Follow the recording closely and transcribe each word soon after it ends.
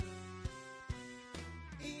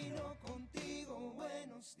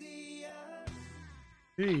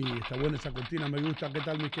Sí, está buena esa cortina, me gusta. ¿Qué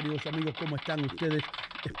tal, mis queridos amigos? ¿Cómo están ustedes?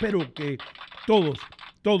 Espero que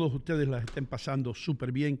todos ustedes las estén pasando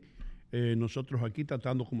súper bien. Nosotros aquí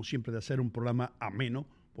tratando, como siempre, de hacer un programa ameno,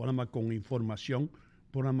 programa con información,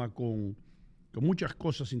 programa con muchas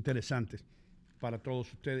cosas interesantes para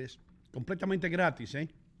todos ustedes, completamente gratis, ¿eh?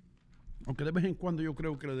 Aunque de vez en cuando yo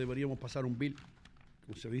creo que le deberíamos pasar un bill,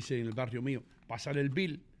 como se dice en el barrio mío, pasar el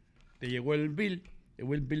bill, te llegó el bill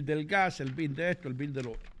del gas, el bill de esto, el bill de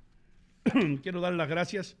lo otro. Quiero dar las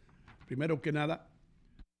gracias, primero que nada,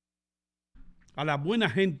 a la buena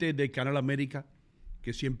gente de Canal América,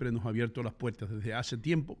 que siempre nos ha abierto las puertas desde hace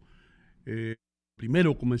tiempo.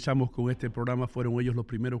 Primero comenzamos con este programa, fueron ellos los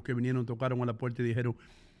primeros que vinieron, tocaron a la puerta y dijeron,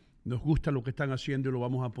 nos gusta lo que están haciendo y lo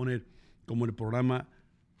vamos a poner como el programa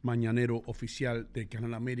mañanero oficial de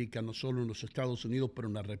Canal América, no solo en los Estados Unidos, pero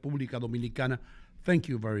en la República Dominicana. Thank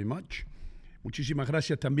you very much. Muchísimas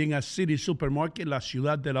gracias también a City Supermarket, la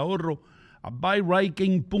ciudad del ahorro, a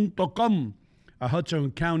buyriking.com, a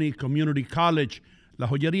Hudson County Community College, la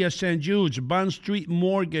joyería St. Jude's, Bond Street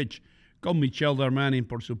Mortgage, con Michelle Darmanin,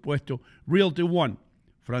 por supuesto, Realty One,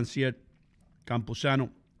 Franciet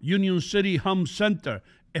Camposano, Union City Home Center,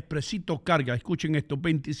 Expresito Carga, escuchen esto,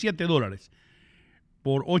 $27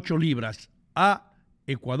 por 8 libras a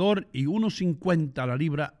Ecuador y 1.50 la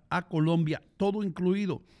libra a Colombia, todo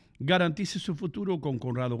incluido. Garantice su futuro con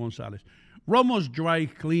Conrado González. Ramos Dry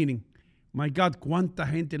Cleaning. My God, cuánta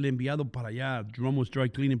gente le he enviado para allá Ramos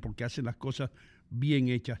Dry Cleaning porque hacen las cosas bien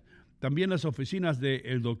hechas. También las oficinas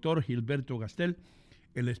del doctor Gilberto Gastel.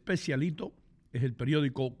 El Especialito es el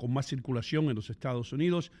periódico con más circulación en los Estados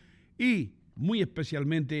Unidos. Y muy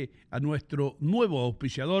especialmente a nuestro nuevo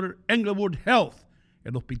auspiciador, Englewood Health,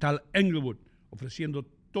 el Hospital Englewood, ofreciendo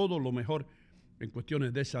todo lo mejor en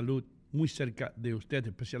cuestiones de salud muy cerca de usted,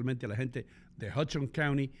 especialmente a la gente de Hudson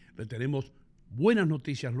County. Le tenemos buenas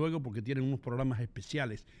noticias luego porque tienen unos programas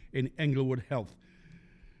especiales en Englewood Health.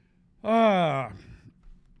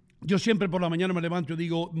 Yo siempre por la mañana me levanto y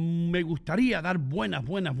digo, me gustaría dar buenas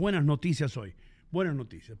noticias hoy. Buenas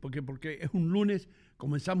noticias, porque es un lunes,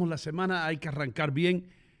 comenzamos la semana, hay que arrancar bien.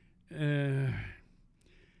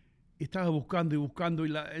 Estaba buscando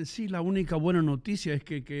y en sí la única buena noticia es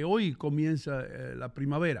que hoy comienza la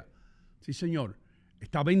primavera. Sí, señor.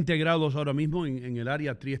 Está a 20 grados ahora mismo en el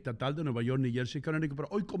área triestatal de Nueva York, New Jersey, Connecticut, pero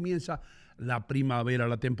hoy comienza la primavera,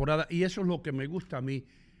 la temporada, y eso es lo que me gusta a mí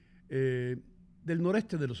del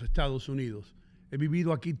noreste de los Estados Unidos. He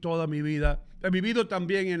vivido aquí toda mi vida. He vivido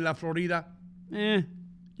también en la Florida.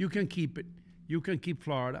 You can keep it. You can keep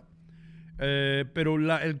Florida. Pero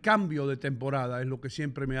el cambio de temporada es lo que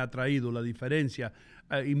siempre me ha traído, la diferencia,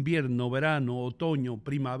 invierno, verano, otoño,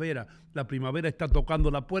 primavera. La primavera está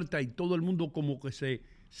tocando la puerta y todo el mundo como que se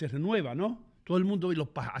renueva, ¿no? Todo el mundo,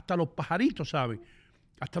 hasta los pajaritos saben,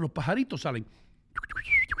 hasta los pajaritos salen.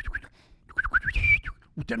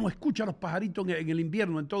 Usted no escucha a los pajaritos en el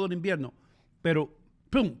invierno, en todo el invierno, pero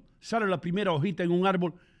 ¡pum! Sale la primera hojita en un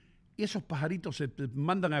árbol y esos pajaritos se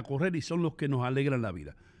mandan a correr y son los que nos alegran la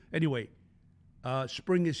vida. Anyway,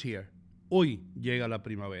 spring is here. Hoy llega la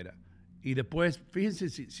primavera. Y después, fíjense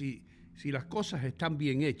si las cosas están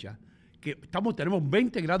bien hechas, que tenemos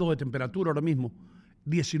 20 grados de temperatura ahora mismo,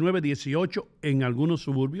 19, 18 en algunos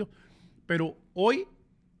suburbios, pero hoy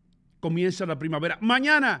comienza la primavera.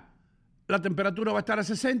 Mañana la temperatura va a estar a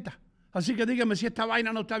 60. Así que dígame si esta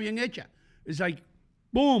vaina no está bien hecha. Es like,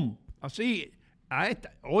 boom, así,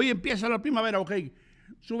 hoy empieza la primavera, ok,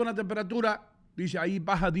 sube la temperatura, dice, ahí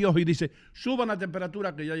baja Dios y dice, suban la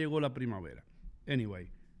temperatura que ya llegó la primavera.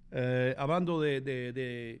 Anyway, hablando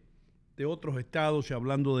de otros estados y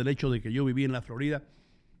hablando del hecho de que yo viví en la Florida,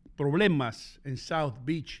 problemas en South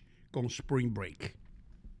Beach con Spring Break.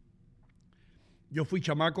 Yo fui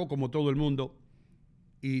chamaco como todo el mundo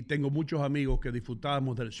y tengo muchos amigos que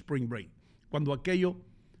disfrutábamos del Spring Break. Cuando aquello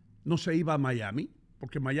no se iba a Miami,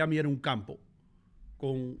 porque Miami era un campo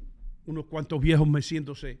con unos cuantos viejos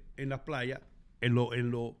meciéndose en las playas, en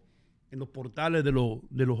los portales de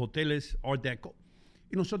los hoteles Art Deco.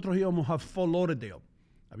 Y nosotros íbamos a Fort Lauderdale.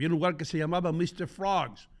 Había un lugar que se llamaba Mr.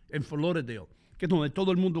 Frogs en Fort Lauderdale, que es donde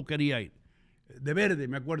todo el mundo quería ir. De verde,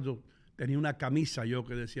 me acuerdo, tenía una camisa yo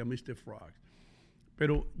que decía Mr. Frogs.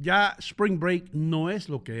 Pero ya Spring Break no es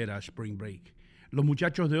lo que era Spring Break. Los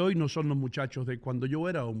muchachos de hoy no son los muchachos de cuando yo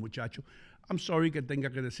era un muchacho. I'm sorry que tenga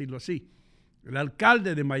que decirlo así. El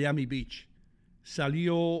alcalde de Miami Beach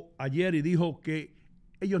salió ayer y dijo que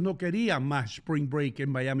ellos no querían más Spring Break en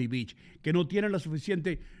Miami Beach, que no tienen la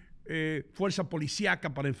suficiente fuerza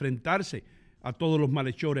policíaca para enfrentarse a todos los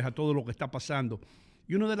malhechores, a todo lo que está pasando.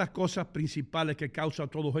 Y una de las cosas principales que causa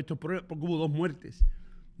todos estos problemas, porque hubo dos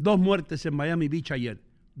muertes en Miami Beach ayer,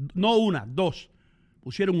 no una, dos.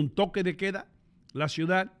 Pusieron un toque de queda, la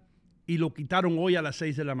ciudad, y lo quitaron hoy a las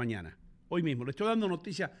 6 de la mañana. Hoy mismo. Le estoy dando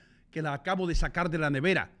noticias que las acabo de sacar de la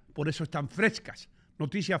nevera, por eso están frescas,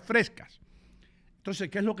 noticias frescas. Entonces,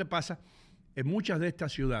 ¿qué es lo que pasa? En muchas de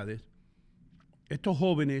estas ciudades, estos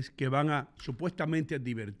jóvenes que van a supuestamente a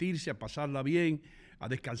divertirse, a pasarla bien, a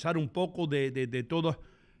descansar un poco de todas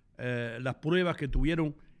las pruebas que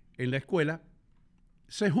tuvieron en la escuela,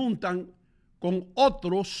 se juntan con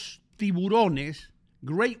otros tiburones,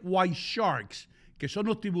 Great White Sharks, que son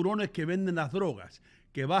los tiburones que venden las drogas,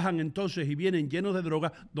 que bajan entonces y vienen llenos de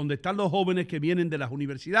drogas, donde están los jóvenes que vienen de las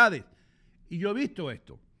universidades. Y yo he visto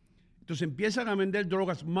esto. Entonces empiezan a vender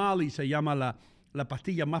drogas. Molly se llama la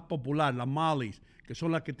pastilla más popular, las Molly's, que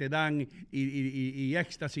son las que te dan y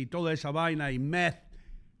éxtasis y toda esa vaina, y meth.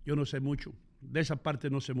 Yo no sé mucho. De esa parte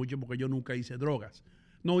no sé mucho porque yo nunca hice drogas.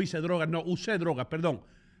 Usé drogas, perdón.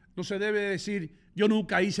 No se debe decir, yo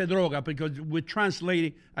nunca hice drogas, because we're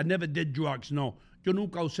translating, I never did drugs. No, yo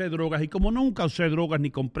nunca usé drogas, y como nunca usé drogas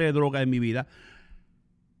ni compré drogas en mi vida,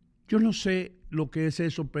 yo no sé lo que es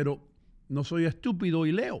eso, pero no soy estúpido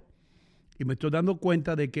y leo. Y me estoy dando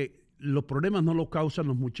cuenta de que los problemas no los causan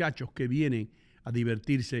los muchachos que vienen a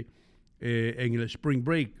divertirse en el Spring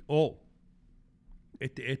Break o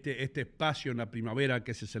este espacio en la primavera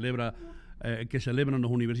que se celebra, que celebran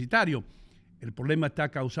los universitarios. El problema está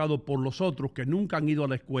causado por los otros que nunca han ido a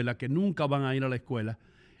la escuela, que nunca van a ir a la escuela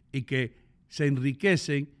y que se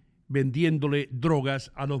enriquecen vendiéndole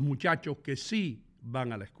drogas a los muchachos que sí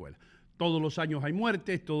van a la escuela. Todos los años hay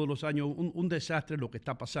muertes, todos los años un desastre lo que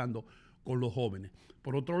está pasando con los jóvenes.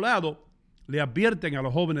 Por otro lado, le advierten a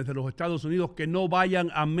los jóvenes de los Estados Unidos que no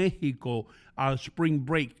vayan a México al Spring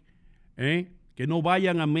Break, que no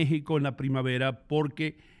vayan a México en la primavera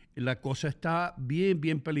porque la cosa está bien,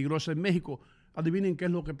 bien peligrosa en México. Adivinen qué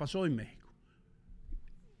es lo que pasó en México.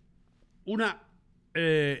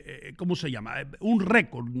 ¿Cómo se llama?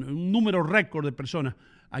 Un número récord de personas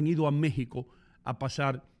han ido a México a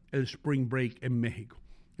pasar el Spring Break en México.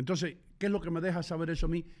 Entonces, ¿qué es lo que me deja saber eso a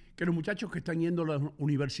mí? Que los muchachos que están yendo a las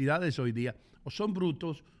universidades hoy día o son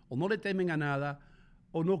brutos, o no le temen a nada,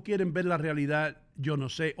 o no quieren ver la realidad, yo no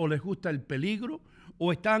sé, o les gusta el peligro,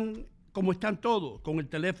 o están como están todos, con el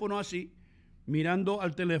teléfono así, mirando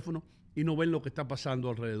al teléfono y no ven lo que está pasando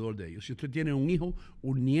alrededor de ellos. Si usted tiene un hijo,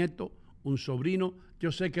 un nieto, un sobrino,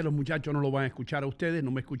 yo sé que los muchachos no lo van a escuchar a ustedes,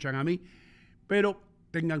 no me escuchan a mí, pero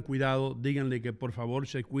tengan cuidado, díganle que por favor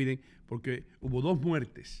se cuiden, porque hubo 2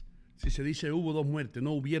 muertes. Si se dice hubo 2 muertes,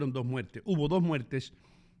 no hubieron 2 muertes, hubo 2 muertes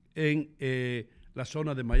en la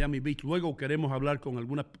zona de Miami Beach. Luego queremos hablar con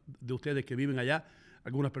algunas de ustedes que viven allá,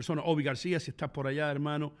 algunas personas. Obi García, si estás por allá,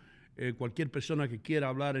 hermano, cualquier persona que quiera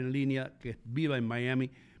hablar en línea, que viva en Miami,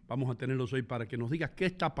 vamos a tenerlos hoy para que nos diga qué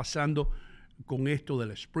está pasando con esto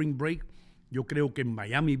del Spring Break. Yo creo que en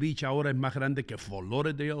Miami Beach ahora es más grande que Fort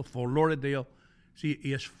Lauderdale. Sí,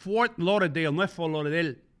 y es Fort Lauderdale, no es Fort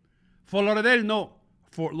Lauderdale. Fort Lauderdale no,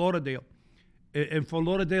 Fort Lauderdale. En Fort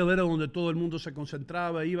Lauderdale era donde todo el mundo se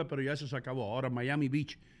concentraba, iba, pero ya eso se acabó. Ahora Miami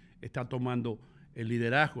Beach está tomando el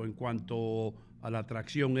liderazgo en cuanto a la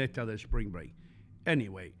atracción esta del Spring Break.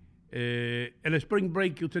 Anyway, el Spring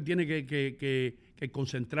Break que usted tiene que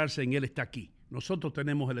concentrarse en él está aquí. Nosotros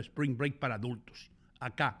tenemos el Spring Break para adultos,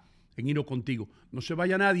 acá, en Ino Contigo. No se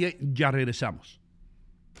vaya nadie, ya regresamos.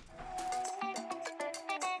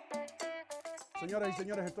 Señoras y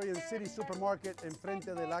señores, estoy en City Supermarket,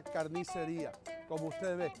 enfrente de la carnicería. Como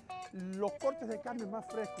ustedes ven, los cortes de carne más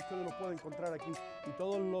frescos ustedes los pueden encontrar aquí. Y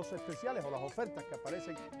todos los especiales o las ofertas que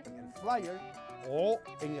aparecen en el flyer o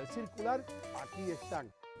en el circular, aquí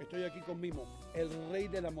están. Estoy aquí con Mimo, el rey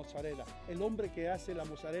de la mozzarella, el hombre que hace la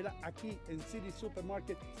mozzarella aquí en City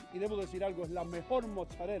Supermarket. Y debo decir algo, es la mejor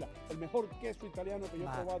mozzarella, el mejor queso italiano que yo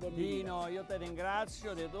he probado en mi vida. Ino, io ti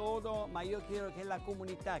ringrazio di tutto, ma io chiedo che la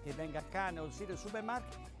comunità che venga acá nel City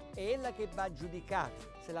Supermarket è quella che va a giudicare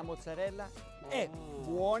se la mozzarella è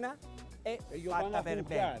buona e ellos fatta van a per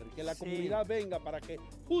juzgar, bene. que la Sì. comunidad venga para que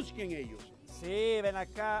juzguen ellos. Sì, ven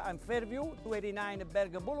acá in Fairview, 289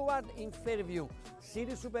 Berg Boulevard in Fairview.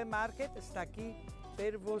 City Supermarket sta qui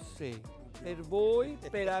per voi, per voi,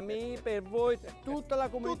 per me, per voi, tutta la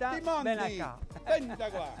comunità. Tutti mondi. Ven acá.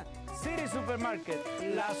 Venta qua. City Supermarket,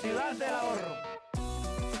 la ciudad del ahorro.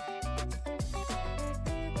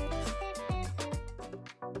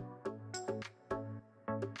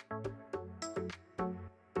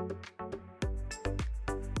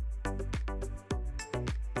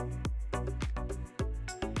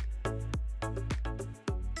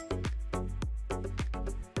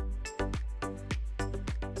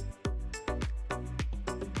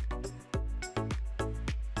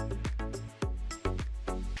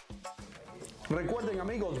 Recuerden,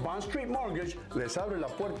 amigos, Bond Street Mortgage les abre la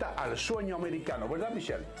puerta al sueño americano, ¿verdad,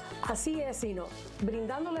 Michelle? Así es, Ino,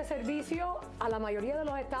 brindándole servicio a la mayoría de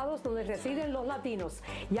los estados donde residen los latinos.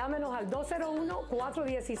 Llámenos al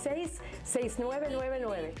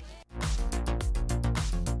 201-416-6999.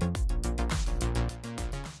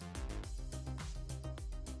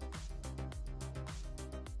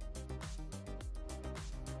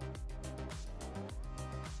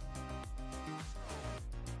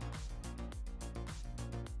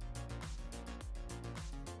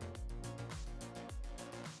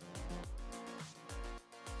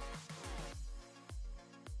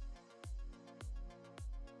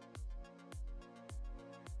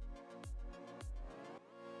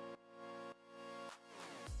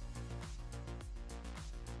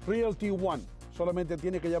 Realty One. Solamente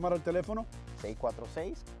tiene que llamar al teléfono.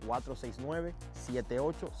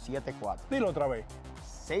 646-469-7874. Dilo otra vez.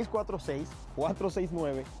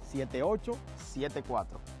 646-469-7874.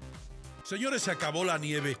 Señores, se acabó la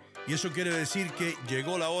nieve y eso quiere decir que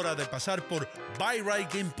llegó la hora de pasar por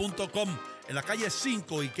buyrightgame.com en la calle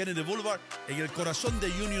 5 y Kennedy Boulevard, en el corazón de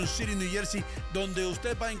Union City, New Jersey, donde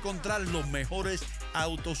usted va a encontrar los mejores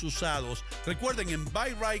autos usados. Recuerden, en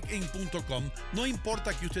buyrightgame.com no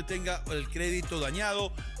importa que usted tenga el crédito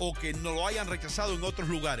dañado o que no lo hayan rechazado en otros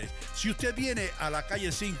lugares. Si usted viene a la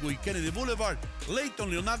calle 5 y Kennedy Boulevard, Leighton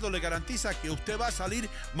Leonardo le garantiza que usted va a salir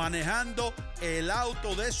manejando el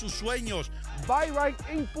auto de sus sueños.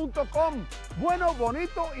 buyrightgame.com. Bueno,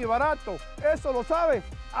 bonito y barato. Eso lo sabe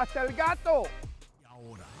hasta el gato. Y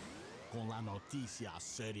ahora, con las noticias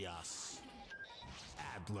serias,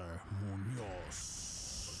 Adler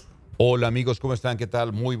Muñoz. Hola amigos, ¿cómo están? ¿Qué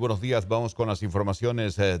tal? Muy buenos días. Vamos con las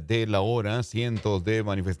informaciones de la hora. Cientos de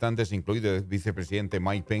manifestantes, incluido el vicepresidente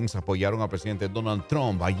Mike Pence, apoyaron al presidente Donald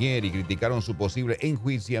Trump ayer y criticaron su posible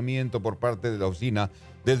enjuiciamiento por parte de la oficina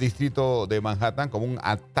del distrito de Manhattan como un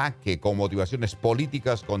ataque con motivaciones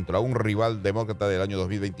políticas contra un rival demócrata del año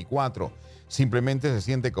 2024. Simplemente se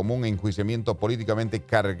siente como un enjuiciamiento políticamente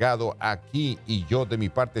cargado aquí y yo de mi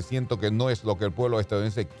parte siento que no es lo que el pueblo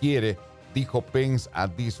estadounidense quiere, dijo Pence a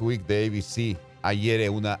This Week de ABC ayer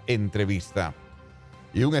en una entrevista.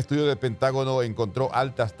 Y un estudio del Pentágono encontró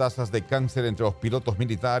altas tasas de cáncer entre los pilotos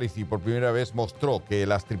militares y por primera vez mostró que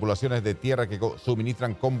las tripulaciones de tierra que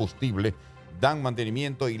suministran combustible, dan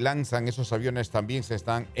mantenimiento y lanzan esos aviones también se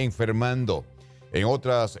están enfermando. En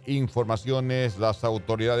otras informaciones, las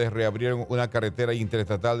autoridades reabrieron una carretera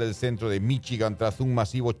interestatal del centro de Michigan tras un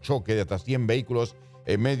masivo choque de hasta 100 vehículos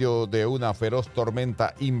en medio de una feroz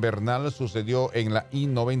tormenta invernal. Sucedió en la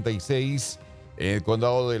I-96, en el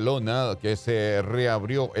condado de Lona, que se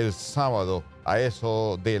reabrió el sábado a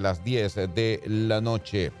eso de las 10 de la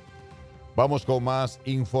noche. Vamos con más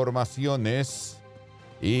informaciones.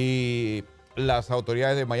 Y las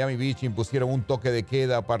autoridades de Miami Beach impusieron un toque de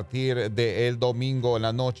queda a partir del domingo en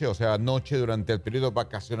la noche, o sea, anoche, durante el periodo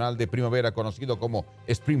vacacional de primavera conocido como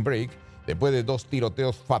Spring Break, después de 2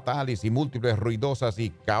 tiroteos fatales y múltiples ruidosas y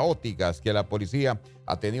caóticas que la policía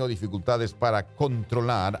ha tenido dificultades para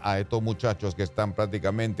controlar a estos muchachos que están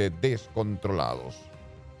prácticamente descontrolados.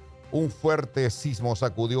 Un fuerte sismo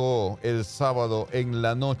sacudió el sábado en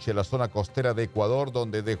la noche la zona costera de Ecuador,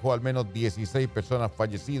 donde dejó al menos 16 personas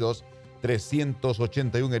fallecidos,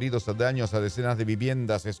 381 heridos, daños a decenas de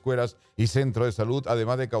viviendas, escuelas y centros de salud,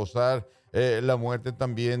 además de causar la muerte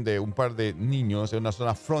también de un par de niños en una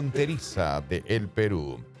zona fronteriza de el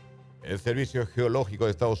Perú. El Servicio Geológico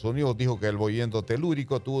de Estados Unidos dijo que el movimiento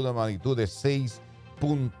telúrico tuvo una magnitud de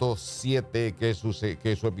 6.7,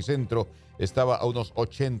 que su epicentro estaba a unos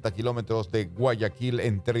 80 kilómetros de Guayaquil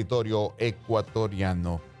en territorio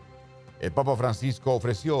ecuatoriano. El Papa Francisco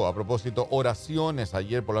ofreció a propósito oraciones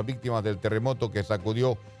ayer por las víctimas del terremoto que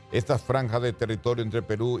sacudió estas franjas de territorio entre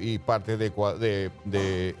Perú y parte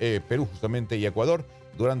de Perú justamente y Ecuador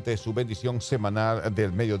durante su bendición semanal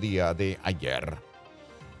del mediodía de ayer.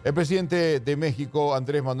 El presidente de México,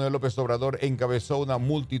 Andrés Manuel López Obrador, encabezó una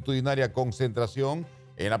multitudinaria concentración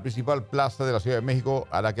en la principal plaza de la Ciudad de México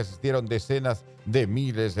a la que asistieron decenas de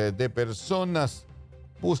miles de personas.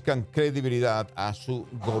 Buscan credibilidad a su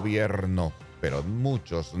gobierno, pero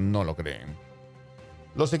muchos no lo creen.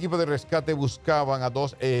 Los equipos de rescate buscaban a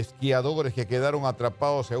 2 esquiadores que quedaron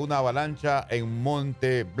atrapados en una avalancha en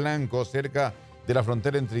Monte Blanco, cerca de la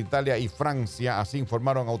frontera entre Italia y Francia, así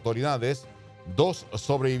informaron autoridades. 2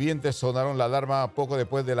 sobrevivientes sonaron la alarma poco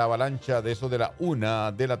después de la avalancha, de eso de la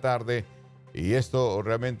 1 de la tarde, y esto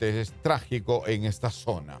realmente es trágico en esta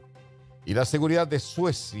zona. Y la seguridad de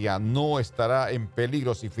Suecia no estará en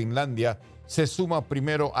peligro si Finlandia se suma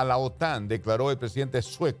primero a la OTAN, declaró el presidente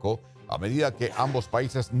sueco, a medida que ambos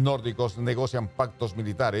países nórdicos negocian pactos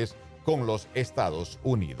militares con los Estados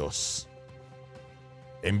Unidos.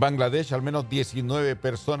 En Bangladesh, al menos 19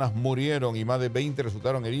 personas murieron y más de 20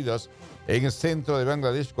 resultaron heridas en el centro de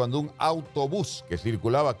Bangladesh cuando un autobús que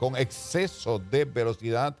circulaba con exceso de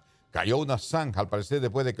velocidad cayó a una zanja, al parecer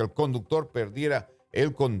después de que el conductor perdiera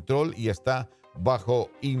el control y está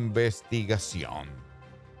bajo investigación.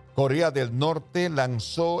 Corea del Norte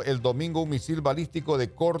lanzó el domingo un misil balístico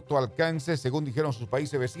de corto alcance, según dijeron sus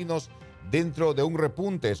países vecinos, dentro de un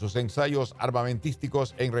repunte de sus ensayos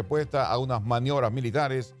armamentísticos en respuesta a unas maniobras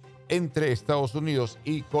militares entre Estados Unidos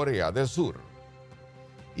y Corea del Sur.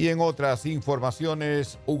 Y en otras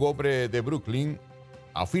informaciones, un hombre de Brooklyn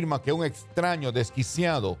afirma que un extraño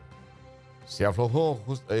desquiciado se aflojó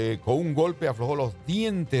con un golpe, aflojó los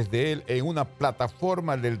dientes de él en una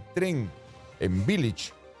plataforma del tren en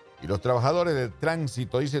Village. Y los trabajadores del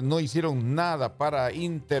tránsito dicen no hicieron nada para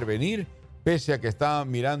intervenir, pese a que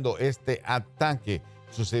estaban mirando este ataque.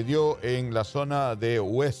 Sucedió en la zona de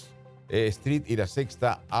West Street y la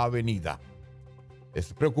Sexta Avenida.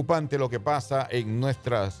 Es preocupante lo que pasa en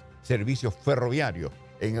nuestros servicios ferroviarios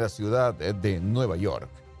en la ciudad de Nueva York.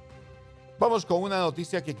 Vamos con una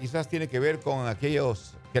noticia que quizás tiene que ver con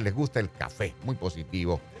aquellos que les gusta el café, muy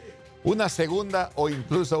positivo. Una segunda o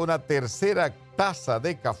incluso una tercera taza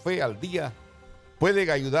de café al día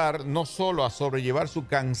puede ayudar no solo a sobrellevar su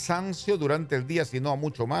cansancio durante el día, sino a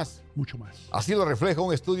mucho más. Mucho más. Así lo refleja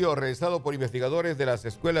un estudio realizado por investigadores de las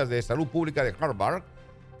escuelas de salud pública de Harvard,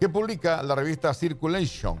 que publica la revista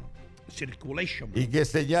Circulation. Y que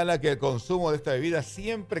señala que el consumo de esta bebida,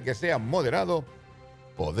 siempre que sea moderado,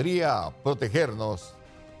 podría protegernos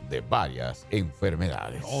de varias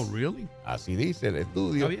enfermedades. Oh, really? Así dice el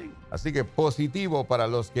estudio. Está bien. Así que positivo para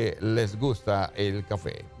los que les gusta el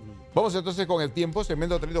café. Vamos entonces con el tiempo.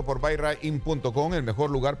 Segmento traído por buyrain.com, el mejor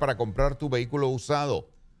lugar para comprar tu vehículo usado.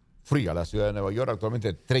 Fría la ciudad de Nueva York,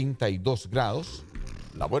 actualmente 32 grados.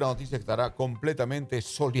 La buena noticia es que estará completamente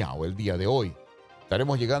soleado el día de hoy.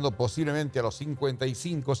 Estaremos llegando posiblemente a los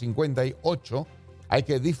 55, 58. Hay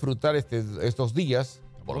que disfrutar estos días,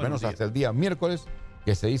 por lo menos hasta el día miércoles,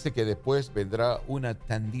 que se dice que después vendrá una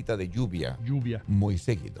tandita de lluvia. Muy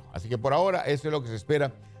seguido. Así que por ahora eso es lo que se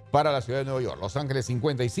espera para la ciudad de Nueva York. Los Ángeles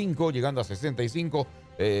 55, llegando a 65,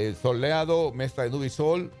 soleado, mezcla de nube y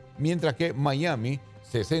sol, mientras que Miami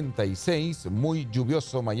 66, muy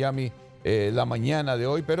lluvioso Miami la mañana de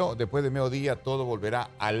hoy, pero después de mediodía todo volverá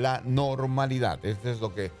a la normalidad. Esto es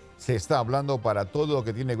lo que se está hablando para todo lo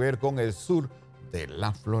que tiene que ver con el sur de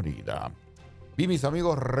la Florida. Y mis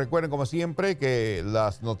amigos, recuerden como siempre que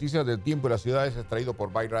las noticias del tiempo y las ciudades es traído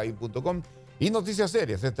por buyrain.com y noticias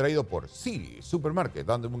serias es traído por City Supermarket,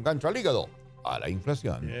 dando un gancho al hígado a la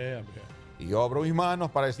inflación. Y yo abro mis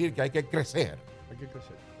manos para decir que hay que crecer. Hay que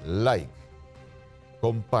crecer. Like,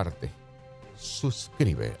 comparte,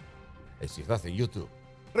 suscribe. Si estás en YouTube.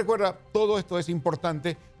 Recuerda, todo esto es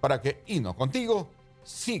importante para que Ino Contigo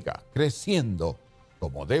siga creciendo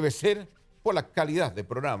como debe ser por la calidad de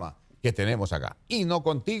programa que tenemos acá.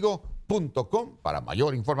 Inocontigo.com para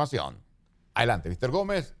mayor información. Adelante, Mr.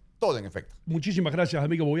 Gómez. Todo en efecto. Muchísimas gracias,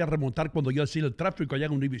 amigo. Voy a remontar cuando yo hacía el tráfico allá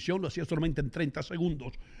en Univisión. Lo hacía solamente en 30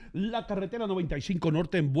 segundos. La carretera 95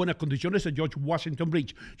 Norte en buenas condiciones de George Washington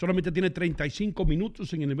Bridge. Solamente tiene 35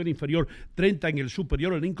 minutos en el nivel inferior, 30 en el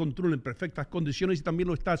superior. El Lincoln Tunnel en perfectas condiciones. Y también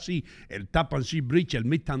lo está así el Tappan Zee Bridge, el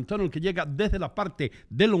Midtown Tunnel, que llega desde la parte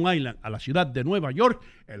de Long Island a la ciudad de Nueva York.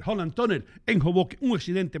 El Holland Tunnel en Hoboken. Un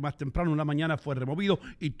accidente más temprano en la mañana fue removido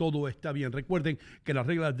y todo está bien. Recuerden que las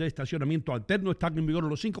reglas de estacionamiento alterno están en vigor en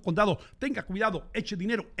los 5 condados. Tenga cuidado, eche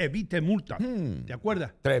dinero, evite multa. ¿Te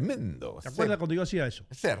acuerdas? Tremendo. ¿Te acuerdas cuando yo hacía eso?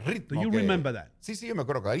 Ese ritmo. Do you remember that? Sí, yo me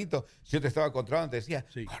acuerdo clarito. Si yo te estaba controlando, te decía,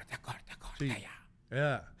 sí. corta, sí.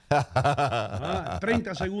 ya.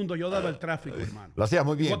 30 segundos yo daba el tráfico, hermano. Lo hacías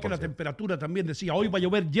muy bien. Igual que la temperatura también decía, hoy va a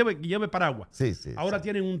llover, lleve paraguas. Sí. Ahora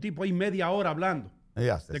tienen un tipo ahí media hora hablando.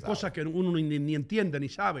 De cosas que uno ni entiende ni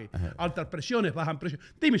sabe. Ajá. Altas presiones, bajan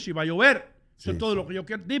presiones. Dime si va a llover. Eso es todo lo que yo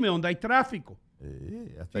quiero. Dime dónde hay tráfico.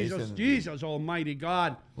 Hasta Jesus Almighty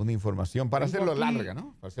God. Una información para hacerlo larga,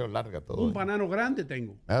 ¿no? Para hacerlo larga todo. Un banano grande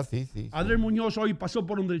tengo. Sí. Adler Muñoz hoy pasó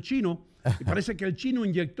por donde el chino y parece que el chino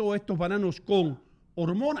inyectó estos bananos con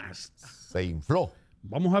hormonas. Se infló.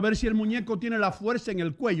 Vamos a ver si el muñeco tiene la fuerza en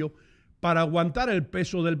el cuello para aguantar el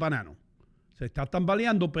peso del banano. Se está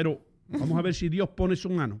tambaleando, pero vamos a ver si Dios pone su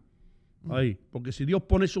mano. Ahí, porque si Dios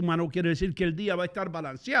pone su mano quiere decir que el día va a estar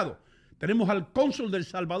balanceado. Tenemos al cónsul del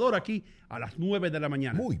Salvador aquí a las 9 de la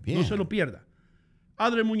mañana. Muy bien. No se lo pierda.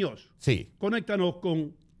 Adler Muñoz. Sí. Conéctanos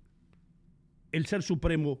con el ser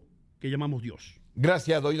supremo que llamamos Dios.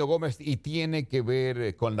 Gracias, Ino Gomez. Y tiene que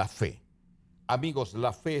ver con la fe. Amigos,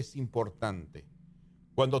 la fe es importante.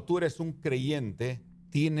 Cuando tú eres un creyente,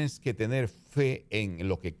 tienes que tener fe en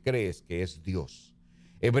lo que crees que es Dios.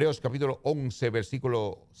 Hebreos capítulo 11,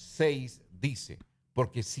 versículo 6 dice,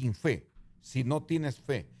 porque sin fe, si no tienes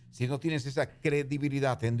fe, si no tienes esa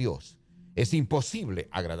credibilidad en Dios, es imposible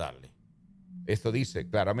agradarle. Esto dice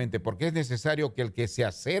claramente, porque es necesario que el que se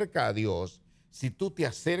acerca a Dios, si tú te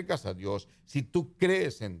acercas a Dios, si tú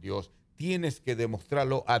crees en Dios, tienes que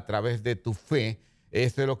demostrarlo a través de tu fe.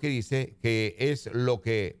 Esto es lo que dice, que es lo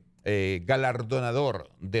que galardonador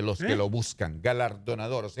de los que lo buscan,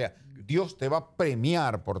 galardonador, o sea, Dios te va a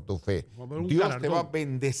premiar por tu fe. Dios te va a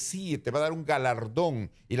bendecir, te va a dar un galardón.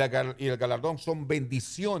 Y el galardón son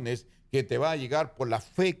bendiciones que te va a llegar por la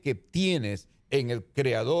fe que tienes en el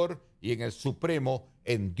Creador y en el Supremo,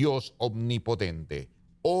 en Dios omnipotente.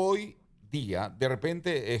 Hoy día, de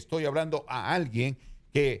repente, estoy hablando a alguien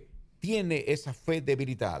que tiene esa fe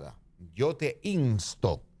debilitada. Yo te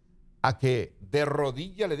insto a que de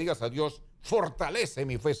rodillas le digas a Dios, fortalece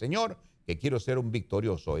mi fe, Señor, que quiero ser un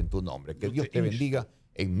victorioso en tu nombre. Que Dios te bendiga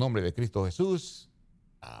en nombre de Cristo Jesús.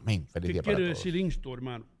 Amén. Feliz día para todos. ¿Qué quiere decir insto,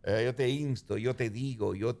 hermano? Yo te insto, yo te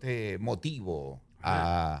digo, yo te motivo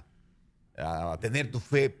a tener tu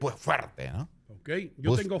fe pues fuerte, ¿no? Ok,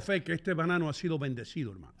 yo tengo fe que este banano ha sido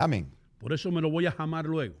bendecido, hermano. Amén. Por eso me lo voy a jamar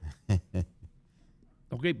luego.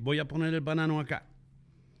 Ok, voy a poner el banano acá.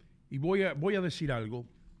 Y voy a decir algo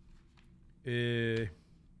que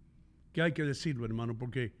hay que decirlo, hermano,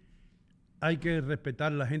 porque hay que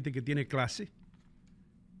respetar a la gente que tiene clase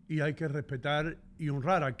y hay que respetar y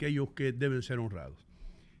honrar a aquellos que deben ser honrados.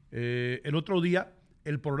 El otro día,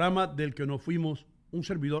 el programa del que nos fuimos un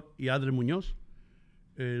servidor y Adler Muñoz,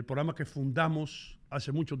 el programa que fundamos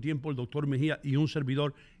hace mucho tiempo, el doctor Mejía y un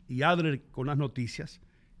servidor y Adler con las noticias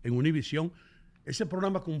en Univisión, ese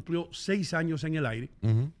programa cumplió 6 años en el aire,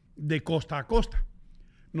 de costa a costa.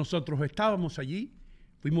 Nosotros estábamos allí,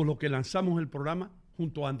 fuimos los que lanzamos el programa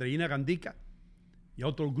junto a Andreina Gandica y a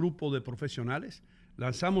otro grupo de profesionales.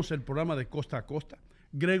 Lanzamos el programa de costa a costa.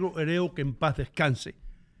 Grego Hereo, que en paz descanse,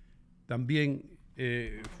 también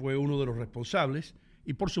fue uno de los responsables.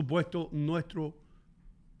 Y por supuesto, nuestro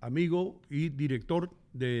amigo y director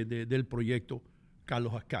del proyecto,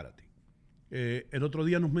 Carlos Azcárate. El otro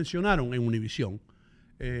día nos mencionaron en Univisión,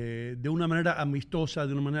 de una manera amistosa,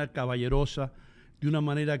 de una manera caballerosa, de una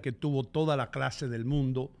manera que tuvo toda la clase del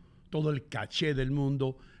mundo, todo el caché del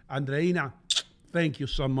mundo. Andreina, thank you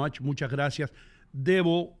so much, muchas gracias.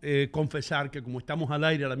 Debo confesar que como estamos al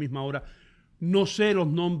aire a la misma hora, no sé los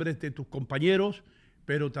nombres de tus compañeros,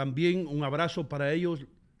 pero también un abrazo para ellos.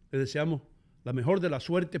 Les deseamos la mejor de la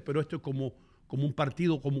suerte, pero esto es como un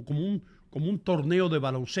partido, como un torneo de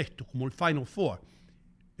baloncesto, como el Final Four.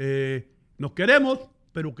 Nos queremos,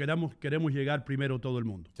 pero queremos llegar primero todo el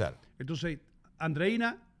mundo. Claro. Entonces,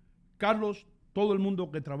 Andreina, Carlos, todo el mundo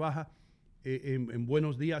que trabaja en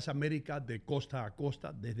Buenos Días América, de costa a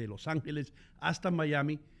costa, desde Los Ángeles hasta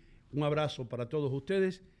Miami, un abrazo para todos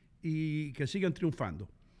ustedes y que sigan triunfando.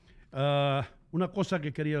 Una cosa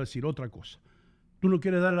que quería decir, otra cosa. ¿Tú no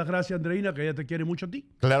quieres dar las gracias a Andreina, que ella te quiere mucho a ti?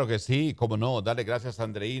 Claro que sí, cómo no. Dale gracias a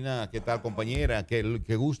Andreina. ¿Qué tal, compañera?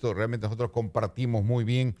 Qué gusto. Realmente nosotros compartimos muy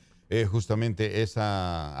bien justamente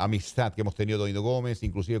esa amistad que hemos tenido de Ino Gomez.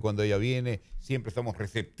 Inclusive cuando ella viene, siempre estamos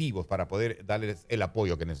receptivos para poder darles el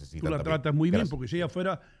apoyo que necesitan. Tú la también. tratas muy Gracias. bien, porque si ella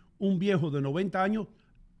fuera un viejo de 90 años,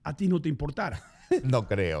 a ti no te importara. No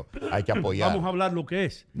creo. Hay que apoyar. Vamos a hablar lo que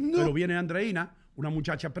es. No. Pero viene Andreina, una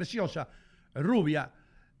muchacha preciosa, rubia,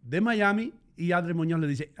 de Miami, y Adler Muñoz le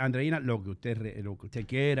dice, Andreina, lo que usted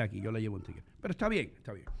quiera, que yo la llevo. Pero está bien,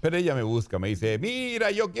 está bien. Pero ella me busca, me dice,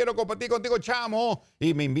 mira, yo quiero compartir contigo, chamo.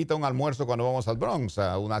 Y me invita a un almuerzo cuando vamos al Bronx,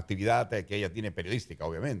 a una actividad que ella tiene periodística,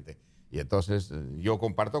 obviamente. Y entonces yo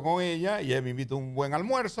comparto con ella y ella me invita a un buen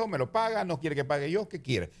almuerzo, me lo paga, no quiere que pague yo, ¿qué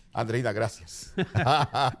quiere? Andreina, gracias.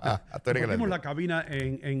 Compartimos la cabina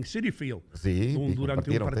en Citi Field, sí,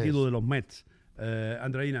 durante un partido de los Mets.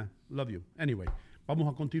 Andreina, love you. Anyway,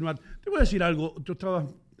 vamos a continuar. Te voy a decir algo. Tú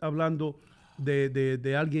estabas hablando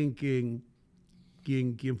de alguien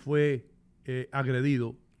quien fue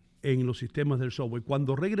agredido en los sistemas del subway.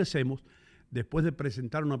 Cuando regresemos, después de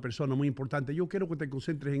presentar a una persona muy importante, yo quiero que te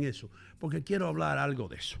concentres en eso, porque quiero hablar algo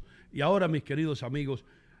de eso. Y ahora, mis queridos amigos,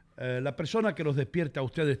 la persona que los despierta a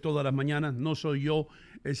ustedes todas las mañanas no soy yo,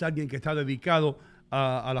 es alguien que está dedicado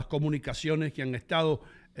a las comunicaciones, que ha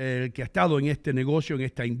estado en este negocio, en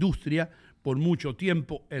esta industria por mucho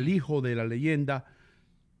tiempo, el hijo de la leyenda,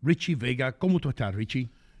 Richie Vega. ¿Cómo tú estás, Richie?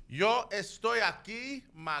 Yo estoy aquí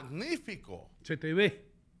magnífico. Se te ve.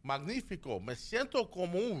 Magnífico. Me siento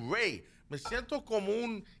como un rey. Me siento como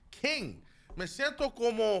un king. Me siento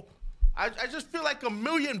como... I just feel like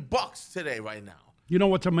 $1,000,000 today, right now. You know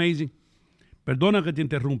what's amazing? Perdona que te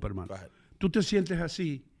interrumpa, hermano. Go ahead. Tú te sientes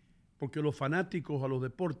así porque los fanáticos a los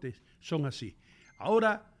deportes son así.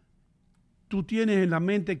 Ahora, tú tienes en la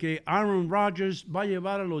mente que Aaron Rodgers va a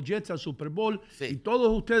llevar a los Jets al Super Bowl Sí. y todos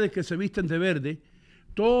ustedes que se visten de verde,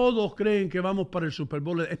 todos creen que vamos para el Super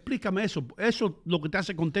Bowl. Explícame eso. ¿Eso es lo que te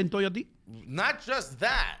hace contento hoy a ti? Not just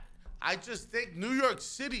that. I just think New York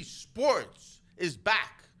City sports is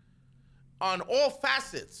back on all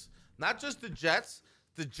facets. Not just the Jets.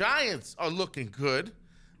 The Giants are looking good.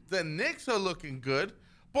 The Knicks are looking good.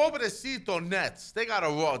 Pobrecito Nets. They got a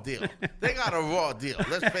raw deal. They got a raw deal.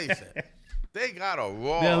 Let's face it. They got a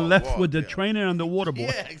raw They're left raw with the deal. trainer and the water boy.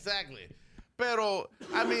 Yeah, exactly. Pero,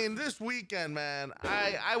 I mean, this weekend, man,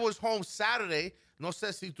 I was home Saturday. No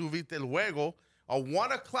sé si tuviste el juego. A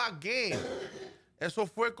 1 o'clock game. Eso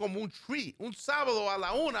fue como un treat. Un sábado a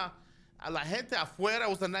la 1, a la gente afuera. It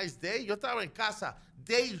was a nice day. Yo estaba en casa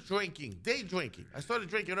day drinking. I started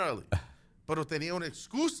drinking early. Pero tenía una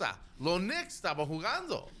excusa. Los Knicks estaban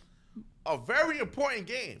jugando. A very important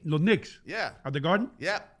game. Los Knicks. Yeah. At the Garden.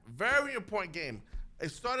 Yeah, very important game. It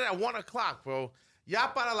started at 1 o'clock, bro. Ya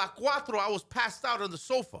para las 4, I was passed out on the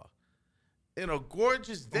sofa. In a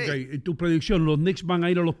gorgeous day. Okay, ¿y tu predicción? ¿Los Knicks van a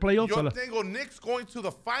ir a los playoffs? Yo tengo Knicks going to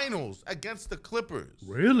the finals against the Clippers.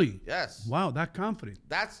 Really? Yes. Wow, that confident.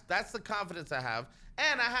 That's the confidence I have.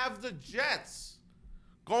 And I have the Jets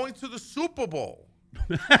going to the Super Bowl.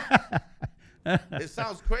 It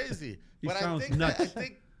sounds crazy. But sounds I think nuts.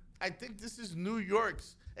 I think this is New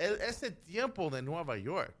York's ese tiempo de Nueva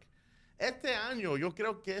York. Este año yo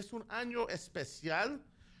creo que es un año especial.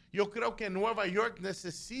 Yo creo que Nueva York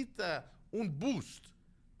necesita un boost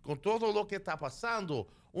con todo lo que está pasando.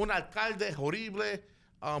 Un alcalde horrible,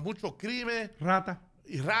 mucho crimen. Rata.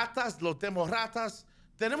 Y ratas, los tenemos ratas.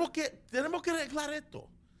 Tenemos que arreglar esto.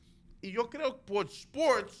 Y yo creo por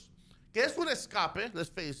sports, que es un escape, let's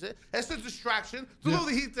face it, es a distraction. Tú lo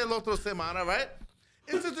dijiste la otra semana, right?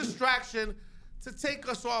 It's a distraction to take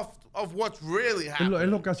us off of what's really happening. Es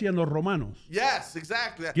lo que hacían los romanos. Yes,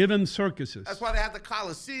 exactly. Give them circuses. That's why they had the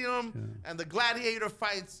Colosseum and the gladiator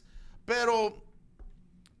fights. Pero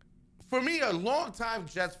for me, a long-time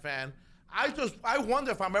Jets fan, I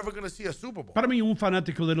wonder if I'm ever going to see a Super Bowl. Para mí, un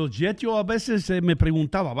fanático de los Jets, yo a veces me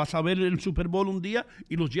preguntaba, ¿vas a ver el Super Bowl un día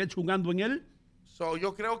y los Jets jugando en él? So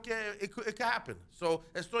yo creo que it could happen. So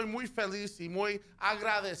estoy muy feliz y muy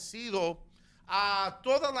agradecido a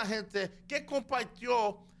toda la gente que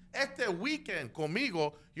compartió este weekend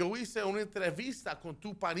conmigo. Yo hice una entrevista con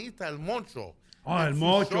tu panita, el Moncho. Ah, el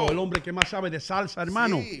Mocho, el hombre que más sabe de salsa,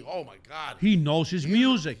 hermano. Sí, oh my God. He knows his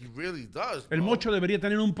music. He really does. El bro. Mocho debería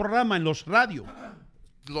tener un programa en los radios.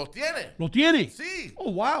 Lo tiene. ¿Lo tiene? Sí.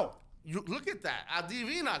 Oh, wow. Look at that.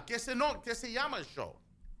 Adivina, ¿qué se llama el show?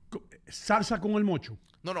 Salsa con el Mocho.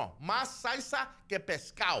 No. Más salsa que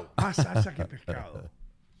pescado. Más salsa que pescado.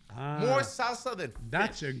 More salsa than fish.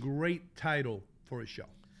 That's a great title for a show.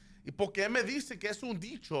 Y porque él me dice que es un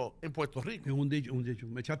dicho en Puerto Rico. Es un dicho.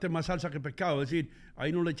 Me echaste más salsa que pescado. Es decir,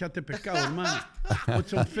 ahí no le echaste pescado, hermano. Put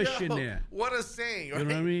some fish in there. What a saying, right? You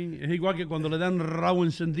know what I mean? Es igual que cuando le dan rabo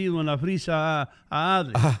encendido en la frisa a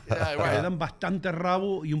Adri. Yeah, right. Le dan bastante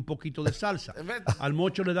rabo y un poquito de salsa. Al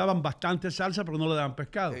Mocho le daban bastante salsa, pero no le daban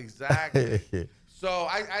pescado. Exactly. So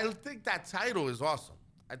I think that title is awesome.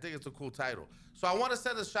 I think it's a cool title. So I want to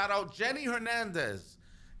send a shout out Jenny Hernandez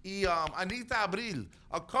y Anita Abril,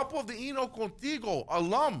 a couple of the Ino Contigo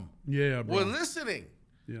alum. Yeah, bro. Were listening.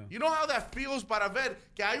 Yeah. You know how that feels para ver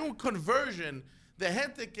que hay un conversion de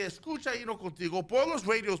gente que escucha Ino Contigo por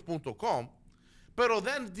losradios.com, pero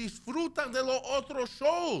then disfrutan de los otros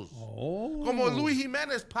shows. Oh. Como Luis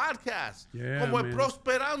Jiménez Podcast, Yeah, como el man.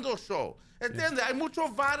 Prosperando Show. ¿Entiendes? Hay mucho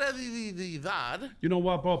variedad You know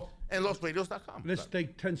what, Bob? en losradios.com. Let's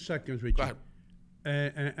take 10 seconds, Go Richie, ahead.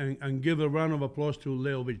 and give a round of applause to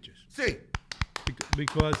Leo Vilches. Sí,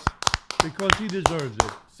 Because he deserves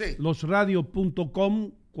it. sí.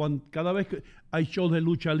 Losradios.com, cada vez que hay shows de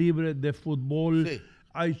lucha libre, de fútbol, Sí.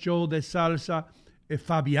 hay shows de salsa.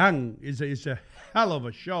 Fabián is a hell of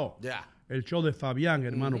a show. Yeah. El show de Fabián,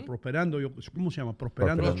 hermano, Prosperando. ¿Cómo se llama?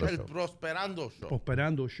 Prosperando. Prosperando. El Prosperando Show.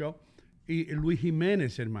 Prosperando Show. Y Luis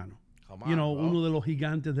Jiménez, hermano. Come on, You know, bro. uno de los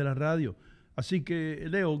gigantes de la radio. Así que,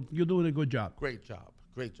 Leo, you're doing a good job. Great job.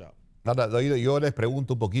 Great job. Ahora, yo les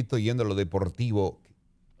pregunto un poquito, yendo a lo deportivo.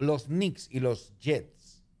 Los Knicks y los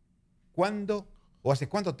Jets, ¿cuándo o hace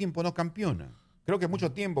cuánto tiempo no campeonan? Creo que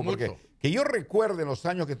mucho tiempo, porque Mucho. que yo recuerde los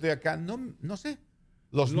años que estoy acá, no sé.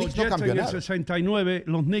 Los Knicks no Jets en el campeonaron. 69,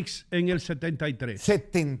 los Knicks en el 73.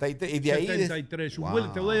 73. Y de ahí... 73.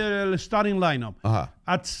 Wow. Te voy a dar el starting lineup. Ajá.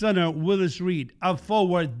 At center, Willis Reed. At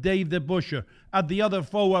forward, Dave DeBuscher. At the other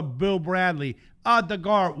forward, Bill Bradley. At the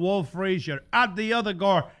guard, Walt Frazier. At the other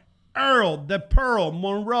guard, Earl, the Pearl,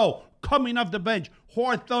 Monroe. Coming off the bench,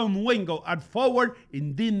 Hawthorne Wingo. At forward,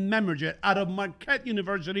 Dean Memmerger. Out of Marquette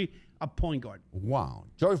University, a point guard. Wow.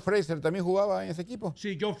 George Fraser también jugaba en ese equipo.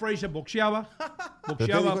 Sí, Joe Frazier boxeaba ¿Usted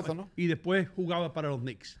dijo eso, no? y después jugaba para los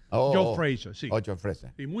Knicks. Oh, Joe Frazier, sí. George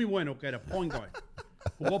Fraser. Y muy bueno que era, point guard.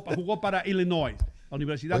 Jugó para Illinois, la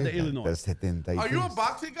Universidad de Illinois. Del 73. Are you a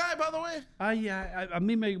boxing guy, by the way? Ay, a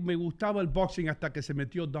mí me gustaba el boxing hasta que se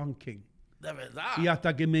metió Don King. De verdad. Y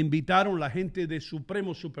hasta que me invitaron la gente de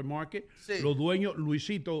Supremo Supermarket, Sí. los dueños,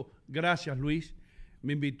 Luisito, gracias Luis,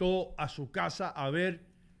 me invitó a su casa a ver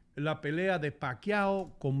la pelea de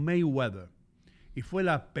Pacquiao con Mayweather. Y fue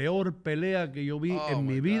la peor pelea que yo vi en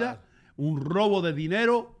mi vida. Un robo de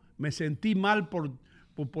dinero. Me sentí mal por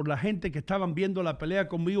la gente que estaban viendo la pelea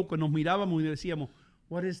conmigo, que nos mirábamos y decíamos,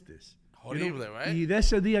 what is this? Horrible, right? Y de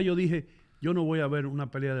ese día yo dije, yo no voy a ver una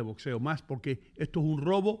pelea de boxeo más porque esto es un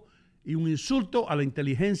robo y un insulto a la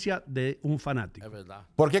inteligencia de un fanático. Es verdad.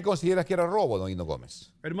 ¿Por qué consideras que era robo, don Ino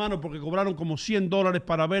Gómez? Hermano, porque cobraron como $100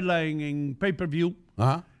 para verla en pay-per-view.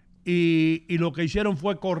 Ajá. Y lo que hicieron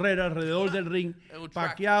fue correr alrededor del ring. Un track.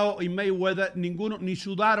 Pacquiao y Mayweather, ni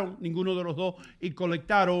sudaron, ninguno de los dos, y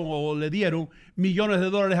colectaron o le dieron millones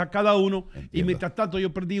de dólares a cada uno. Entiendo. Y mientras tanto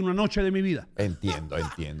yo perdí una noche de mi vida. Entiendo.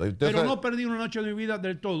 Entonces, Pero no perdí una noche de mi vida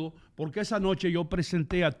del todo, porque esa noche yo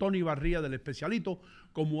presenté a Tony Barría del Especialito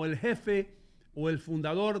como el jefe o el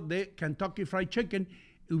fundador de Kentucky Fried Chicken.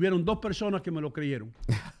 Y hubieron 2 personas que me lo creyeron.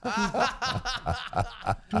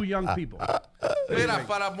 Two young people. Mira,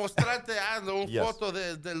 para mostrarte algo, Yes. foto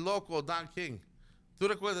del loco Don King. ¿Tú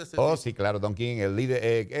recuerdas ese Oh, tipo? sí, claro, Don King, el líder,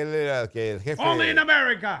 él era el jefe Only in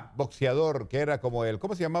America. boxeador, que era como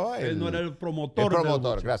 ¿cómo se llamaba? Él no era el promotor. El del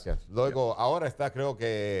promotor, boxeo. gracias. Luego, ahora está creo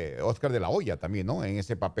que Oscar de la Hoya también, ¿no? En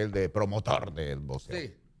ese papel de promotor del boxeo.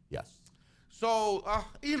 Sí. Yes. So,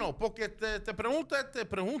 Ino, porque te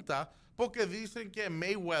pregunta, porque dicen que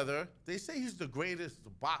Mayweather, they say he's the greatest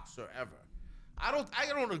boxer ever. I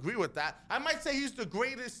don't agree with that. I might say he's the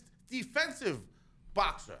greatest defensive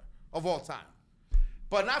boxer of all time,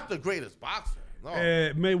 but not the greatest boxer. No.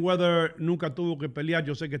 Mayweather nunca tuvo que pelear.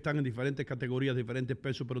 Yo sé que están en diferentes categorías, diferentes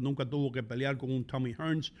pesos, pero nunca tuvo que pelear con un Tommy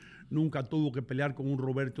Hearns, nunca tuvo que pelear con un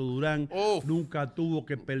Roberto Durán, Uf. nunca tuvo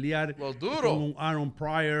que pelear Lo duro. con un Aaron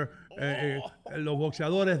Pryor. Los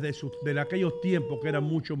boxeadores de aquellos tiempos que eran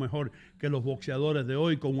mucho mejor que los boxeadores de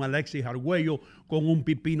hoy, con un Alexis Argüello, con un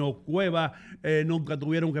Pipino Cueva, nunca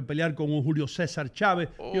tuvieron que pelear con un Julio César Chávez.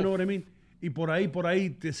 You know what I mean? Y por ahí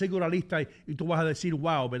te sigo la lista y tú vas a decir,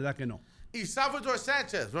 wow, ¿verdad que no? Y Salvador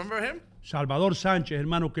Sánchez, remember him? Salvador Sánchez,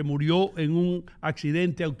 hermano, que murió en un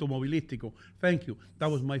accidente automovilístico. Thank you. That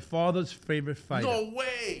was my father's favorite fighter. No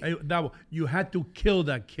way. You had to kill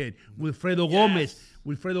that kid. Wilfredo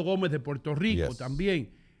Gómez de Puerto Rico Yes.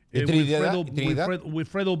 también. ¿Y Trinidad?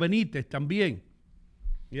 Wilfredo Benítez también.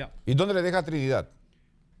 Yeah. ¿Y dónde le deja Trinidad?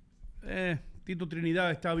 Tito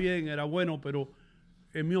Trinidad está bien, era bueno, pero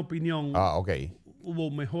en mi opinión Ok.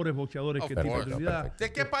 hubo mejores boxeadores que Tito Perfecto, Trinidad. perfecto.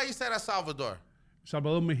 ¿De qué país era Salvador?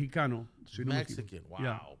 Salvador mexicano. Si no me Mexican, equivoco. wow,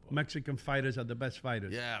 Yeah. bro. Mexican fighters are the best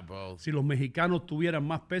fighters. Yeah, bro. Si los mexicanos tuvieran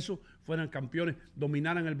más peso, fueran campeones,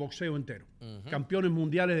 dominaran el boxeo entero. Campeones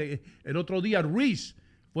mundiales. El otro día, Ruiz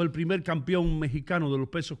fue el primer campeón mexicano de los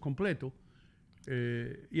pesos completos.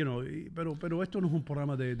 Pero esto no es un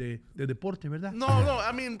programa de deporte, ¿verdad? No,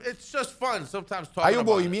 I mean, it's just fun sometimes talking Hay un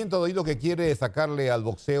about it. movimiento, Doido, que quiere sacarle al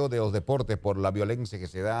boxeo de los deportes por la violencia que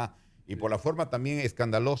se da y por la forma también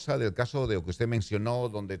escandalosa del caso de lo que usted mencionó,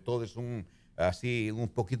 donde todo es un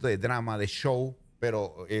poquito de drama, de show,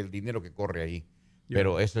 pero el dinero que corre ahí.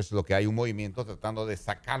 Pero eso es lo que hay, un movimiento tratando de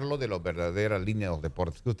sacarlo de la verdadera línea de los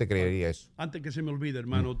deportes. ¿Qué usted creería eso? Antes que se me olvide,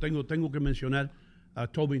 hermano, tengo que mencionar a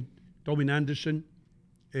Tobin Anderson,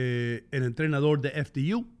 el entrenador de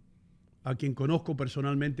FDU, a quien conozco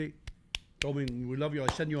personalmente. Tobin, we love you. I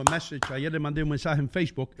sent you a message. Ayer le mandé un mensaje en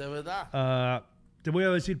Facebook. De verdad. Te voy a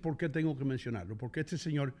decir por qué tengo que mencionarlo. Porque este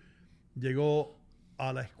señor llegó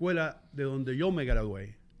a la escuela de donde yo me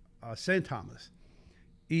gradué, a St. Thomas.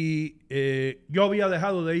 Y yo había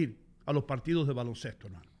dejado de ir a los partidos de baloncesto,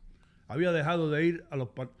 hermano. Había dejado de ir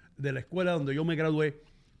de la escuela donde yo me gradué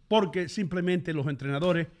porque simplemente los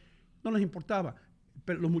entrenadores no les importaba.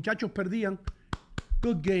 Pero los muchachos perdían.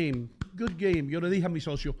 Good game. Yo le dije a mi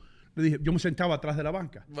socio, yo me sentaba atrás de la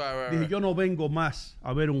banca. Dije, yo no vengo más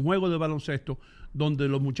a ver un juego de baloncesto donde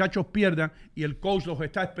los muchachos pierdan y el coach los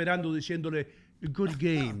está esperando diciéndole, a good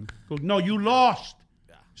game. No, you lost.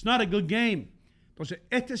 It's not a good game. Entonces,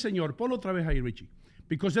 este señor, ponlo otra vez ahí, Richie.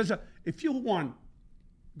 Because if you want,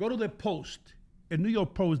 go to the Post. El New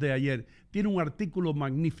York Post de ayer tiene un artículo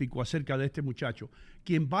magnífico acerca de este muchacho,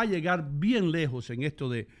 quien va a llegar bien lejos en esto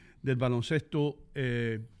del baloncesto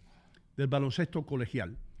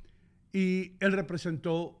colegial. Y él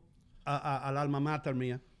representó al alma mater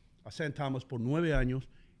mía, a St. Thomas, por 9 años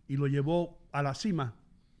y lo llevó a la cima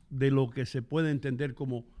de lo que se puede entender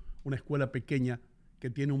como una escuela pequeña que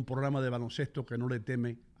tiene un programa de baloncesto que no le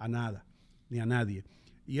teme a nada ni a nadie.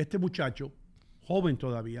 Y este muchacho, joven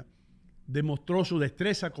todavía, demostró su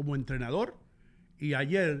destreza como entrenador y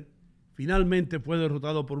ayer finalmente fue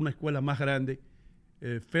derrotado por una escuela más grande,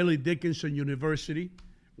 Felix Dickinson University.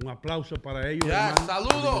 Un aplauso para ellos. Hermano,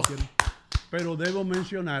 saludos. Pero debo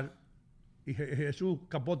mencionar, y Jesús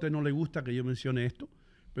Capote no le gusta que yo mencione esto,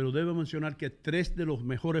 pero debo mencionar que 3 de los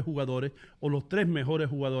mejores jugadores, o los 3 mejores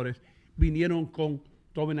jugadores, vinieron con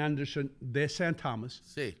Tobin Anderson de St. Thomas.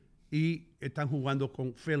 Sí. Y están jugando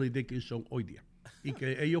con Felix Dickinson hoy día. Y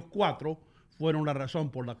que ellos 4 fueron la razón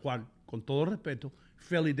por la cual, con todo respeto,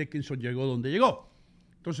 Felix Dickinson llegó donde llegó.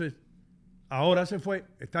 Entonces, ahora se fue,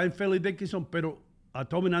 está en Felix Dickinson, pero a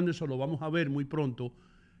Tobin Anderson lo vamos a ver muy pronto.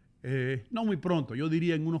 No muy pronto, yo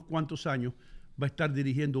diría en unos cuantos años, va a estar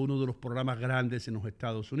dirigiendo uno de los programas grandes en los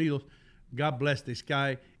Estados Unidos. God bless this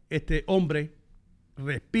guy. Este hombre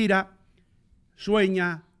respira,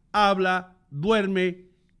 sueña, habla, duerme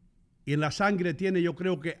y en la sangre tiene, yo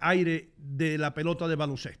creo que aire de la pelota de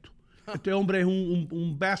baloncesto. Este hombre es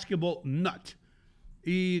un basketball nut.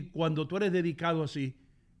 Y cuando tú eres dedicado así,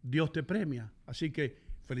 Dios te premia. Así que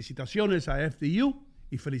felicitaciones a FDU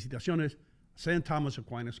y felicitaciones a St. Thomas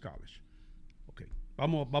Aquinas College. Ok,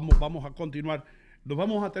 vamos a continuar. Nos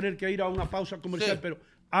vamos a tener que ir a una pausa comercial, pero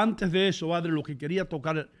antes de eso, Adri, lo que quería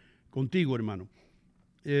tocar contigo, hermano.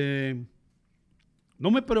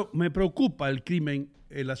 No me preocupa el crimen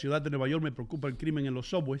en la ciudad de Nueva York, me preocupa el crimen en los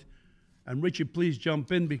subways. And Richie, please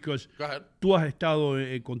jump in because tú has estado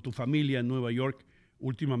con tu familia en Nueva York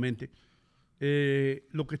últimamente.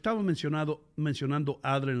 Lo que estaba mencionando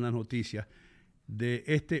Adri en las noticias de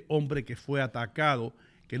este hombre que fue atacado,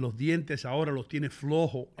 que los dientes ahora los tiene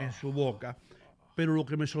flojos en su boca. Pero lo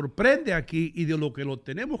que me sorprende aquí y de lo que lo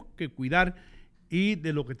tenemos que cuidar y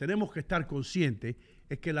de lo que tenemos que estar conscientes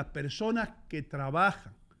es que las personas que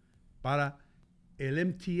trabajan para el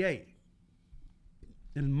MTA,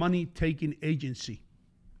 el Money Taking Agency,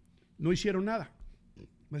 no hicieron nada. Es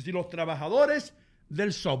decir, los trabajadores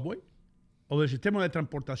del subway o del sistema de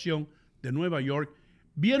transportación de Nueva York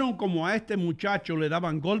vieron como a este muchacho le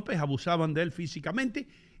daban golpes, abusaban de él físicamente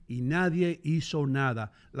y nadie hizo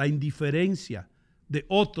nada. La indiferencia de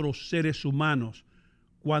otros seres humanos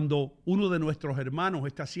cuando uno de nuestros hermanos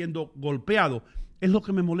está siendo golpeado es lo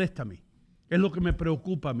que me molesta a mí, es lo que me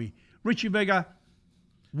preocupa a mí. Richie Vega,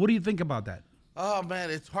 what do you think about that? Oh,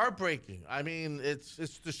 man, it's heartbreaking. I mean, it's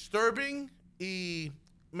disturbing y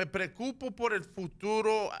me preocupo por el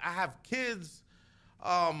futuro. I have kids.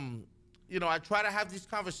 You know, I try to have these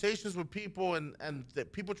conversations with people and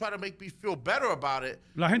people try to make me feel better about it.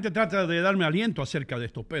 La gente trata de darme aliento acerca de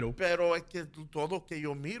esto, pero es que todo que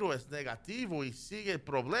yo miro es negativo y sigue el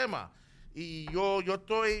problema. Y yo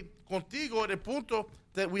estoy contigo en el punto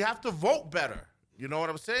that we have to vote better. You know what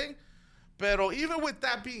I'm saying? Pero even with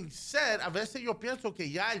that being said, a veces yo pienso que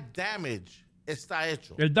ya el damage está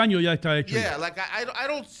hecho. El daño ya está hecho. Yeah, like I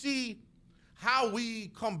don't see how we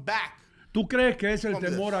come back. ¿Tú crees que es el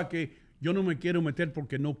temor a que yo no me quiero meter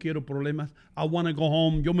porque no quiero problemas? I want to go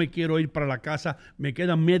home. Yo me quiero ir para la casa. Me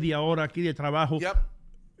queda media hora aquí de trabajo. Yep.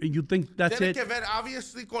 And you think that's Tiene it? que ver,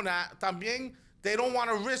 obviously, con también they don't want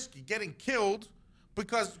to risk getting killed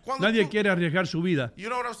because Nadie quiere arriesgar su vida. You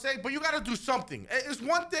know what I'm saying? But you got to do something. It's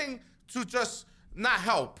one thing to just not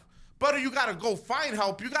help, but you got to go find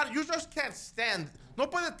help. You just can't stand. No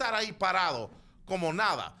puede estar ahí parado como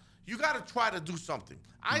nada. You got to try to do something.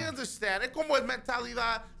 I understand. Es como la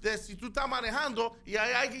mentalidad de si tú estás manejando y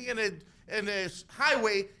hay alguien en el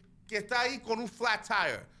highway que está ahí con un flat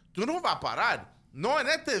tire. Tú no vas a parar. No en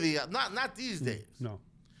este día. Not these days. No.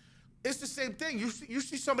 It's the same thing. You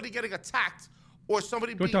see somebody getting attacked or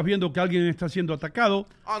somebody Tú estás viendo que alguien está siendo atacado.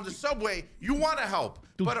 On the subway, you want to help.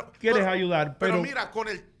 Tú quieres ayudar, pero mira, con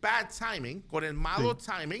el bad timing, con el malo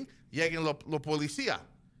timing, llegan los policías.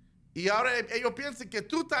 Y ahora ellos piensan que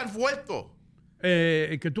tú estás envuelto.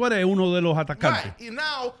 Que tú eres uno de los atacantes. Right.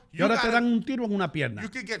 Y ahora te dan un tiro en una pierna. You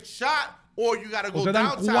can get shot or you gotta go o te dan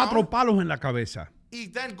downtown. 4 palos en la cabeza. Y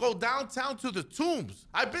then go downtown to the tombs.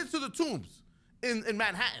 I've been to the tombs in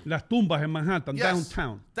Manhattan. Las tumbas en Manhattan, Yes.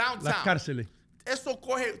 downtown. Downtown. Las cárceles. eso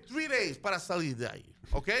coge 3 days para salir de ahí,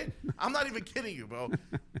 okay? I'm not even kidding you, bro.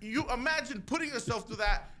 You imagine putting yourself through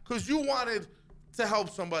that because you wanted to help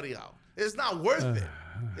somebody out. It's not worth it.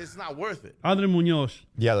 It's not worth it. Adri Muñoz,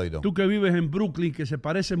 Ya doy, don. tú que vives en Brooklyn, que se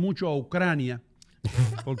parece mucho a Ucrania,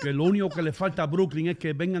 porque lo único que le falta a Brooklyn es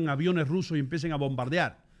que vengan aviones rusos y empiecen a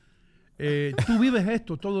bombardear. Tú vives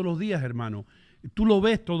esto todos los días, hermano. Tú lo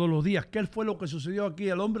ves todos los días. ¿Qué fue lo que sucedió aquí?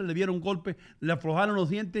 Al hombre le dieron golpe, le aflojaron los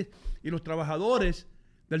dientes y los trabajadores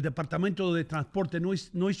del Departamento de Transporte no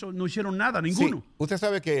hicieron nada, ninguno. Sí, usted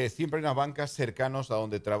sabe que siempre hay unas bancas cercanos a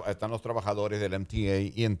donde están los trabajadores del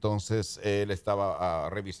MTA y entonces él estaba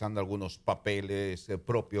revisando algunos papeles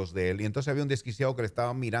propios de él y entonces había un desquiciado que le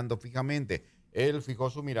estaba mirando fijamente. Él fijó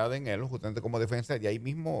su mirada en él justamente como defensa y ahí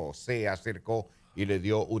mismo se acercó y le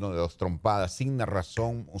dio una de dos trompadas sin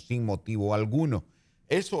razón o sin motivo alguno.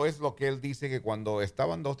 Eso es lo que él dice, que cuando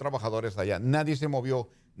estaban dos trabajadores allá, nadie se movió,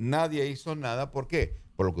 nadie hizo nada. ¿Por qué?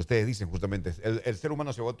 Por lo que ustedes dicen justamente. El ser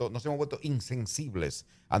humano nos hemos vuelto insensibles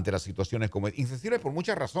ante las situaciones como es. Insensibles por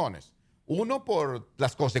muchas razones. Uno, por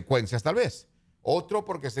las consecuencias tal vez. Otro,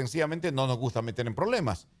 porque sencillamente no nos gusta meter en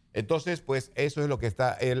problemas. Entonces, pues eso es lo que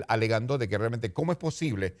está él alegando de que realmente cómo es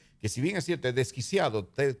posible que si bien es cierto, es desquiciado,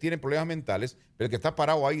 tiene problemas mentales, pero el que está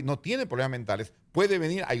parado ahí no tiene problemas mentales, puede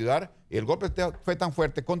venir a ayudar. El golpe fue tan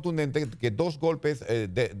fuerte, contundente, que 2 golpes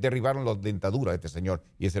derribaron la dentadura de este señor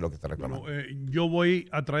y eso es lo que está reclamando. Bueno, yo voy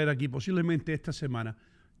a traer aquí posiblemente esta semana,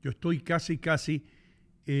 yo estoy casi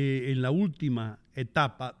en la última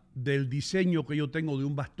etapa del diseño que yo tengo de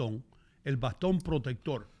un bastón, el bastón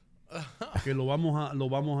protector. Que lo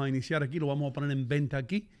vamos a iniciar aquí, lo vamos a poner en venta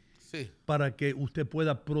aquí, sí, para que usted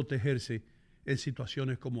pueda protegerse en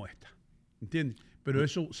situaciones como esta. ¿Entiende? Pero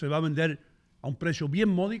eso se va a vender a un precio bien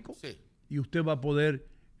módico, sí, y usted va a poder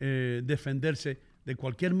defenderse de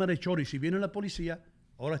cualquier malhechor. Y si viene la policía,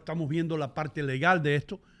 ahora estamos viendo la parte legal de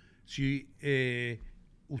esto, si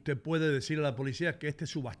usted puede decirle a la policía que este es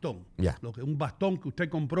su bastón. Yeah. Un bastón que usted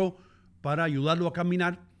compró para ayudarlo a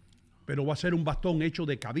caminar, pero va a ser un bastón hecho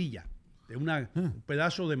de cabilla, de un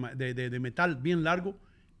pedazo de metal bien largo,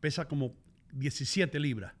 pesa como 17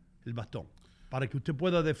 libras el bastón, para que usted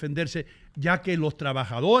pueda defenderse, ya que los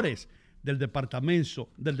trabajadores del departamento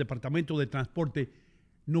de transporte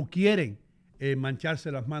no quieren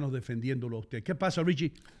mancharse las manos defendiéndolo a usted. ¿Qué pasa,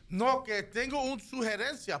 Richie? No, que tengo una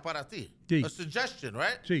sugerencia para ti. Sí. A suggestion,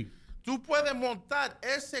 right? Sí. Tú puedes montar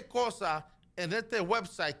esa cosa en este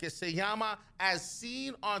website que se llama As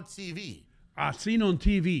Seen on TV. As Seen on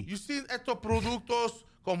TV. You see estos productos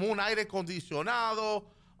como un aire acondicionado,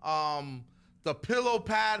 the pillow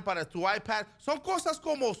pad para tu iPad. Son cosas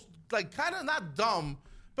como, like, kind of not dumb,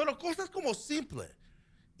 pero cosas como simples.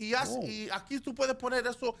 Y aquí tú puedes poner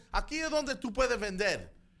eso. Aquí es donde tú puedes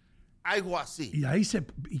vender algo así. Y ahí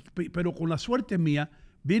pero con la suerte mía,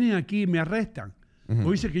 vienen aquí y me arrestan.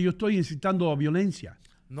 O dice que yo estoy incitando a violencia.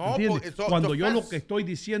 No, cuando yo lo que estoy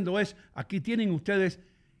diciendo es, aquí tienen ustedes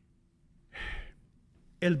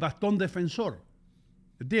el bastón defensor,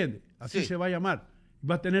 ¿entiendes? Así sí se va a llamar.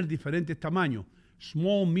 Va a tener diferentes tamaños,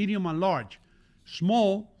 small, medium and large.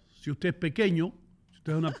 Small, si usted es pequeño, si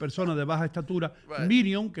usted es una persona de baja estatura, right.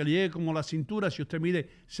 Medium, que le llegue como la cintura, si usted mide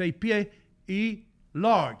 6 pies, y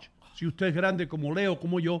large, si usted es grande como Leo,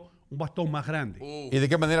 como yo, un bastón más grande. ¿Y de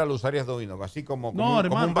qué manera lo usarías, Ino? Así como no, hermano,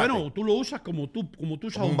 como un bate. Bueno, tú lo usas como tú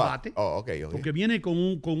usas un bate. Oh, okay. Porque viene con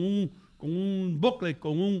un booklet,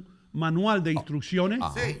 con un manual de instrucciones.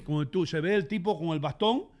 Sí. Se ve el tipo con el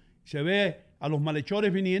bastón, se ve a los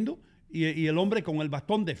malhechores viniendo y el hombre con el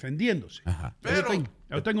bastón defendiéndose. Ajá. Pero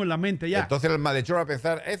yo tengo en la mente ya. Entonces el malhechor va a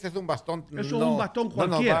pensar, ese es un bastón. Eso es un bastón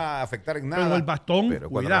cualquiera. No nos va a afectar en nada. Pero el bastón, pero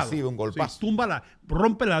cuidado. Recibe un golpazo. Sí,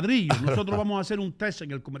 rompe ladrillos. Nosotros vamos a hacer un test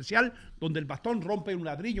en el comercial donde el bastón rompe un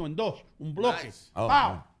ladrillo en 2, un bloque. Nice.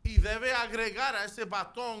 ¡Pau! Y debe agregar a ese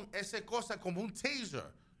bastón esa cosa como un taser.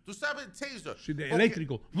 ¿Tú sabes taser? Sí,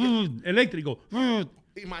 eléctrico. Eléctrico.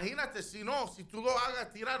 Imagínate si tú lo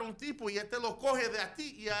hagas tirar a un tipo y este lo coge de a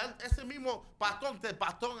ti y ese mismo bastón te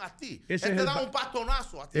bastón a ti. Te da un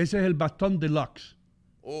bastonazo a ti. Ese es el bastón deluxe.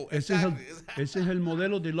 Ese es el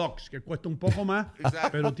modelo deluxe, que cuesta un poco más,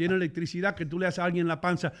 pero tiene electricidad que tú le haces a alguien en la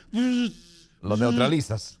panza. Lo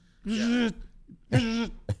neutralizas.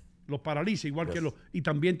 Los paraliza, igual que y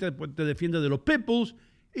también te defiende de los pitbulls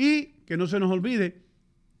y, que no se nos olvide,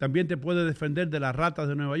 también te puede defender de las ratas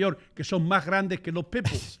de Nueva York, que son más grandes que los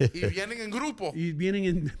pitbulls. Y vienen en grupo. Y vienen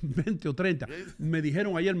en 20 o 30. Me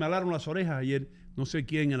dijeron ayer, me alaron las orejas ayer, no sé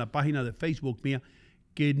quién, en la página de Facebook mía,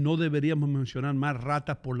 que no deberíamos mencionar más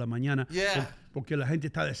ratas por la mañana, porque la gente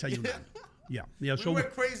está desayunando. Yeah, We were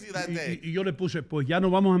crazy that day. Y yo le puse, pues ya no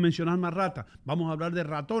vamos a mencionar más ratas, vamos a hablar de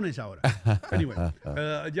ratones ahora. Anyway,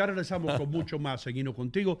 ya regresamos con mucho más en Ino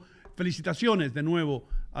Contigo. Felicitaciones de nuevo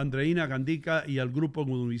a Andreina Gandica y al grupo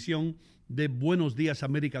en Univisión de Buenos Días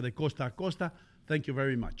América de costa a costa. Thank you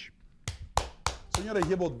very much. Señores,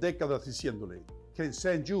 llevo décadas diciéndole que en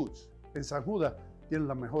St. Jude's, en San Judas, tienen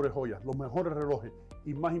las mejores joyas, los mejores relojes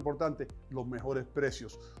y, más importante, los mejores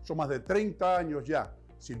precios. Son más de 30 años ya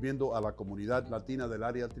sirviendo a la comunidad latina del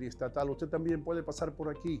área triestatal. Usted también puede pasar por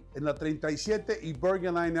aquí, en la 37 y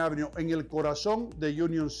Bergen Line Avenue, en el corazón de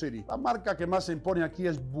Union City. La marca que más se impone aquí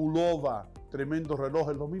es Bulova. Tremendos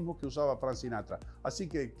relojes, lo mismo que usaba Frank Sinatra. Así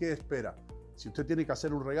que, ¿qué espera? Si usted tiene que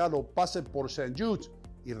hacer un regalo, pase por St. Jude's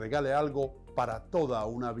y regale algo para toda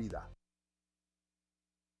una vida.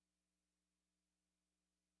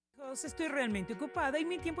 Estoy realmente ocupada y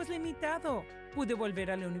mi tiempo es limitado. Pude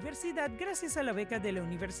volver a la universidad gracias a la beca de la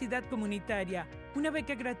Universidad Comunitaria, una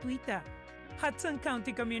beca gratuita. Hudson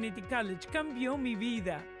County Community College cambió mi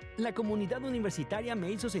vida. La comunidad universitaria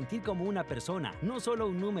me hizo sentir como una persona, no solo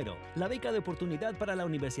un número. La beca de oportunidad para la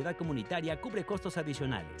universidad comunitaria cubre costos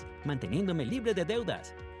adicionales, manteniéndome libre de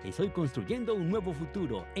deudas. Estoy construyendo un nuevo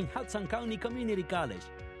futuro en Hudson County Community College.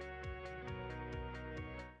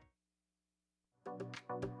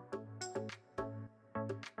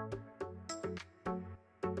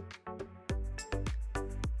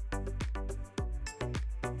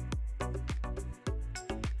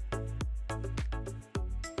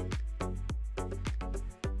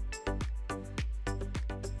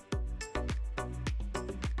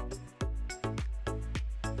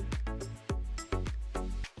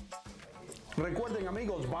 Recuerden,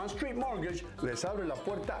 amigos, Bond Street Mortgage les abre la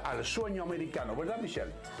puerta al sueño americano, ¿verdad,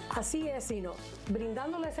 Michelle? Así es, Ino,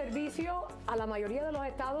 brindándole servicio a la mayoría de los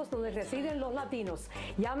estados donde residen los latinos.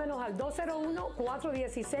 Llámenos al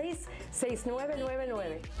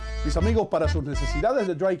 201-416-6999. Mis amigos, para sus necesidades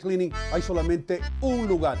de dry cleaning hay solamente un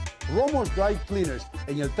lugar, Romo's Dry Cleaners,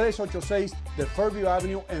 en el 386 de Fairview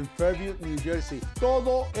Avenue en Fairview, New Jersey.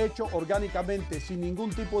 Todo hecho orgánicamente, sin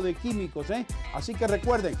ningún tipo de químicos, ¿eh? Así que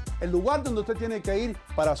recuerden, el lugar donde usted tiene que ir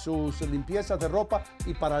para sus limpiezas de ropa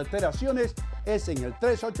y para alteraciones es en el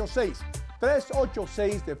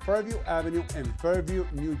 386 de Fairview Avenue en Fairview,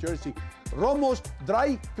 New Jersey. Romo's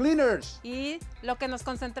Dry Cleaners. Y lo que nos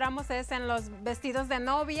concentramos es en los vestidos de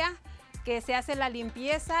novia, que se hace la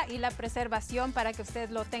limpieza y la preservación para que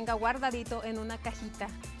usted lo tenga guardadito en una cajita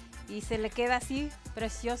y se le queda así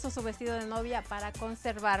precioso su vestido de novia para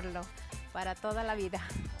conservarlo para toda la vida.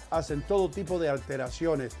 Hacen todo tipo de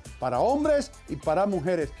alteraciones para hombres y para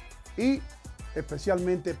mujeres y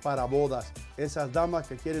especialmente para bodas. Esas damas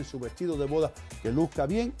que quieren su vestido de boda que luzca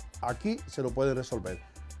bien, aquí se lo pueden resolver.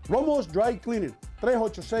 Romo's Dry Cleaning,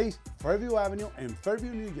 386 Fairview Avenue en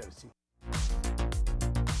Fairview, New Jersey.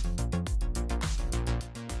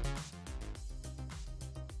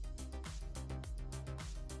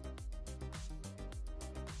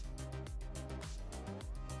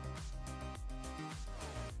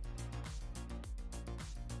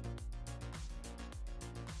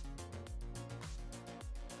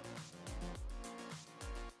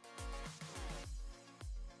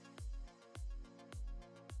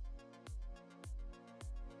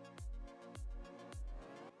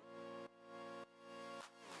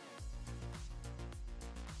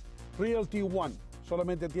 Realty One.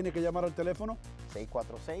 Solamente tiene que llamar al teléfono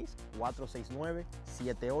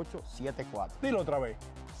 646-469-7874. Dilo otra vez.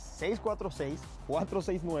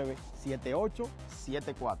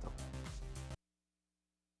 646-469-7874.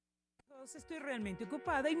 Estoy realmente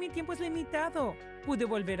ocupada y mi tiempo es limitado. Pude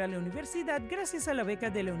volver a la universidad gracias a la beca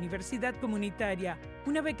de la Universidad Comunitaria,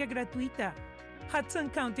 una beca gratuita. Hudson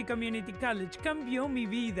County Community College cambió mi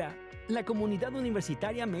vida. La comunidad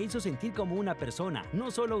universitaria me hizo sentir como una persona, no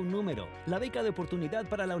solo un número. La beca de oportunidad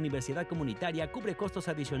para la universidad comunitaria cubre costos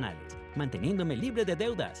adicionales, manteniéndome libre de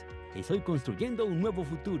deudas. Estoy construyendo un nuevo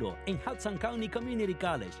futuro en Hudson County Community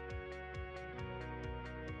College.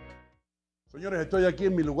 Señores, estoy aquí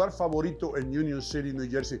en mi lugar favorito en Union City,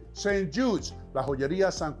 New Jersey. St. Jude's, la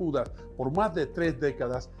joyería San Judas. Por más de 3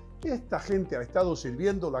 décadas, esta gente ha estado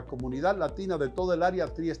sirviendo la comunidad latina de todo el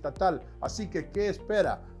área triestatal. Así que, ¿qué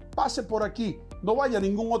espera? Pase por aquí, no vaya a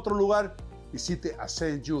ningún otro lugar, visite a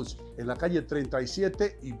St. Jude's en la calle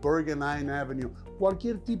 37 y Bergen Line Avenue.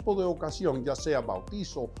 Cualquier tipo de ocasión, ya sea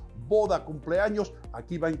bautizo, boda, cumpleaños,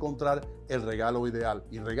 aquí va a encontrar el regalo ideal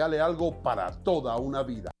y regale algo para toda una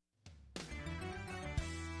vida.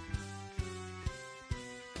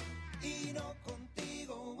 Ino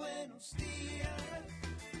contigo, buenos días,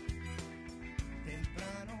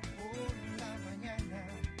 temprano por la mañana.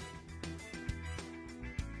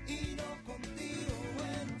 Ino contigo.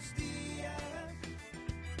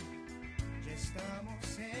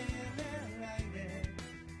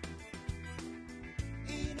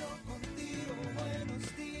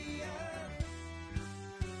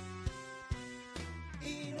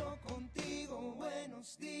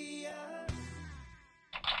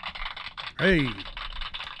 Hey,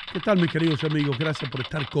 ¿qué tal mis queridos amigos? Gracias por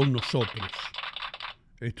estar con nosotros.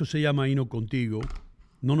 Esto se llama Ino Contigo.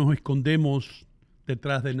 No nos escondemos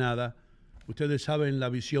detrás de nada. Ustedes saben la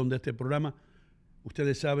visión de este programa.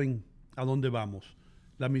 Ustedes saben a dónde vamos.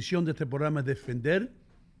 La misión de este programa es defender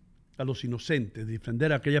a los inocentes,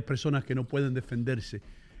 defender a aquellas personas que no pueden defenderse,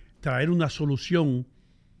 traer una solución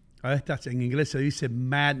a estas, en inglés se dice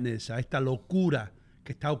madness, a esta locura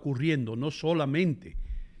que está ocurriendo, no solamente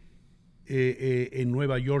en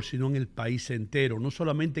Nueva York, sino en el país entero. No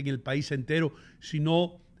solamente en el país entero,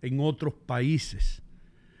 sino en otros países.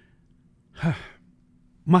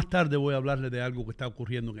 Más tarde voy a hablarle de algo que está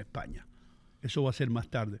ocurriendo en España. Eso va a ser más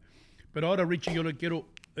tarde. Pero ahora, Richie, yo le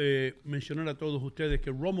quiero mencionar a todos ustedes que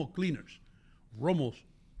Romo's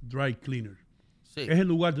Dry Cleaner, Sí. es el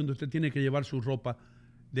lugar donde usted tiene que llevar su ropa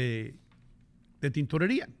de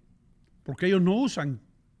tintorería. Porque ellos no usan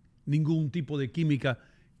ningún tipo de química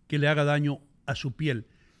que le haga daño a su piel.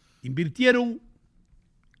 Invirtieron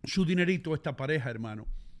su dinerito, esta pareja, hermano,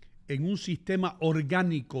 en un sistema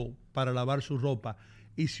orgánico para lavar su ropa.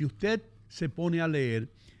 Y si usted se pone a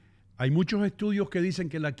leer, hay muchos estudios que dicen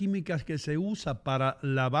que la química que se usa para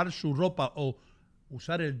lavar su ropa o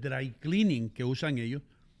usar el dry cleaning que usan ellos,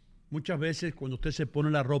 muchas veces cuando usted se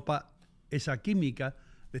pone la ropa, esa química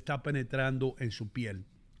le está penetrando en su piel.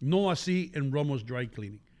 No así en Romo's Dry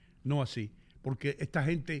Cleaning, no así, porque esta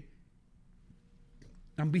gente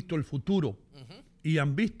han visto el futuro y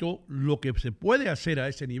han visto lo que se puede hacer a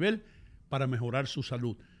ese nivel para mejorar su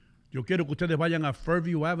salud. Yo quiero que ustedes vayan a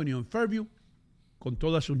Fairview Avenue en Fairview con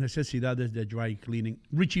todas sus necesidades de dry cleaning.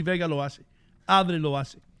 Richie Vega lo hace, Adre lo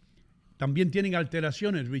hace. También tienen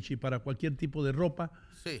alteraciones, Richie, para cualquier tipo de ropa.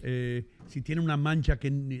 Sí. Si tiene una mancha,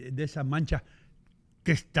 de esas manchas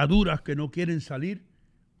testaduras que no quieren salir,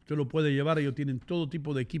 usted lo puede llevar. Ellos tienen todo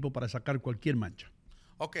tipo de equipo para sacar cualquier mancha.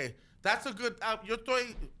 Okay, that's a good. Yo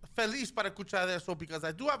estoy feliz para escuchar eso because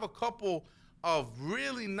I do have a couple of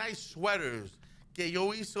really nice sweaters que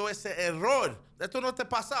yo hizo ese error. Esto no te ha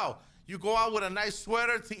pasado. You go out with a nice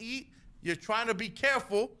sweater to eat. You're trying to be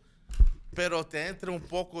careful, pero te entra un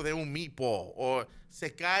poco de un meatball o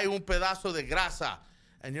se cae un pedazo de grasa.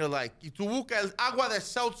 And you're like, y tú buscas el agua de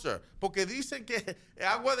seltzer, porque dicen que el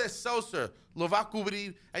agua de seltzer lo va a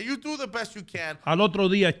cubrir, and you do the best you can. Al otro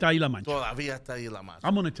día está ahí la mancha. Todavía está ahí la mancha.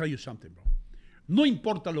 I'm going to tell you something, bro. No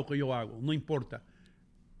importa lo que yo hago, no importa.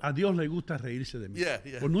 A Dios le gusta reírse de mí. Yeah,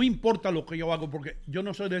 yeah. Pues no importa lo que yo hago, porque yo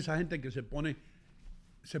no soy de esa gente que se pone,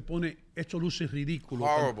 esto luce ridículo.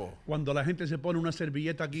 Horrible. Cuando la gente se pone una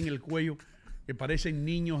servilleta aquí en el cuello, que parecen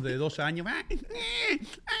niños de 12 años.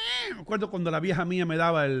 Me acuerdo cuando la vieja mía me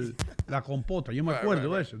daba la compota. Yo me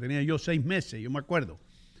acuerdo de eso. Tenía yo 6 meses, yo me acuerdo.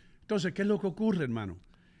 Entonces, ¿qué es lo que ocurre, hermano?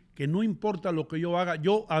 Que no importa lo que yo haga.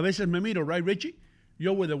 Yo a veces me miro, right, Richie?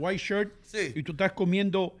 Yo with a white shirt. Sí. Y tú estás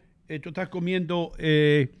comiendo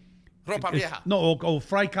ropa vieja. No, o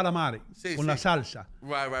fried calamari con la salsa.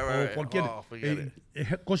 Right. O cualquier Forget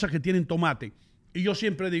it. cosas que tienen tomate. Y yo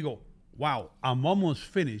siempre digo, wow, I'm almost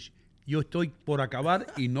finished. Yo estoy por acabar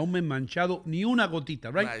y no me he manchado ni una gotita,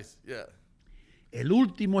 right? Nice, yeah. El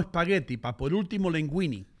último espagueti, por último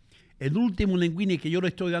linguini, que yo le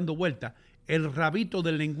estoy dando vuelta, el rabito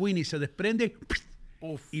del linguini se desprende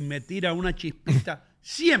y me tira una chispita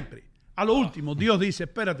siempre. A lo último, Dios dice,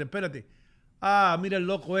 espérate. Ah, mira el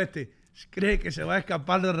loco este, cree que se va a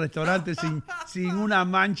escapar del restaurante sin una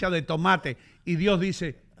mancha de tomate. Y Dios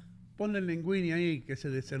dice, ponle el linguini ahí, que se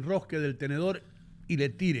desenrosque del tenedor y le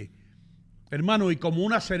tire. Hermano, y como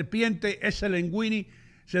una serpiente, ese linguini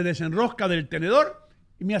se desenrosca del tenedor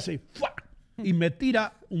y me hace ¡fua! Y me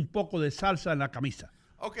tira un poco de salsa en la camisa.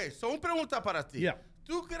 Okay, so una pregunta para ti. Yeah.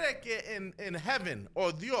 ¿Tú crees que en heaven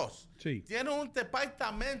o Dios tiene un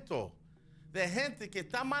departamento de gente que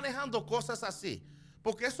está manejando cosas así?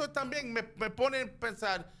 Porque eso también me pone a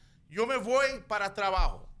pensar, yo me voy para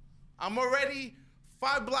trabajo. I'm already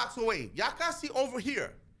 5 blocks away, ya casi over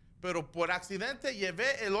here. Pero por accidente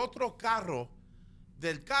llevé el otro carro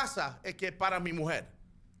del casa que para mi mujer.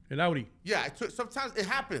 El Audi. Yeah, sometimes it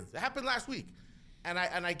happens. It happened last week. And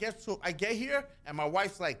I get here and my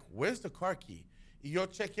wife's like, "Where's the car key?" Y yo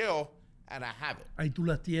chequeo and I have it. Ahí tú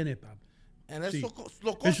las tienes, papá. And eso,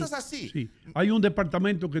 cosas así. Sí. Hay un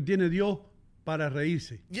departamento que tiene Dios para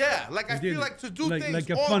reírse. Yeah, like I feel like to do things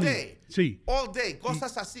like all funny. day. Sí. All day,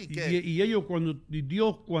 cosas así. Y ellos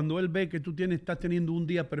Dios cuando él ve que tú estás teniendo un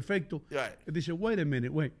día perfecto, él dice, wait a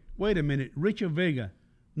minute, Richard Vega,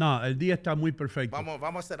 no, el día está muy perfecto.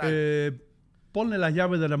 Vamos a hacer algo. Ponle las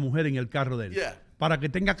llaves de la mujer en el carro de él. Yeah. Para que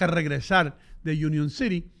tenga que regresar de Union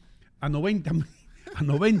City a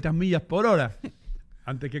 90 millas por hora,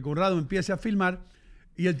 antes que Conrado empiece a filmar,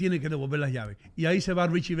 y él tiene que devolver las llaves. Y ahí se va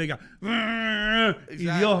Richie Vega.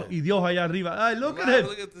 Exactly. Y Dios allá arriba. Ay, look at Wow, him.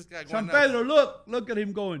 look at this guy San going Pedro, look at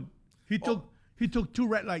him going. He took 2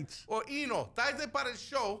 red lights. O Ino, tarde para el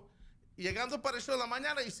show, llegando para el show en la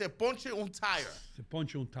mañana y se ponche un tire. Se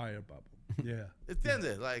poncha un tire, papo. Yeah.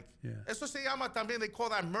 ¿Entiendes? Like, Yeah. eso se llama también, they call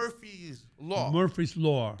that Murphy's Law. Murphy's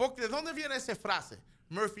Law. Porque ¿de dónde viene esa frase?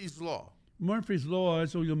 Murphy's Law. Murphy's Law,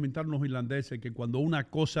 eso lo inventaron los irlandeses, que cuando una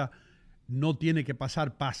cosa no tiene que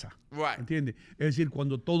pasar, pasa. Right. ¿Entiendes? Es decir,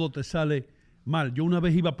 cuando todo te sale mal. Yo una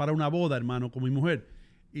vez iba para una boda, hermano, con mi mujer,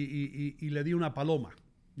 y le di una paloma.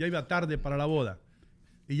 Ya iba tarde para la boda.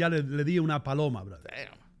 Y ya le di una paloma, brother.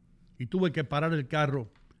 Damn. Y tuve que parar el carro,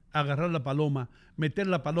 agarrar la paloma, meter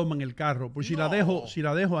la paloma en el carro. Porque si la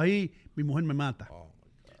dejo ahí, mi mujer me mata.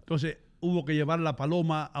 Entonces, hubo que llevar la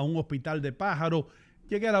paloma a un hospital de pájaros.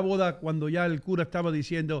 Llegué a la boda cuando ya el cura estaba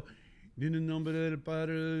diciendo, en el nombre del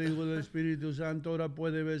Padre, del Hijo y del Espíritu Santo, ahora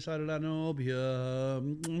puede besar a la novia.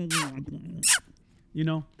 You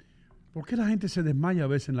know, ¿por qué la gente se desmaya a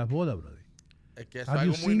veces en las bodas, brother? Es que es Have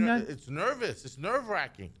algo you muy seen that? it's nervous. It's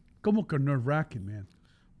nerve-wracking. ¿Cómo que nerve-wracking, man?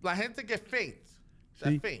 La gente que faint.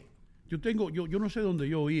 Sí. Faint. Yo no sé dónde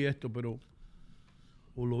yo oí esto, pero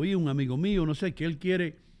o lo oí un amigo mío, no sé, que él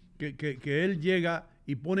quiere, que él llega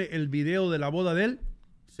y pone el video de la boda de él,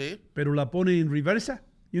 Sí. pero la pone en reversa,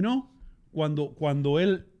 you know,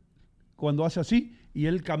 cuando hace así y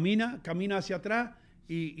él camina hacia atrás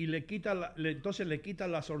y le quita entonces le quita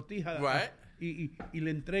la sortija Right. y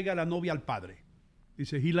le entrega a la novia al padre.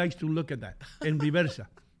 Dice, he likes to look at that, en reversa,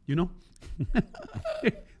 you know.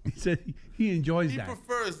 Dice, he enjoys He that.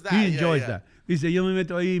 prefers that. He enjoys yeah. that. Dice, yo me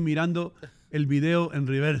meto ahí mirando el video en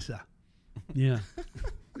reversa. Yeah.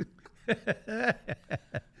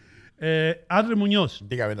 Adre Muñoz.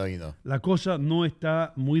 Dígame, Doino. La cosa no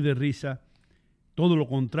está muy de risa. Todo lo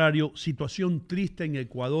contrario. Situación triste en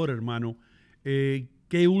Ecuador, hermano.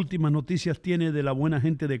 ¿Qué últimas noticias tiene de la buena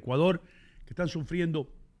gente de Ecuador que están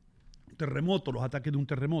sufriendo terremotos, los ataques de un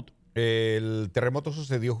terremoto? El terremoto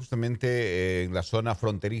sucedió justamente en la zona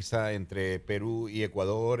fronteriza entre Perú y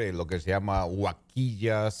Ecuador, en lo que se llama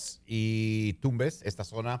Huaquillas y Tumbes, esta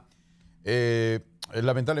zona.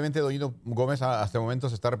 Lamentablemente, Ino Gomez, hasta el momento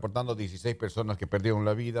se está reportando 16 personas que perdieron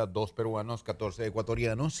la vida, 2 peruanos, 14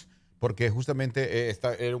 ecuatorianos, porque justamente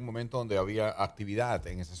era un momento donde había actividad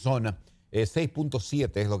en esa zona.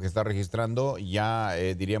 6.7 es lo que está registrando. Ya,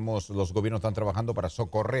 diríamos, los gobiernos están trabajando para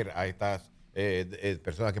socorrer a estas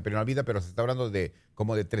personas que perdieron la vida, pero se está hablando de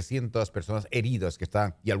como de 300 personas heridas que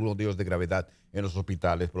están, y algunos de ellos de gravedad, en los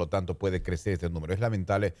hospitales. Por lo tanto, puede crecer este número. Es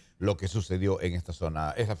lamentable lo que sucedió en esta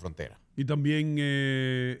zona, esa frontera. Y también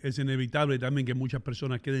es inevitable también que muchas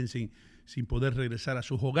personas queden sin poder regresar a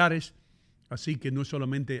sus hogares. Así que no es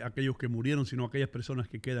solamente aquellos que murieron, sino aquellas personas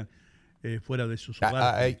que quedan fuera de sus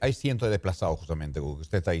hogares. Hay cientos de desplazados, justamente, como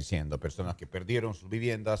usted está diciendo, personas que perdieron sus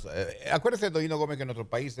viviendas. Acuérdese, Ino Gómez, que nuestros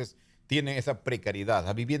países tienen esa precariedad.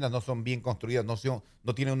 Las viviendas no son bien construidas,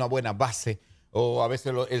 no tienen una buena base, o a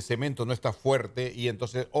veces el cemento no está fuerte, y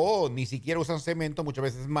entonces, ni siquiera usan cemento, muchas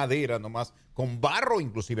veces madera nomás, con barro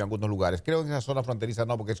inclusive en algunos lugares. Creo que en esa zona fronteriza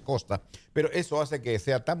no, porque es costa, pero eso hace que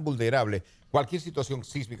sea tan vulnerable cualquier situación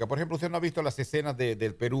sísmica. Por ejemplo, usted no ha visto las escenas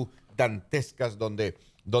del Perú dantescas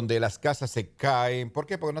donde las casas se caen. ¿Por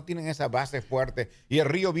qué? Porque no tienen esa base fuerte y el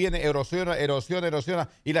río viene, erosiona,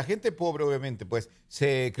 y la gente pobre, obviamente, pues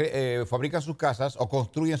fabrican sus casas o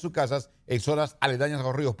construyen sus casas en zonas aledañas a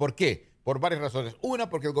los ríos. ¿Por qué? Por varias razones.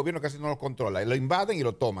 Una, porque el gobierno casi no los controla, lo invaden y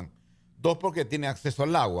lo toman. Dos, porque tienen acceso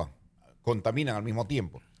al agua, contaminan al mismo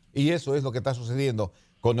tiempo. Y eso es lo que está sucediendo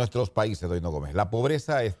con nuestros países, Ino Gómez. La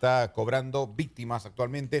pobreza está cobrando víctimas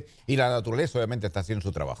actualmente y la naturaleza obviamente está haciendo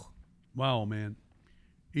su trabajo. Wow, man.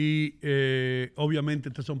 Y obviamente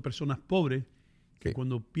estas son personas pobres que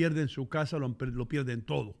cuando pierden su casa lo pierden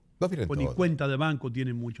todo. Pues ni cuenta de banco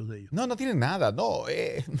tienen muchos de ellos. No tienen nada, no.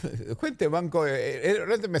 Cuenta de banco,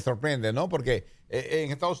 realmente me sorprende, ¿no? Porque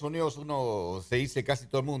en Estados Unidos uno se dice casi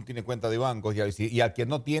todo el mundo tiene cuenta de banco y al que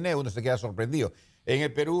no tiene uno se queda sorprendido. En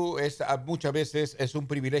el Perú muchas veces es un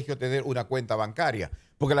privilegio tener una cuenta bancaria,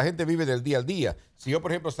 porque la gente vive del día al día. Si yo,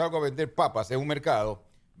 por ejemplo, salgo a vender papas en un mercado,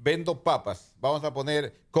 vendo papas,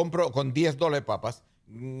 compro con $10 papas,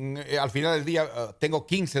 al final del día tengo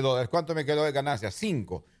 $15. ¿Cuánto me quedó de ganancia?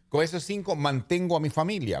 5. Con esos 5 mantengo a mi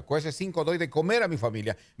familia. Con esos 5 doy de comer a mi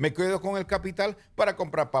familia. Me quedo con el capital para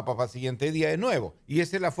comprar papas para el siguiente día de nuevo. Y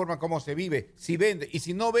esa es la forma como se vive. Si vende. Y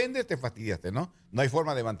si no vende, te fastidiaste, ¿no? No hay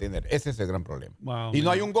forma de mantener. Ese es el gran problema. Wow, y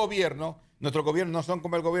no hay un gobierno. Nuestros gobiernos no son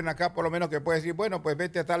como el gobierno acá, por lo menos que puede decir, bueno, pues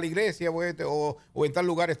vete a tal iglesia o en tal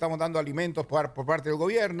lugar estamos dando alimentos por parte del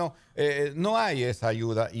gobierno. No hay esa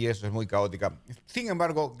ayuda y eso es muy caótica. Sin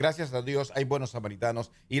embargo, gracias a Dios hay buenos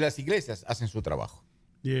samaritanos y las iglesias hacen su trabajo.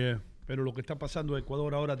 Yeah, pero lo que está pasando en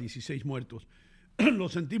Ecuador ahora, 16 muertos. Lo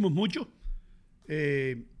sentimos mucho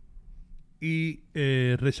y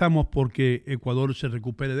rezamos porque Ecuador se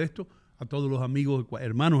recupere de esto. A todos los amigos,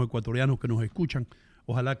 hermanos ecuatorianos que nos escuchan,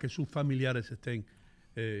 ojalá que sus familiares estén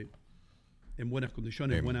en buenas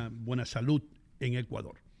condiciones, buena salud en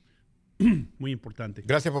Ecuador. Muy importante.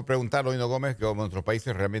 Gracias por preguntarlo, Ino Gómez, que como nuestro país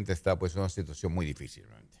realmente está pues en una situación muy difícil.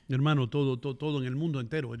 Realmente. Hermano, todo en el mundo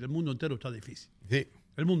entero. El mundo entero está difícil. Sí.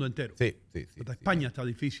 El mundo entero. Sí. Hasta España está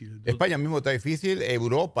difícil. España mismo está difícil.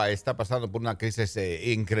 Europa está pasando por una crisis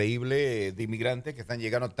increíble de inmigrantes que están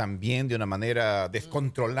llegando también de una manera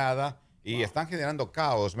descontrolada y están generando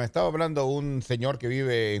caos. Me estaba hablando un señor que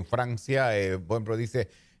vive en Francia, por ejemplo, dice,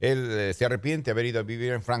 él se arrepiente de haber ido a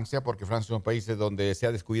vivir en Francia porque Francia es un país donde se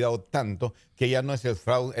ha descuidado tanto que ya no es el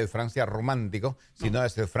Francia romántico, sino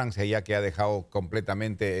es el Francia ya que ha dejado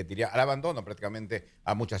completamente, diría, al abandono prácticamente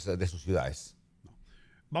a muchas de sus ciudades.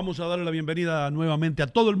 Vamos a darle la bienvenida nuevamente a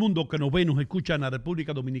todo el mundo que nos ve y nos escucha en la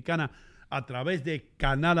República Dominicana a través de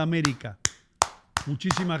Canal América.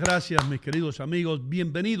 Muchísimas gracias, mis queridos amigos.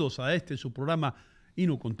 Bienvenidos a su programa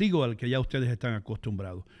Ino Contigo, al que ya ustedes están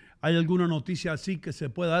acostumbrados. ¿Hay alguna noticia así que se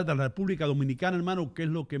pueda dar de la República Dominicana, hermano? ¿Qué es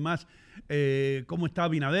lo que más, cómo está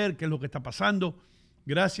Abinader? ¿Qué es lo que está pasando?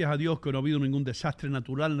 Gracias a Dios que no ha habido ningún desastre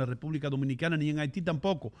natural en la República Dominicana, ni en Haití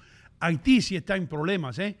tampoco. Haití sí está en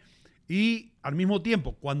problemas, Y al mismo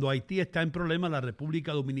tiempo, cuando Haití está en problemas, la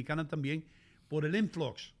República Dominicana también, por el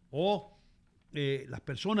influx o las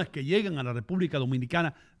personas que llegan a la República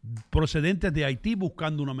Dominicana procedentes de Haití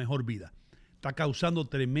buscando una mejor vida. Está causando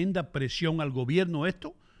tremenda presión al gobierno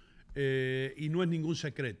esto y no es ningún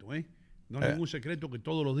secreto, No es ningún secreto que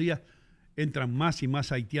todos los días entran más y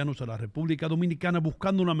más haitianos a la República Dominicana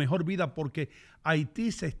buscando una mejor vida porque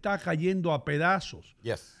Haití se está cayendo a pedazos.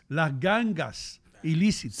 Yes. Las gangas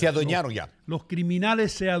ilícitas. Se adueñaron ya. Los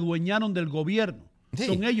criminales se adueñaron del gobierno. Sí.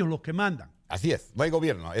 Son ellos los que mandan. Así es, no hay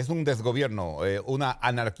gobierno, es un desgobierno, una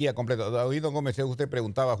anarquía completa. Ino Gómez, usted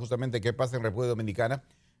preguntaba justamente qué pasa en República Dominicana.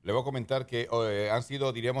 Le voy a comentar que han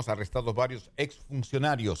sido, diríamos, arrestados varios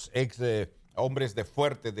exfuncionarios, hombres de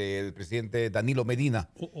fuerte del presidente Danilo Medina,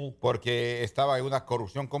 porque estaba en una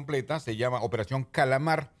corrupción completa, se llama Operación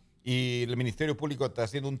Calamar, y el Ministerio Público está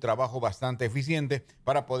haciendo un trabajo bastante eficiente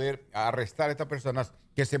para poder arrestar a estas personas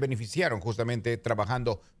que se beneficiaron justamente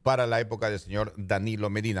trabajando para la época del señor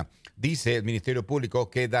Danilo Medina. Dice el Ministerio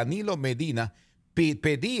Público que Danilo Medina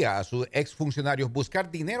pedía a sus exfuncionarios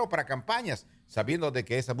buscar dinero para campañas, sabiendo de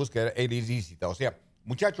que esa búsqueda era ilícita. O sea,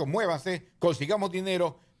 muchachos, muévanse, consigamos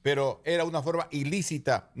dinero, pero era una forma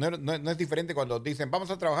ilícita. No es diferente cuando dicen,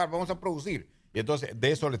 vamos a trabajar, vamos a producir. Y entonces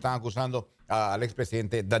de eso le están acusando al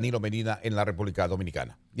expresidente Danilo Medina en la República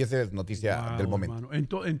Dominicana. Y esa es noticia del momento.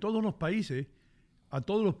 En todos los países, a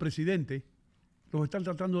todos los presidentes, los están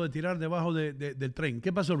tratando de tirar debajo del tren.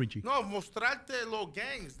 ¿Qué pasó, Richie? No, mostrarte los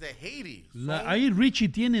gangs de Haití. Ahí Richie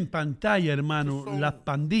tiene en pantalla, hermano, las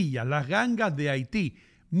pandillas, las gangas de Haití.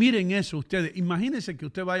 Miren eso ustedes. Imagínense que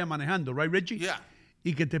usted vaya manejando, ¿right, Richie? Yeah.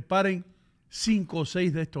 Y que te paren 5 o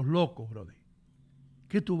 6 de estos locos, brother.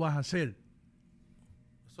 ¿Qué tú vas a hacer?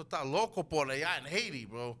 Eso está loco por allá en Haití,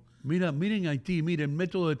 bro. Miren Haití, miren el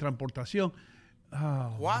método de transportación.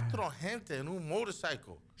 4 gente en un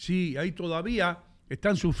motorcycle. Sí, ahí todavía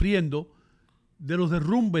están sufriendo de los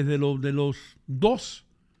derrumbes de los 2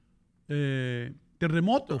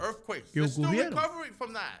 terremotos que ocurrieron.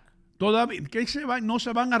 Todavía no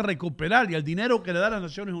se van a recuperar y el dinero que le dan las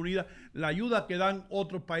Naciones Unidas, la ayuda que dan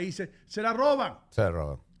otros países, se la roban.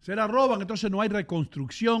 Se la roban, entonces no hay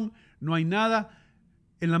reconstrucción, no hay nada.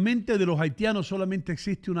 En la mente de los haitianos solamente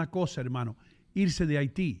existe una cosa, hermano, irse de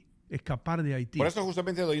Haití, escapar de Haití. Por eso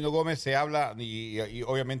justamente de Ino Gómez se habla y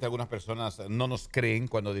obviamente algunas personas no nos creen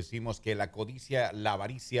cuando decimos que la codicia, la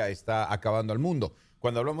avaricia está acabando al mundo.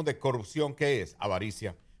 Cuando hablamos de corrupción, ¿qué es?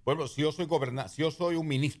 Avaricia. Por ejemplo, si yo soy un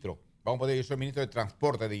ministro, vamos a poner, yo soy ministro de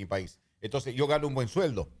transporte de mi país, entonces yo gano un buen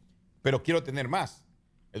sueldo, pero quiero tener más.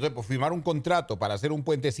 Entonces, por firmar un contrato para hacer un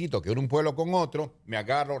puentecito que une un pueblo con otro, me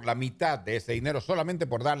agarro la mitad de ese dinero solamente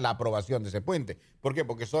por dar la aprobación de ese puente. ¿Por qué?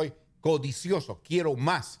 Porque soy codicioso, quiero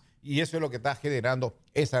más. Y eso es lo que está generando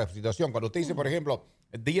esa situación. Cuando usted dice, por ejemplo,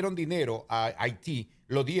 dieron dinero a Haití,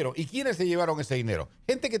 lo dieron. ¿Y quiénes se llevaron ese dinero?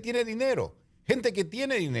 Gente que tiene dinero. Gente que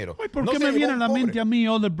tiene dinero. Ay, ¿por No qué se me llevó viene a un la pobre. mente a mí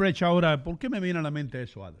Odebrecht ahora? ¿Por qué me viene a la mente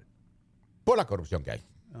eso, Adler? Por la corrupción que hay.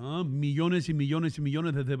 Millones y millones y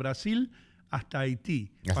millones desde Brasil hasta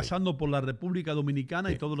Haití, Así. pasando por la República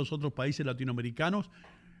Dominicana y todos los otros países latinoamericanos.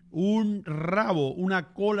 Un rabo,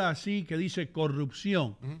 una cola así que dice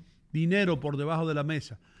corrupción, dinero por debajo de la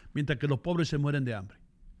mesa, mientras que los pobres se mueren de hambre.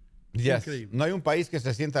 Yes. Increíble. No hay un país que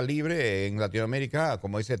se sienta libre en Latinoamérica.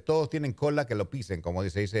 Como dice, todos tienen cola que lo pisen, como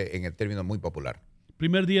se dice en el término muy popular.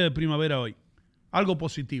 Primer día de primavera hoy. Algo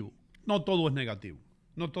positivo. No todo es negativo.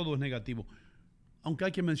 No todo es negativo. Aunque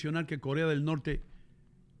hay que mencionar que Corea del Norte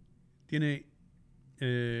tiene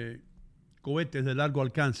cohetes de largo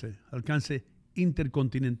alcance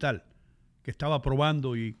intercontinental, que estaba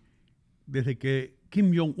probando, y desde que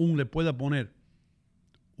Kim Jong-un le pueda poner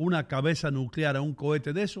una cabeza nuclear a un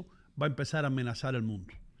cohete de eso, va a empezar a amenazar al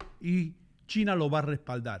mundo. Y China lo va a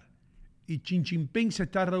respaldar. Y Xi Jinping se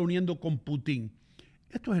está reuniendo con Putin.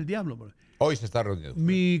 Esto es el diablo, bro. Hoy se está reuniendo.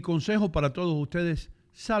 Mi consejo para todos ustedes: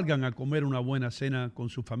 salgan a comer una buena cena con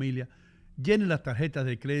su familia, llenen las tarjetas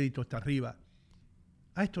de crédito hasta arriba.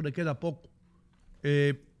 A esto le queda poco.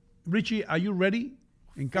 Richie, ¿are you ready?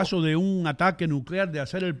 En caso de un ataque nuclear, de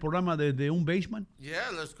hacer el programa desde un basement.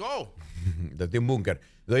 Yeah, let's go. Desde un búnker.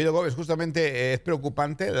 Ino Gomez, justamente es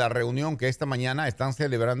preocupante la reunión que esta mañana están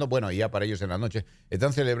celebrando, bueno, ya para ellos en la noche,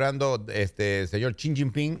 están celebrando el señor Xi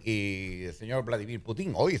Jinping y el señor Vladimir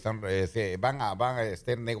Putin. Hoy van a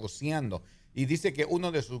estar negociando. Y dice que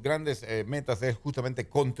uno de sus grandes metas es justamente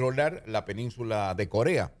controlar la península de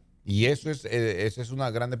Corea. Y eso es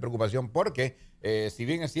una grande preocupación porque, si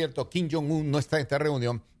bien es cierto, Kim Jong-un no está en esta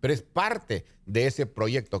reunión, pero es parte de ese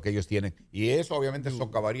proyecto que ellos tienen. Y eso obviamente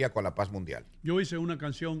socavaría con la paz mundial. Yo hice una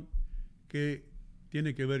canción que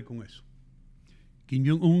tiene que ver con eso. Kim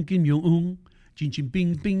Jong-un, chin chin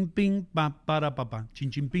ping ping ping pa para papá.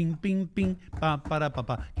 Chin chin ping ping ping pa para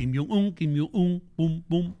papá. Kim Jong-un, bum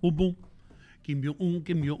bum bum bum. Kim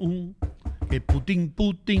Jong-un, que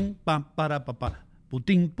Putin pa para papá.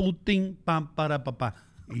 Putin, pam, para papá.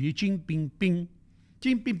 Y chin, ping, ping.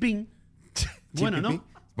 Chin, ping, ping. Buena, ¿no?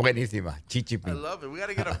 Buenísima. I love it. We got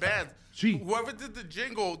to get a band. Sí. Whoever did the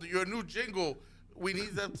jingle, your new jingle, we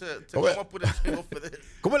need them to ¿Cómo come up with a jingle for this.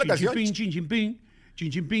 ¿Cómo es la canción? Chin, chin, ping. Chin,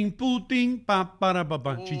 chin, ping, Putin, pa, para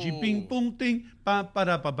papá. Chin, chin, ping, Putin, pa,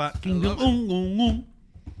 para papá. Kim Jong-un,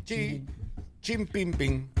 Chin, ping,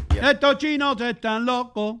 ping. Estos chinos están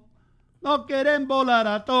locos. No quieren volar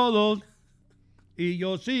a todos. Y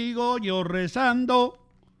yo sigo rezando.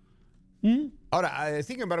 Ahora,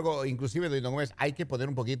 sin embargo, inclusive, Ino Gomez, hay que poner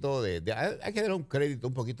un poquito hay que dar un crédito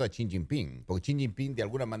un poquito a Xi Jinping, porque Xi Jinping de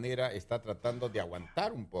alguna manera está tratando de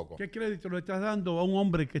aguantar un poco. ¿Qué crédito le estás dando a un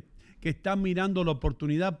hombre que está mirando la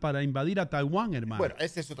oportunidad para invadir a Taiwán, hermano? Bueno,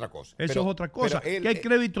 esa es otra cosa. Eso es otra cosa. Él, ¿Qué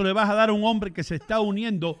crédito le vas a dar a un hombre que se está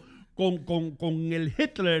uniendo con el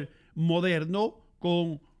Hitler moderno,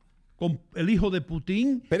 con el hijo de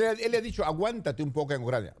Putin? Pero él le ha dicho, aguántate un poco en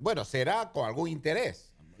Ucrania. Bueno, será con algún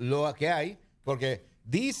interés lo que hay, porque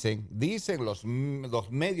dicen los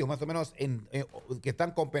medios más o menos que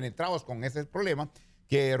están compenetrados con ese problema,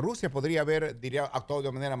 que Rusia podría haber, actuado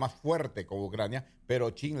de manera más fuerte con Ucrania, pero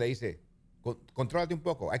China le dice, contrólate un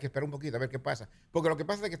poco, hay que esperar un poquito a ver qué pasa. Porque lo que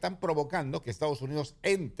pasa es que están provocando que Estados Unidos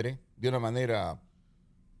entre de una manera,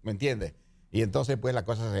 ¿me entiendes? Y entonces, pues, la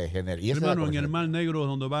cosa se genera. Y hermano, en el Mar Negro es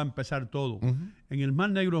donde va a empezar todo. En el Mar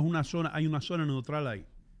Negro hay una zona neutral ahí,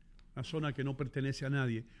 una zona que no pertenece a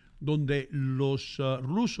nadie, donde los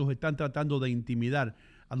rusos están tratando de intimidar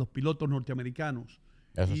a los pilotos norteamericanos.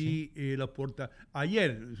 Eso y la puerta.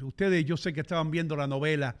 Ayer, ustedes, yo sé que estaban viendo la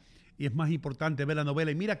novela, y es más importante ver la novela.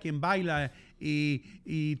 Y mira quién baila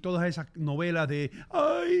y todas esas novelas de,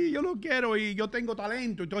 ay, yo lo quiero y yo tengo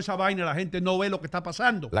talento y toda esa vaina. La gente no ve lo que está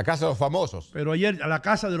pasando. La casa de los famosos. Pero ayer, a la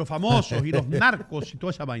casa de los famosos y los narcos y toda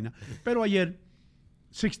esa vaina. Pero ayer,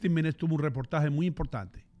 60 Minutes tuvo un reportaje muy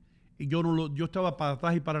importante. Y yo estaba para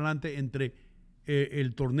atrás y para adelante entre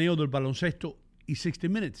el torneo del baloncesto y 60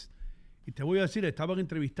 Minutes. Y te voy a decir, estaban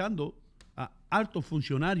entrevistando a altos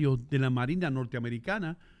funcionarios de la Marina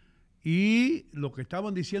norteamericana, y lo que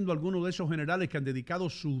estaban diciendo algunos de esos generales que han dedicado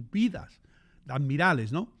sus vidas,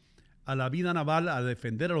 admirales, ¿no?, a la vida naval, a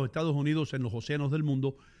defender a los Estados Unidos en los océanos del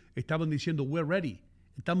mundo, estaban diciendo, we're ready,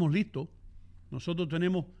 estamos listos, nosotros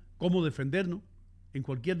tenemos cómo defendernos en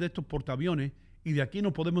cualquier de estos portaaviones y de aquí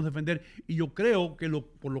nos podemos defender. Y yo creo que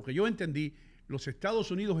por lo que yo entendí, los Estados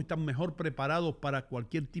Unidos están mejor preparados para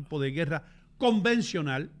cualquier tipo de guerra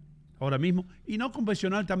convencional ahora mismo, y no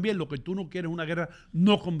convencional también. Lo que tú no quieres es una guerra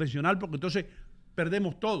no convencional, porque entonces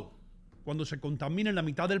perdemos todo. Cuando se contamina en la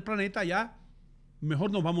mitad del planeta, ya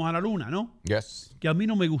mejor nos vamos a la luna, ¿no? Yes. Que a mí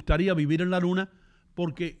no me gustaría vivir en la luna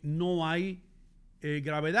porque no hay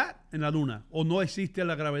gravedad en la luna, o no existe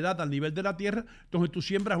la gravedad al nivel de la Tierra. Entonces tú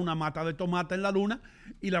siembras una mata de tomate en la luna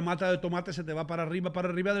y la mata de tomate se te va para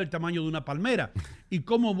arriba del tamaño de una palmera. ¿Y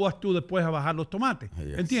cómo vas tú después a bajar los tomates?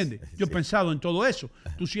 ¿Entiendes? Yo he pensado en todo eso.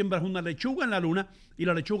 Tú siembras una lechuga en la luna y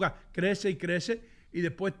la lechuga crece y crece y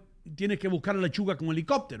después tienes que buscar la lechuga con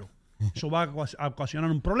helicóptero. Eso va a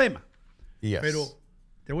ocasionar un problema. Pero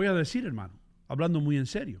te voy a decir, hermano, hablando muy en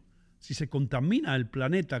serio, si se contamina el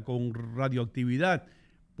planeta con radioactividad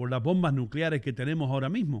por las bombas nucleares que tenemos ahora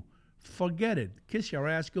mismo, forget it. Kiss your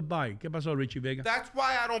ass goodbye. ¿Qué pasó, Richie Vega? That's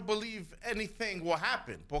why I don't believe anything will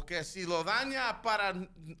happen. Porque si lo daña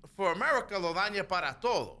for America, lo daña para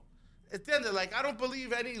todo. ¿Entiendes? Like, I don't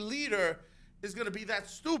believe any leader is going to be that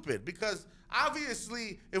stupid. Because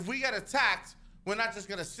obviously, if we get attacked, we're not just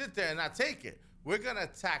going to sit there and not take it. We're going to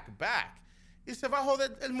attack back. Y se va a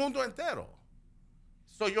joder el mundo entero.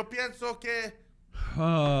 So yo pienso que...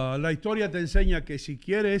 la historia te enseña que si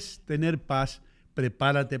quieres tener paz,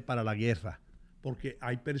 prepárate para la guerra. Porque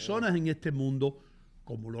hay personas en este mundo,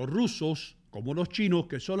 como los rusos, como los chinos,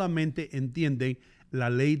 que solamente entienden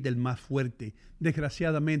la ley del más fuerte,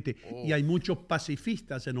 desgraciadamente. Y hay muchos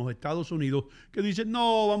pacifistas en los Estados Unidos que dicen,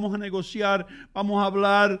 no, vamos a negociar, vamos a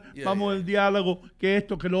hablar, vamos al diálogo, que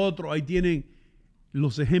esto, que lo otro. Ahí tienen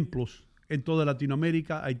los ejemplos en toda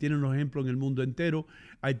Latinoamérica, ahí tienen los ejemplos en el mundo entero,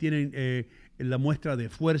 ahí tienen la muestra de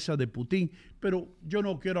fuerza de Putin, pero yo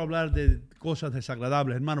no quiero hablar de cosas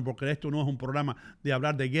desagradables, hermano, porque esto no es un programa de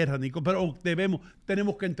hablar de guerra, pero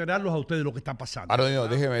tenemos que enterarlos a ustedes de lo que está pasando. Ahora,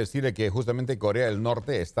 déjeme decirle que justamente Corea del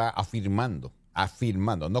Norte está afirmando,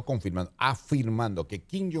 no confirmando, afirmando que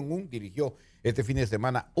Kim Jong-un dirigió este fin de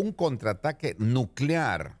semana un contraataque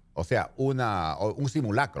nuclear, o sea, un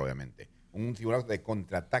simulacro, obviamente. Un simulacro de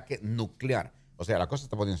contraataque nuclear. O sea, la cosa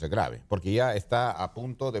está poniéndose grave, porque ya está a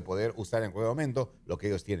punto de poder usar en cualquier momento lo que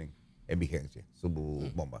ellos tienen en vigencia, su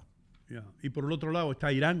bomba. Y por el otro lado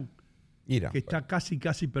está Irán, que está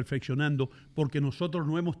casi perfeccionando, porque nosotros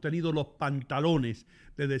no hemos tenido los pantalones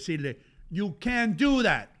de decirle, you can't do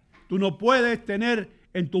that. Tú no puedes tener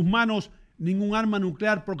en tus manos ningún arma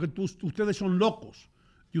nuclear porque ustedes son locos.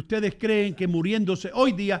 Y ustedes creen que muriéndose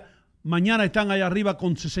hoy día, mañana están allá arriba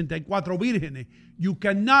con 64 vírgenes. You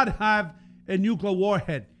cannot have a nuclear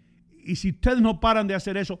warhead. Y si ustedes no paran de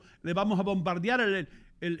hacer eso, le vamos a bombardear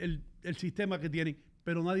el sistema que tienen.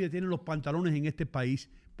 Pero nadie tiene los pantalones en este país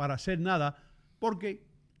para hacer nada, porque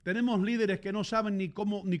tenemos líderes que no saben ni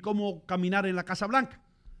cómo caminar en la Casa Blanca.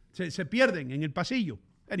 Se pierden en el pasillo.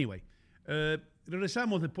 Anyway,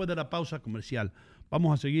 regresamos después de la pausa comercial.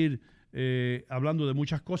 Vamos a seguir hablando de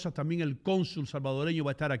muchas cosas. También el cónsul salvadoreño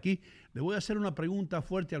va a estar aquí. Le voy a hacer una pregunta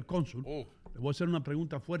fuerte al cónsul. Le voy a hacer una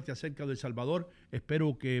pregunta fuerte acerca de El Salvador.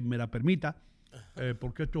 Espero que me la permita,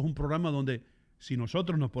 porque esto es un programa donde si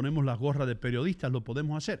nosotros nos ponemos las gorras de periodistas, lo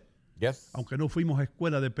podemos hacer. Aunque no fuimos a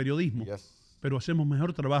escuela de periodismo, pero hacemos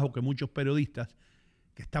mejor trabajo que muchos periodistas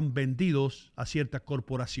que están vendidos a ciertas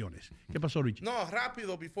corporaciones. ¿Qué pasó, Richie? No,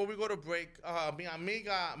 rápido, before we go to break, mi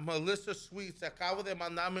amiga Melissa Sweets acaba de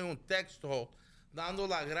mandarme un texto dando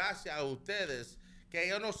las gracias a ustedes, que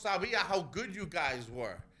ella no sabía how good you guys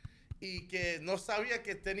were, y que no sabía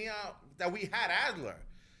que that we had Adler,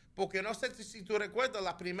 porque no sé si tú recuerdas,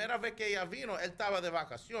 la primera vez que ella vino, él estaba de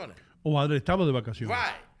vacaciones. Adler estaba de vacaciones.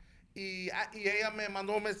 Right. Y ella me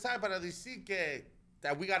mandó un mensaje para decir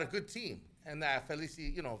that we got a good team. And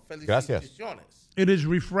felicitaciones. It is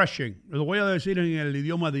refreshing. Lo voy a decir en el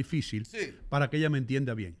idioma difícil para que ella me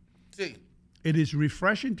entienda bien. Sí. It is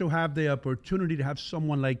refreshing to have the opportunity to have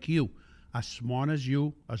someone like you, as smart as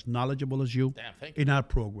you, as knowledgeable as you, in our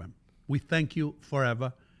program. We thank you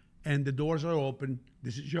forever, and the doors are open.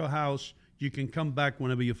 This is your house. You can come back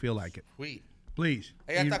whenever you feel like it. Sweet. Please.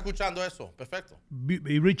 Ella está escuchando eso. Perfecto.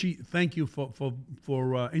 Richie, thank you for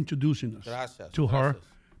introducing us to her.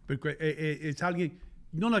 Porque es alguien,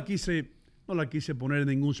 no la quise poner en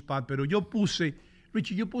ningún spot, pero yo puse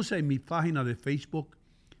en mi página de Facebook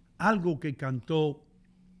algo que cantó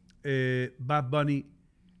Bad Bunny.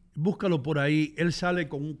 Búscalo por ahí. Él sale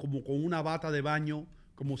como con una bata de baño,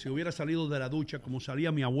 como si hubiera salido de la ducha, como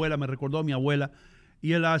salía mi abuela, me recordó a mi abuela.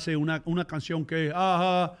 Y él hace una canción que es,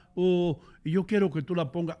 y yo quiero que tú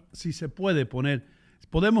la pongas, si se puede poner.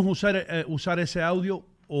 ¿Podemos usar ese audio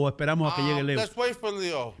o esperamos a que llegue Leo? Let's wait for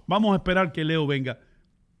Leo. Vamos a esperar que Leo venga.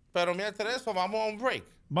 Pero mientras eso, vamos a un break.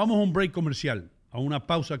 Vamos a un break comercial, a una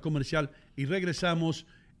pausa comercial, y regresamos,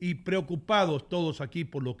 y preocupados todos aquí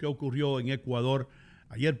por lo que ocurrió en Ecuador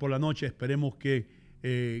ayer por la noche. Esperemos que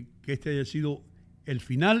este haya sido el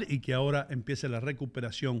final y que ahora empiece la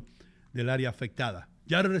recuperación del área afectada.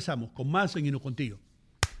 Ya regresamos con más en Ino Contigo.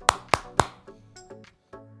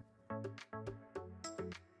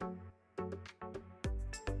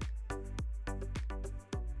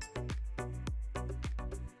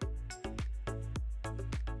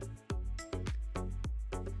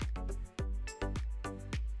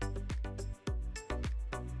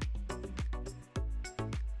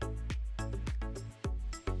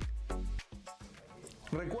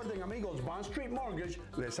 Recuerden, amigos, Bond Street Mortgage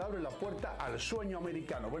les abre la puerta al sueño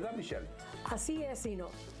americano, ¿verdad, Michelle? Así es, Ino,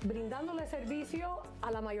 brindándole servicio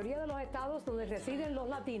a la mayoría de los estados donde residen los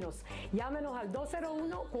latinos. Llámenos al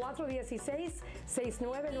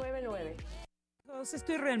 201-416-6999.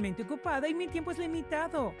 Estoy realmente ocupada y mi tiempo es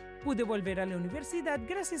limitado. Pude volver a la universidad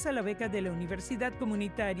gracias a la beca de la Universidad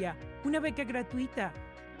Comunitaria, una beca gratuita.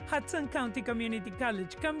 Hudson County Community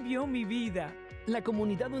College cambió mi vida. La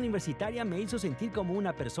comunidad universitaria me hizo sentir como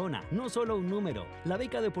una persona, no solo un número. La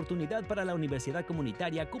beca de oportunidad para la universidad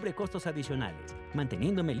comunitaria cubre costos adicionales,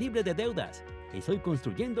 manteniéndome libre de deudas. Estoy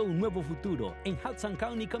construyendo un nuevo futuro en Hudson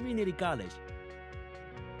County Community College.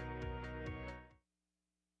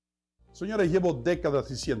 Señores, llevo décadas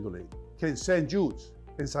diciéndole que en St. Jude's,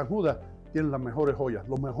 en San Judas, tienen las mejores joyas,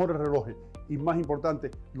 los mejores relojes y, más importante,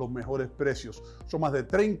 los mejores precios. Son más de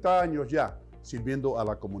 30 años ya sirviendo a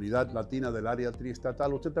la comunidad latina del área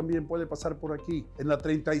triestatal. Usted también puede pasar por aquí, en la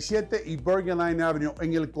 37 y Bergen Line Avenue,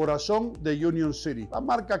 en el corazón de Union City. La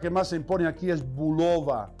marca que más se impone aquí es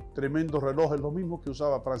Bulova. Tremendos relojes, lo mismo que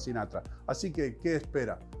usaba Frank Sinatra. Así que, ¿qué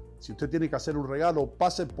espera? Si usted tiene que hacer un regalo,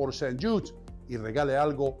 pase por St. Jude's y regale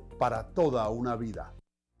algo para toda una vida.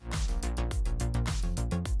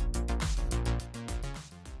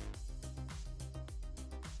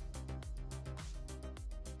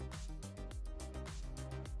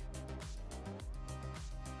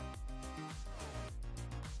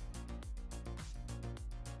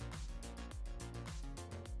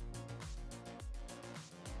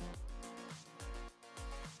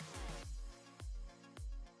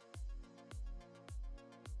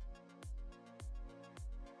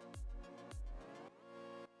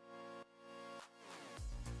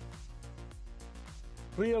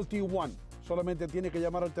 Realty One. Solamente tiene que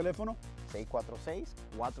llamar al teléfono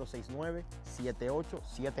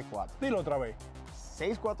 646-469-7874. Dilo otra vez.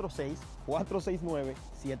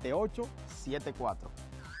 646-469-7874.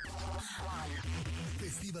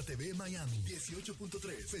 Festiva TV Miami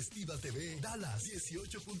 18.3, Festiva TV Dallas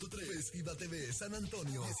 18.3, Festiva TV San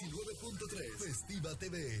Antonio 19.3, Festiva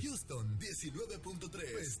TV Houston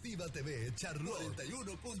 19.3, Festiva TV Charlotte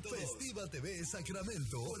 41.2, Festiva TV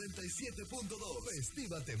Sacramento 47.2,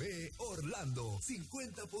 Festiva TV Orlando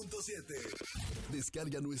 50.7.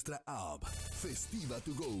 Descarga nuestra app Festiva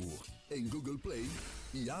to Go en Google Play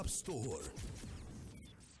y App Store.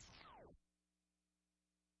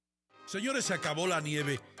 Señores, se acabó la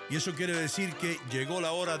nieve y eso quiere decir que llegó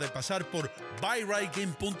la hora de pasar por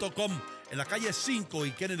buyrightgame.com en la calle 5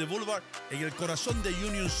 y Kennedy Boulevard, en el corazón de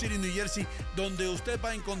Union City, New Jersey, donde usted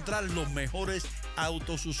va a encontrar los mejores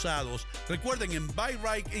autos usados. Recuerden, en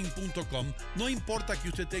buyrightgame.com no importa que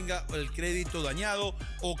usted tenga el crédito dañado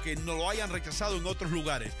o que no lo hayan rechazado en otros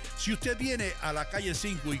lugares. Si usted viene a la calle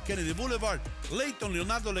 5 y Kennedy Boulevard, Leighton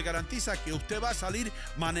Leonardo le garantiza que usted va a salir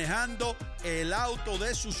manejando el auto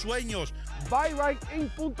de sus sueños.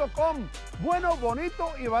 buyrightgame.com. Bueno,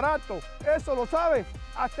 bonito y barato. Eso lo sabe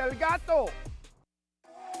hasta el gato.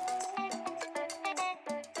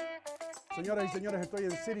 Señoras y señores, estoy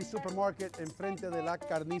en City Supermarket, enfrente de la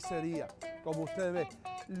carnicería. Como ustedes ven,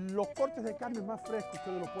 los cortes de carne más frescos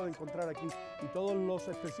ustedes los pueden encontrar aquí. Y todos los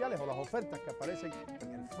especiales o las ofertas que aparecen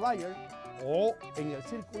en el flyer o en el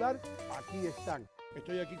circular, aquí están.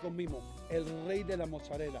 Estoy aquí con Mimo, el rey de la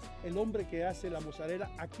mozzarella, el hombre que hace la mozzarella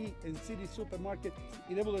aquí en City Supermarket.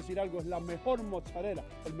 Y debo decir algo, es la mejor mozzarella,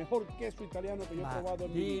 el mejor queso italiano que yo he probado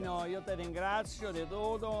en mi vida. Dino, io te ringrazio di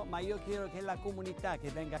tutto, ma io chiedo che la comunità che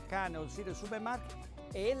venga qua nel City Supermarket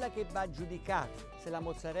è quella che va a giudicare se la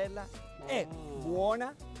mozzarella è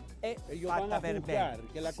buona e Ellos fatta van a per juzgar,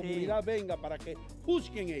 bene. que la Sì. comunidad venga para que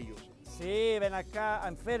juzguen ellos. Sì, ven acá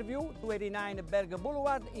in Fairview, 289 Bergen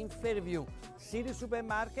Boulevard in Fairview. City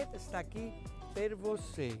Supermarket sta qui per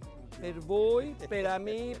você. Per voi, per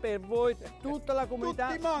me, per voi, tutta la comunità.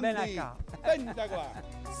 Tutti mondi. Ven acá. Venta qua.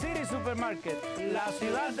 City Supermarket, la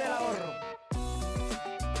ciudad del ahorro.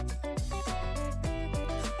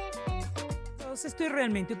 Estoy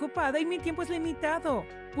realmente ocupada y mi tiempo es limitado.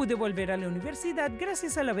 Pude volver a la universidad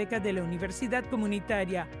gracias a la beca de la Universidad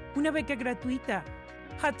Comunitaria, una beca gratuita.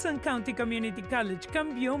 Hudson County Community College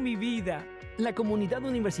cambió mi vida. La comunidad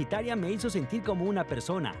universitaria me hizo sentir como una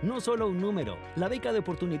persona, no solo un número. La beca de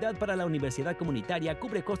oportunidad para la universidad comunitaria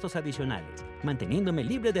cubre costos adicionales, manteniéndome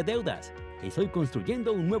libre de deudas. Estoy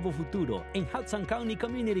construyendo un nuevo futuro en Hudson County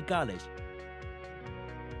Community College.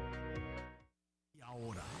 Y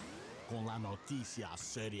ahora, con las noticias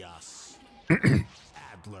serias,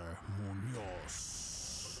 Adler Muñoz.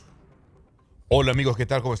 Hola amigos, ¿qué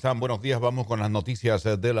tal? ¿Cómo están? Buenos días. Vamos con las noticias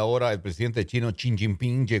de la hora. El presidente chino Xi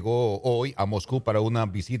Jinping llegó hoy a Moscú para una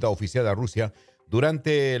visita oficial a Rusia,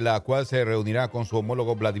 durante la cual se reunirá con su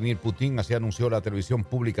homólogo Vladimir Putin, así anunció la televisión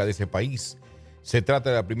pública de ese país. Se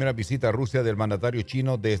trata de la primera visita a Rusia del mandatario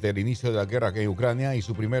chino desde el inicio de la guerra en Ucrania y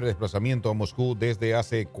su primer desplazamiento a Moscú desde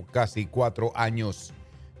hace casi 4 años.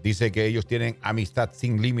 Dice que ellos tienen amistad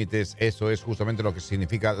sin límites. Eso es justamente lo que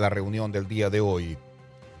significa la reunión del día de hoy.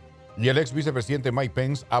 Y el ex vicepresidente Mike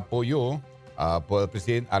Pence apoyó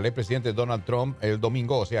al expresidente Donald Trump el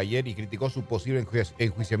domingo, o sea, ayer, y criticó su posible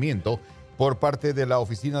enjuiciamiento por parte de la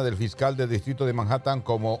oficina del fiscal del distrito de Manhattan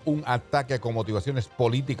como un ataque con motivaciones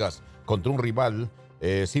políticas contra un rival.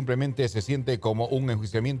 Simplemente se siente como un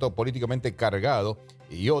enjuiciamiento políticamente cargado.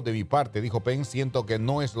 Y yo, de mi parte, dijo Pence, siento que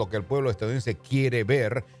no es lo que el pueblo estadounidense quiere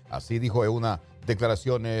ver. Así dijo en unas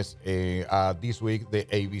declaraciones a This Week de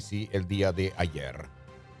ABC el día de ayer.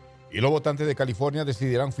 Y los votantes de California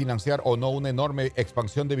decidirán financiar o no una enorme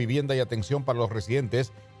expansión de vivienda y atención para los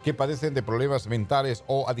residentes que padecen de problemas mentales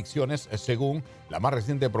o adicciones, según la más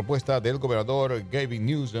reciente propuesta del gobernador Gavin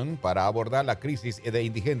Newsom para abordar la crisis de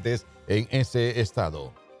indigentes en ese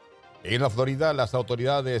estado. En la Florida, las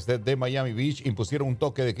autoridades de Miami Beach impusieron un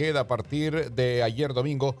toque de queda a partir de ayer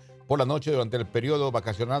domingo por la noche durante el periodo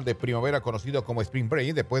vacacional de primavera conocido como Spring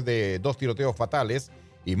Break, después de 2 tiroteos fatales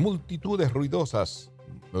y multitudes ruidosas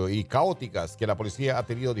y caóticas que la policía ha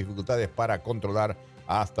tenido dificultades para controlar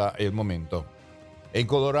hasta el momento. En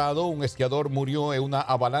Colorado, un esquiador murió en una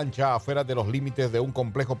avalancha afuera de los límites de un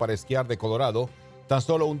complejo para esquiar de Colorado, tan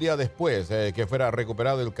solo un día después que fuera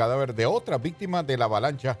recuperado el cadáver de otra víctima de la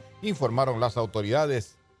avalancha, informaron las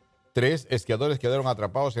autoridades. 3 esquiadores quedaron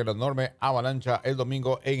atrapados en la enorme avalancha el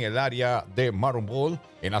domingo en el área de Marble,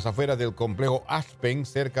 en las afueras del complejo Aspen,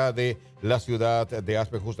 cerca de la ciudad de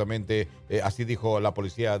Aspen, justamente, así dijo la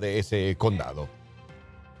policía de ese condado.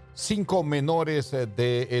 5 menores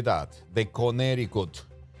de edad de Connecticut,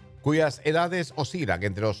 cuyas edades oscilan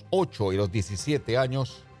entre los 8 y los 17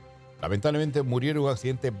 años, lamentablemente murieron en un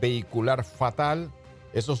accidente vehicular fatal.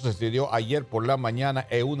 Eso sucedió ayer por la mañana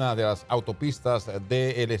en una de las autopistas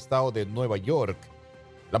del estado de Nueva York.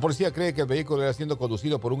 La policía cree que el vehículo era siendo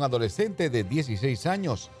conducido por un adolescente de 16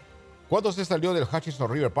 años. Cuando se salió del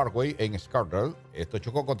Hutchinson River Parkway en Scarborough, esto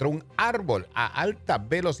chocó contra un árbol a alta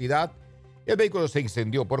velocidad. El vehículo se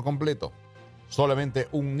incendió por completo. Solamente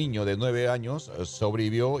un niño de 9 años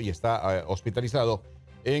sobrevivió y está hospitalizado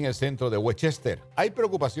en el centro de Westchester. Hay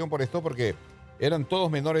preocupación por esto porque eran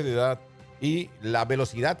todos menores de edad y la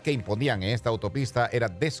velocidad que imponían en esta autopista era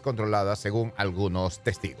descontrolada, según algunos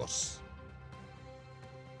testigos.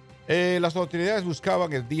 Las autoridades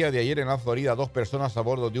buscaban el día de ayer en la Florida 2 personas a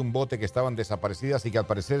bordo de un bote que estaban desaparecidas y que al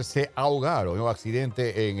parecer se ahogaron en un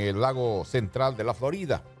accidente en el lago central de la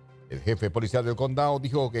Florida. El jefe policial del condado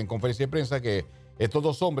dijo que en conferencia de prensa que estos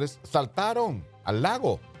 2 hombres saltaron al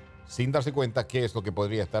lago sin darse cuenta qué es lo que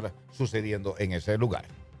podría estar sucediendo en ese lugar.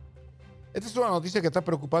 Esta es una noticia que está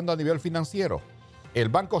preocupando a nivel financiero. El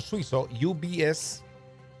banco suizo UBS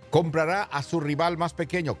comprará a su rival más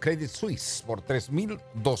pequeño, Credit Suisse, por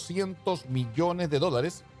 $3.200 millones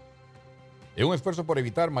en un esfuerzo por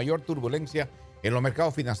evitar mayor turbulencia en los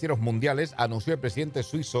mercados financieros mundiales, anunció el presidente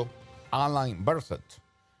suizo Alain Berset.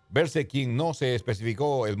 Berset, quien no se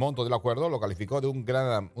especificó el monto del acuerdo, lo calificó de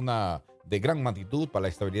de gran magnitud para la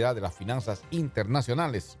estabilidad de las finanzas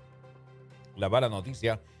internacionales. La mala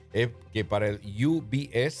noticia es que para el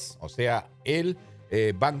UBS, o sea, el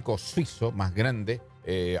banco suizo más grande,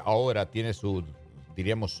 ahora tiene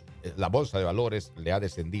la bolsa de valores le ha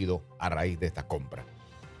descendido a raíz de esta compra.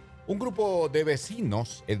 Un grupo de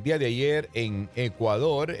vecinos el día de ayer en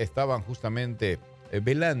Ecuador estaban justamente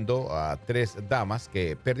velando a 3 damas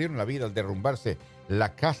que perdieron la vida al derrumbarse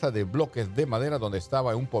la casa de bloques de madera donde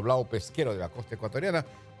estaba en un poblado pesquero de la costa ecuatoriana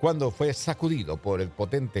cuando fue sacudido por el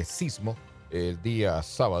potente sismo el día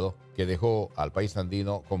sábado que dejó al país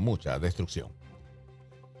andino con mucha destrucción.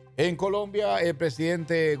 En Colombia, el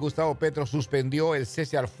presidente Gustavo Petro suspendió el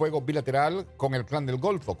cese al fuego bilateral con el Clan del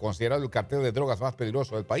Golfo, considerado el cartel de drogas más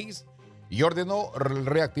peligroso del país, y ordenó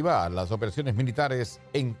reactivar las operaciones militares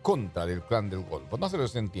en contra del Clan del Golfo. No se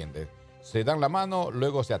les entiende. Se dan la mano,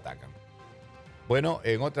 luego se atacan. Bueno,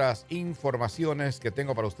 en otras informaciones que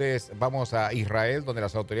tengo para ustedes, vamos a Israel, donde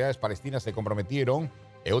las autoridades palestinas se comprometieron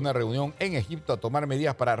en una reunión en Egipto a tomar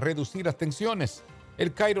medidas para reducir las tensiones.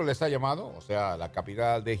 El Cairo les ha llamado, o sea, la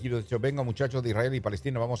capital de Egipto, ha dicho, venga muchachos de Israel y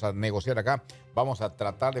Palestina, vamos a negociar acá, vamos a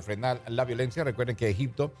tratar de frenar la violencia. Recuerden que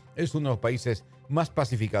Egipto es uno de los países más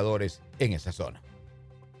pacificadores en esa zona.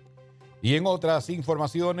 Y en otras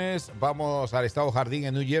informaciones, vamos al estado Jardín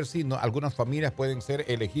en New Jersey. Algunas familias pueden ser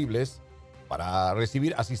elegibles para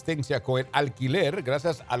recibir asistencia con el alquiler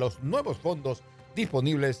gracias a los nuevos fondos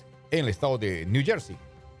disponibles en el estado de New Jersey.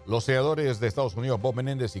 Los senadores de Estados Unidos, Bob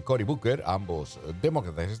Menéndez y Cory Booker, ambos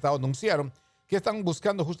demócratas de estado, anunciaron que están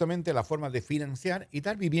buscando justamente la forma de financiar y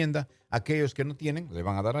dar vivienda a aquellos que no tienen, le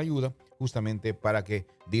van a dar ayuda justamente para que,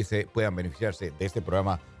 dice, puedan beneficiarse de este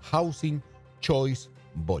programa Housing Choice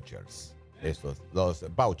Vouchers. Los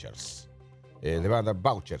vouchers. Le van a dar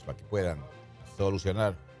vouchers para que puedan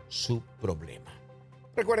solucionar su problema.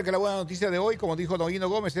 Recuerden que la buena noticia de hoy, como dijo don Ino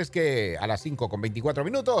Gomez, es que a las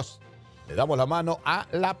 5:24 le damos la mano a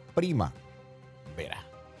la prima. Verá.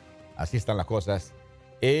 Así están las cosas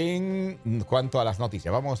en cuanto a las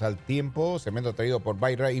noticias. Vamos al tiempo, segmento traído por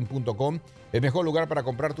buyrain.com. El mejor lugar para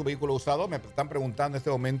comprar tu vehículo usado. Me están preguntando en este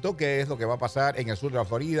momento qué es lo que va a pasar en el sur de la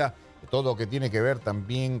Florida. Todo lo que tiene que ver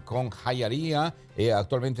también con Hialeah.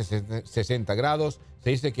 Actualmente 60 grados. Se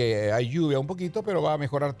dice que hay lluvia un poquito, pero va a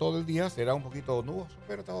mejorar todo el día. Será un poquito nuboso,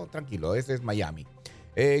 pero todo tranquilo. Ese es Miami.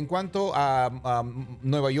 En cuanto a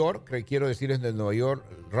Nueva York, quiero decirles de Nueva York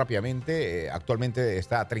rápidamente. Actualmente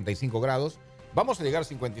está a 35 grados. Vamos a llegar a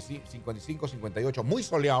 55, 58. Muy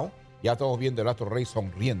soleado. Ya estamos viendo el astro rey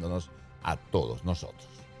sonriéndonos a todos nosotros.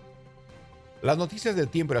 Las noticias del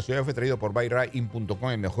tiempo de la ciudad fue traído por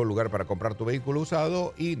buyrain.com, el mejor lugar para comprar tu vehículo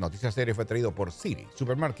usado. Y Noticias Series fue traído por City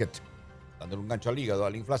Supermarket, dándole un gancho al hígado a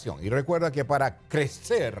la inflación. Y recuerda que para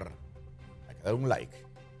crecer hay que dar un like,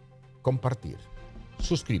 compartir,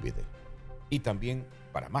 suscríbete. Y también,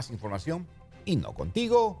 para más información,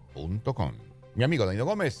 inocontigo.com. Mi amigo Ino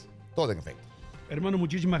Gomez, todo en efecto. Hermano,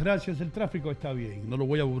 muchísimas gracias. El tráfico está bien. No lo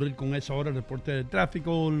voy a aburrir con esa hora, el reporte del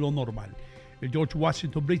tráfico, lo normal. El George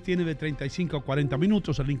Washington Bridge tiene de 35 a 40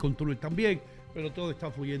 minutos, el Lincoln Tunnel también, pero todo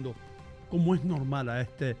está fluyendo como es normal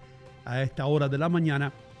a esta hora de la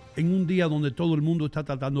mañana, en un día donde todo el mundo está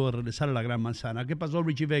tratando de regresar a la Gran Manzana. ¿Qué pasó,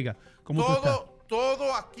 Richie Vega? ¿Cómo tú estás?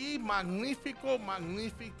 Todo aquí magnífico,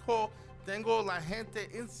 magnífico. Tengo la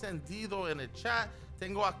gente encendido en el chat.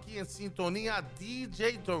 Tengo aquí en sintonía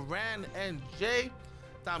DJ Duran NJ.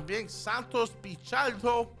 También Santos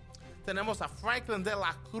Pichardo. Tenemos a Franklin de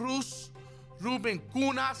la Cruz, Rubén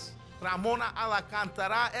Cunas, Ramona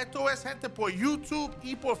Alcántara. Esto es gente por YouTube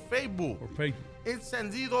y por Facebook.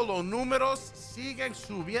 Encendido, los números siguen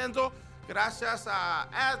subiendo. Gracias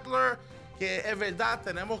a Adler, que es verdad,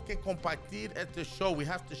 tenemos que compartir este show. We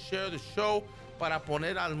have to share the show para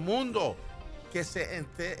poner al mundo que se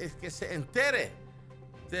entere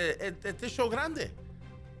de este show grande.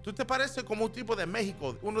 Tú te pareces como un tipo de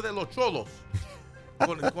México, uno de los cholos.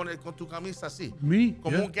 Con tu camisa así. Me?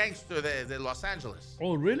 Como Yeah. un gangster de Los Ángeles.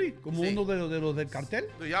 Oh, really? ¿Como Sí. uno de los del cartel?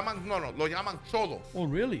 Lo llaman cholos. Oh,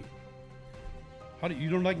 really? You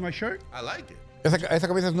don't like my shirt? I like it. Esa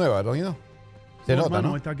camisa es nueva, ¿no? Se No, nota, hermano,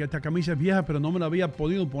 ¿no? esta camisa es vieja, pero no me la había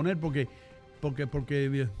podido poner porque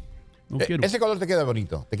no quiero. Ese color te queda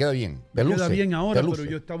bonito, te queda bien. Te Me queda luce, bien ahora, te luce.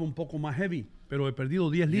 pero yo estaba un poco más heavy. Pero he perdido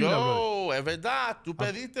 10 libras. Yo, es verdad. Tú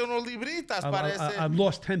pediste unos libritas, parece. I've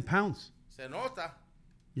lost 10 pounds. Se nota.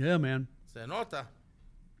 Yeah, man. Se nota.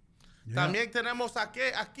 Yeah. También tenemos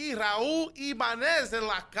aquí Raúl Ibanez en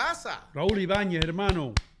la casa. Raúl Ibáñez,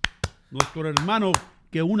 hermano. Nuestro hermano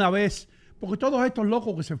que una vez... Porque todos estos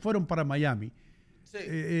locos que se fueron para Miami,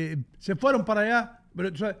 se fueron para allá, pero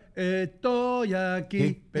estoy aquí,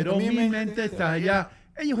 Sí, pero mi mente está allá.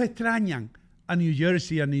 Ellos extrañan a New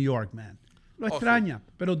Jersey, a New York, man. Lo extrañan,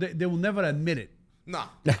 pero they will never admit it. No.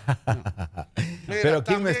 Pero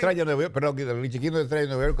 ¿quién no extraña Nueva York? Perdón, Richie, ¿quién no extraña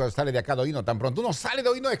Nueva York cuando sale de acá de Ino? Tan pronto uno sale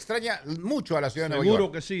de Ino, extraña mucho a la ciudad de Nueva York.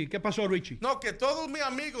 Seguro que sí. ¿Qué pasó, Richie? No, que todos mis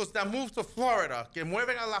amigos that move to Florida, que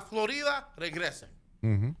mueven a la Florida, regresen.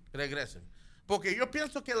 Regresen. Porque yo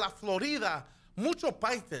pienso que la Florida, muchos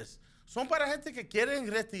países, son para gente que quieren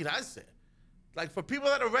retirarse. Like for people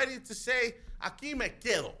that are ready to say, aquí me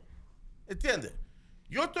quedo. ¿Entiendes?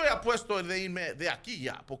 Yo estoy apuesto de irme de aquí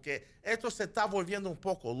ya, porque esto se está volviendo un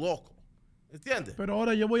poco loco. ¿Entiendes? Pero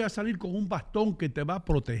ahora yo voy a salir con un bastón que te va a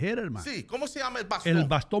proteger, hermano. Sí, ¿cómo se llama el bastón? El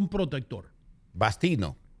bastón protector.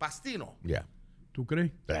 Bastino. Bastino. Ya. ¿Tú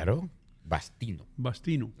crees? Claro. Bastino.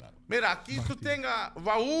 Bastino. Claro. Mira, aquí tú tengas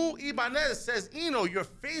Raúl Ibanez says, Ino, your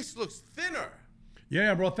face looks thinner.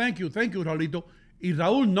 Yeah, bro, thank you, Raulito. Y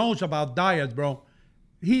Raúl knows about diets, bro.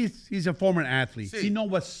 He's a former athlete. Sí. He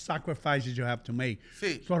knows what sacrifices you have to make.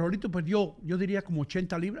 Sí. So Raulito perdió, yo diría como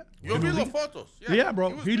 80 libras. Yo vi las fotos. Yeah,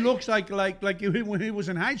 bro. He looks like when he was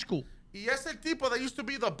in high school. Y es el tipo that used to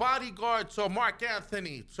be the bodyguard to Mark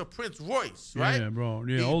Anthony, to Prince Royce, right? Yeah, bro.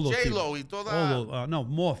 Yeah, y all those J-Lo people. y toda... All those, no,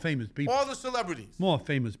 more famous people. All the celebrities. More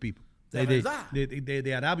famous people. De verdad.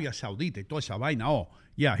 De Arabia Saudita y toda esa vaina. Oh,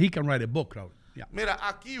 yeah, he can write a book, Raúl. Yeah. Mira,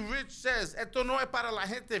 aquí Rich says, esto no es para la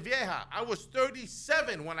gente vieja. I was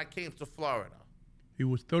 37 when I came to Florida. He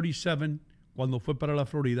was 37 cuando fue para la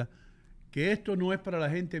Florida. Que esto no es para la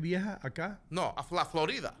gente vieja acá. No, a la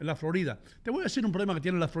Florida. En la Florida. Te voy a decir un problema que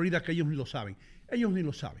tiene la Florida que ellos ni lo saben. Ellos ni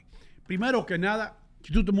lo saben. Primero que nada,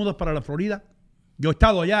 si tú te mudas para la Florida, yo he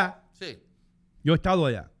estado allá. Sí. Yo he estado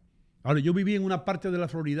allá. Ahora, yo viví en una parte de la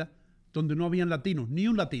Florida donde no habían latinos, ni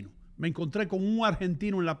un latino. Me encontré con un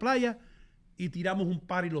argentino en la playa y tiramos un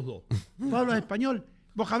party los dos. ¿Tú hablas español?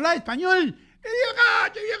 ¿Vos hablas español?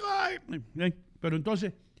 Pero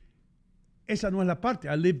entonces, esa no es la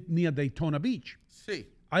parte. I live near Daytona Beach.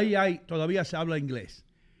 Sí. Ahí todavía se habla inglés.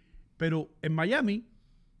 Pero en Miami,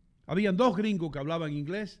 habían dos gringos que hablaban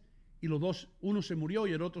inglés y los dos, uno se murió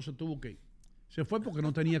y el otro se tuvo que ir. Se fue porque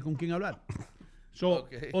no tenía con quién hablar. So,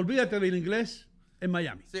 olvídate del inglés en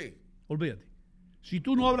Miami. Sí. Olvídate. Si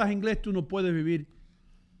tú no hablas inglés, tú no puedes vivir.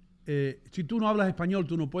 Si tú no hablas español,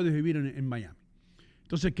 tú no puedes vivir en Miami.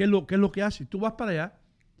 Entonces, ¿qué es lo que haces? Tú vas para allá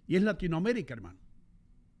y es Latinoamérica, hermano.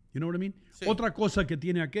 You know what I mean? Sí. Otra cosa que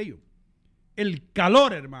tiene aquello. El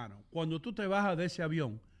calor, hermano. Cuando tú te bajas de ese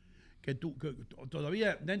avión, que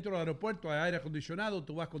todavía dentro del aeropuerto hay aire acondicionado,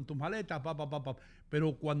 tú vas con tus maletas,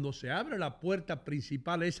 pero cuando se abre la puerta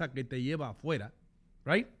principal, esa que te lleva afuera,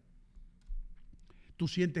 right? Tú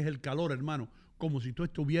sientes el calor, hermano, como si tú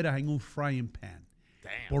estuvieras en un frying pan.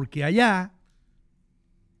 Damn. Porque allá,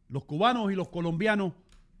 los cubanos y los colombianos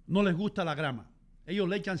no les gusta la grama. Ellos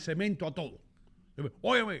le echan cemento a todo.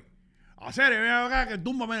 Óyeme, ven acá que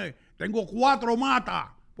túmbame. Tengo 4 matas,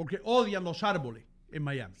 porque odian los árboles en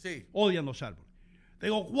Miami. Sí. Odian los árboles.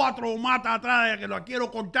 Tengo 4 matas atrás que lo quiero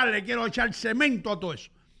cortar, le quiero echar cemento a todo eso.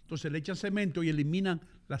 Entonces le echan cemento y eliminan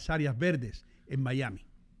las áreas verdes en Miami.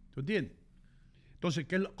 ¿Tú entiendes? Entonces,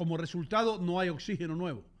 como resultado, no hay oxígeno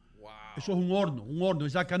nuevo. Wow. Eso es un horno.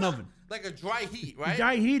 It's like an oven. Like a dry heat, right?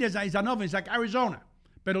 Dry heat is an oven. It's like Arizona.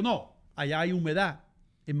 Pero no, allá hay humedad.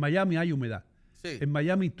 En Miami hay humedad. Sí. En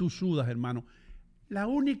Miami tú sudas, hermano. La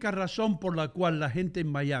única razón por la cual la gente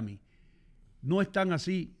en Miami no están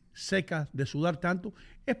así secas de sudar tanto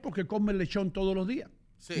es porque comen lechón todos los días.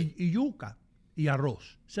 Sí. Y yuca y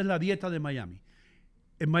arroz. Esa es la dieta de Miami.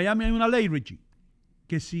 En Miami hay una ley, Richie,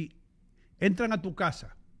 que si entran a tu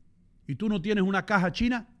casa y tú no tienes una caja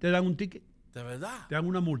china, te dan un ticket. ¿De verdad? Te dan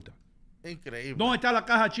una multa. Increíble. ¿Dónde está la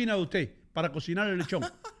caja china de usted para cocinar el lechón?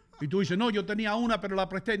 Y tú dices, no, yo tenía una, pero la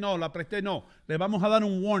presté. No, la presté no. Le vamos a dar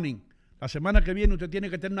un warning. La semana que viene usted tiene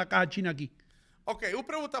que tener una caja china aquí. Ok, una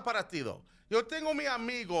pregunta para ti, Do. Yo tengo mi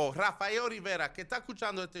amigo Rafael Rivera que está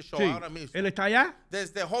escuchando este show Sí. ahora mismo. ¿Él está allá?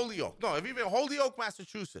 Desde Holyoke. No, él vive en Holyoke,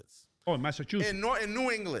 Massachusetts. Oh, en Massachusetts. En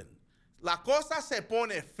New England. La cosa se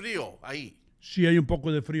pone frío ahí. Sí, hay un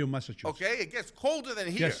poco de frío en Massachusetts. Okay, it gets colder than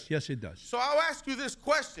here. Yes, it does. So I'll ask you this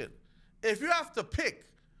question. If you have to pick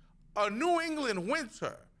a New England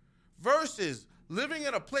winter versus living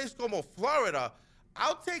in a place como Florida,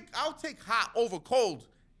 I'll take hot over cold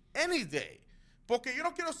any day. Porque yo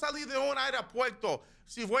no quiero salir de un aeropuerto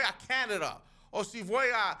si voy a Canadá o si voy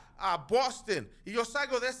a Boston y yo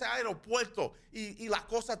salgo de ese aeropuerto y la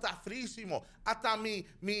cosa está frísimo. Hasta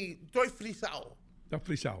estoy frisado. Está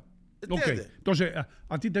frisado. Ok, ¿Entiendes? entonces,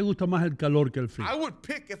 ¿a ti te gusta más el calor que el frío? I would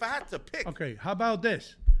pick if I had to pick. Ok, how about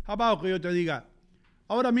this? How about que yo te diga,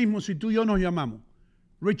 ahora mismo si tú y yo nos llamamos,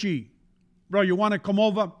 Richie, bro, you want to come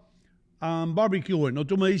over barbecuing? O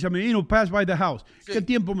tú me dices, Ino, pass by the house. Sí. ¿Qué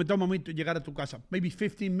tiempo me toma a mí llegar a tu casa? Maybe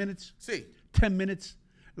 15 minutes? Sí. 10 minutes.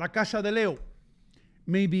 La casa de Leo,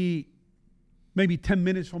 maybe 10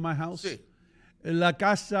 minutes from my house. Sí. La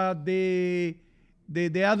casa de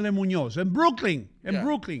Adler Muñoz, en Brooklyn, Yeah.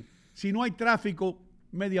 Brooklyn. Si no hay tráfico,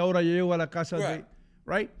 media hora yo llego a la casa de,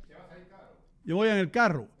 right? Yo voy en el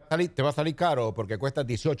carro. Te va a salir caro porque cuesta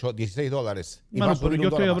 $16. Y Bueno, va a pero subir yo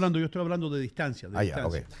 $1 más. estoy hablando de distancia. Ya,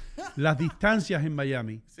 distancia. Las distancias en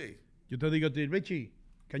Miami. Sí. Yo te digo, Richie,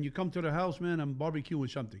 can you come to the house, man? I'm barbecuing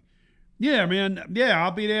something. Yeah, man. Yeah,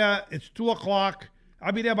 I'll be there. It's 2 o'clock.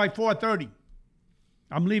 I'll be there by 4:30.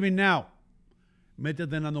 I'm leaving now.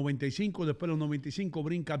 Métete en la 95, después de los 95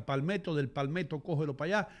 brinca al Palmetto, del Palmetto cógelo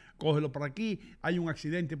para allá, cógelo para aquí, hay un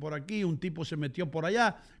accidente por aquí, un tipo se metió por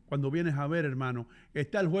allá. cuando vienes a ver, hermano,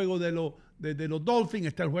 está el juego de los Dolphins,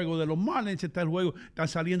 está el juego de los Marlins, está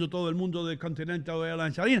saliendo todo el mundo del Continental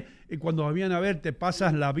Airlines Arena, y cuando vienes a ver, te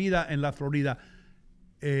pasas la vida en la Florida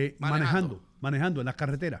manejando en las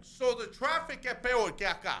carreteras. So the traffic es peor que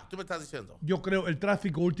acá, tú me estás diciendo. Yo creo el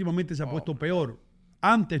tráfico últimamente se ha puesto peor.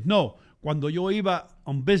 Antes no. Cuando yo iba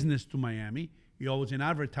on business to Miami, y I was in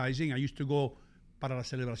advertising, I used to go para la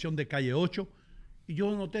celebración de Calle 8, y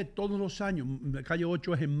yo noté todos los años, Calle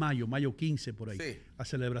 8 es en mayo 15 por ahí, la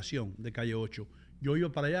celebración de Calle 8. Yo iba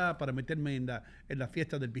para allá para meterme en la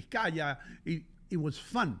fiesta del Vizcaya, y it was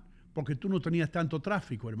fun, porque tú no tenías tanto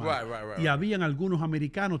tráfico, hermano. Y habían algunos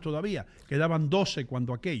americanos todavía que daban 12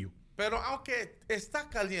 cuando aquello. Pero aunque está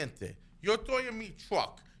caliente, yo estoy en mi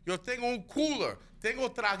truck, yo tengo un cooler,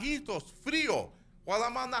 tengo traguitos fríos while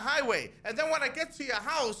I'm on the highway. And then when I get to your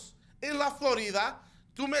house in La Florida,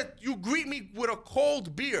 you greet me with a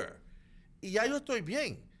cold beer. Y ya yo estoy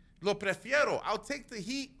bien. Lo prefiero. I'll take the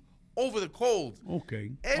heat over the cold.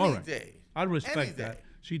 Okay. Any day. I'll respect that.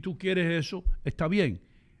 Si tú quieres eso, está bien.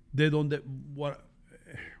 De donde,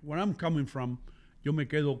 where I'm coming from, yo me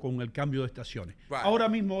quedo con el cambio de estaciones. Right. Ahora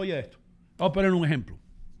mismo, oye esto. Vamos a poner un ejemplo.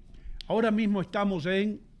 Ahora mismo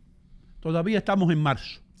todavía estamos en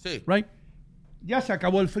marzo. Sí. Right? Ya se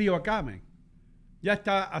acabó el frío acá, man. Ya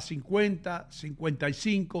está a 50,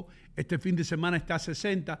 55. Este fin de semana está a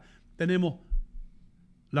 60. Tenemos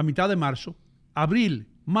la mitad de marzo, abril,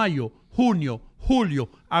 mayo, junio,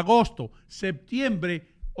 julio, agosto,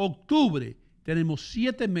 septiembre, octubre. Tenemos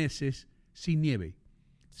 7 meses sin nieve.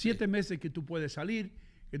 7 meses que tú puedes salir,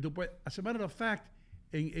 as a matter of fact,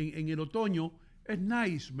 en el otoño, es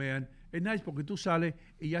nice, man. Es nice porque tú sales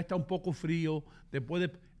y ya está un poco frío.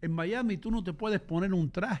 En Miami tú no te puedes poner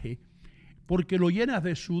un traje porque lo llenas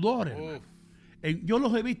de sudor, hermano. Yo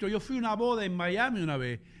los he visto. Yo fui a una boda en Miami una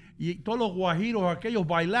vez y todos los guajiros aquellos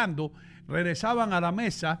bailando regresaban a la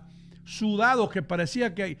mesa sudados que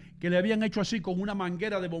parecía que le habían hecho así con una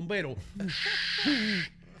manguera de bombero.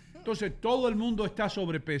 Entonces todo el mundo está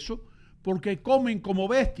sobrepeso porque comen como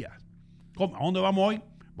bestias. ¿A dónde vamos hoy?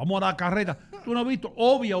 Vamos a la carreta. Tú no has visto,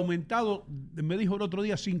 Obi ha aumentado, me dijo el otro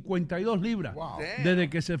día, 52 libras. Wow. Desde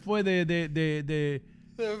que se fue de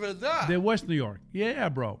West New York. Yeah,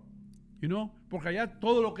 bro. You know? Porque allá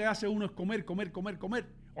todo lo que hace uno es comer.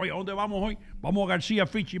 Oye, ¿a dónde vamos hoy? Vamos a García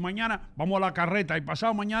Fichi. Mañana vamos a la carreta. Y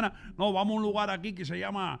pasado mañana, no, vamos a un lugar aquí que se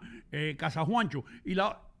llama Casa Juancho.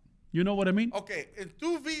 You know what I mean? Ok, en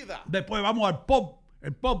tu vida. Después vamos al pub.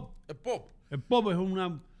 El pub es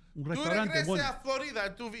un restaurante ¿Tú bueno. regresas a Florida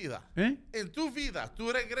en tu vida? En tu vida,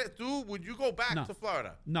 would you go back to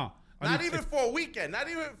Florida? No. Not even for a weekend, not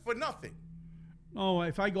even for nothing. No,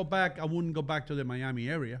 if I go back, I wouldn't go back to the Miami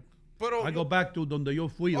area. Pero, I go back to donde yo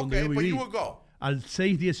fui, donde yo viví. But you would go. Al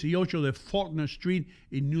 618 de Faulkner Street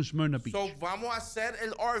en New Smyrna Beach. So vamos a hacer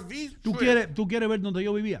el RV ¿Tú quieres ver donde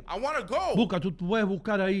yo vivía? I want to go. Busca, tú puedes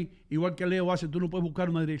buscar ahí, igual que Leo hace, tú no puedes buscar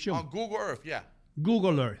una dirección. On Google Earth, yeah.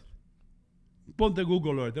 Google Earth. Ponte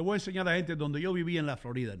Google Earth. Te voy a enseñar a la gente donde yo vivía en la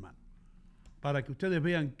Florida, hermano. Para que ustedes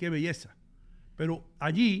vean qué belleza. Pero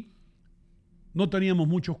allí no teníamos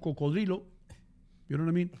muchos cocodrilos. You know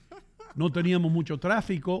what I mean? No teníamos mucho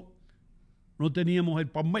tráfico. No teníamos el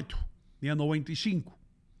palmetto. Ni a 95.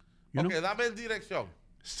 Ok, dame la dirección.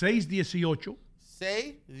 618.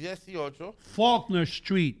 618. Faulkner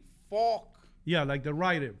Street. Yeah, like the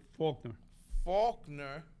writer, Faulkner.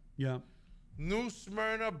 Faulkner. Yeah. New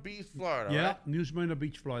Smyrna Beach, Florida. Yeah, right? New Smyrna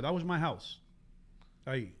Beach, Florida. That was my house.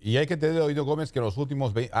 Ahí. Y hay que tener oído, Gómez, que en los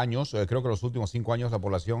últimos años, creo que en los últimos 5 años, la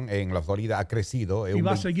población en la Florida ha crecido. Y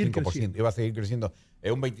va a seguir creciendo. Y va a seguir creciendo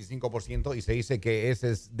un 25%, y se dice que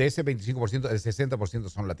de ese 25%, el 60%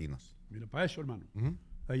 son latinos. Mira para eso, hermano.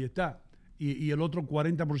 Ahí está. Y el otro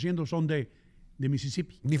 40% son de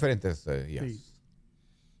Mississippi. Diferentes, yes. Sí.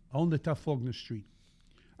 ¿A dónde está Faulkner Street?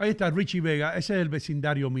 Ahí está Richie Vega. Ese es el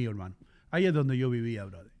vecindario mío, hermano. Ahí es donde yo vivía,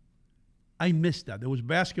 brother. I missed that. There was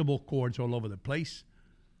basketball courts all over the place.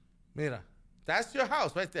 Mira, that's your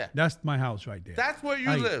house right there. That's my house right there. That's where you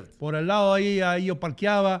lived. Por el lado ahí yo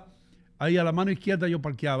parqueaba. Ahí a la mano izquierda yo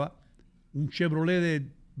parqueaba. Un Chevrolet de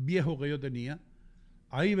viejo que yo tenía.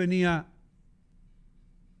 Ahí venía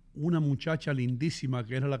una muchacha lindísima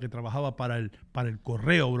que era la que trabajaba para el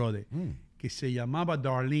correo, brother. Que se llamaba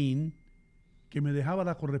Darlene, que me dejaba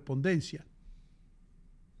la correspondencia.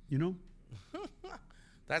 You know?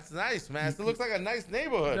 That's nice, man. It looks like a nice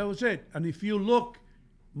neighborhood. That was it. And if you look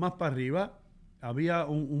más para arriba, había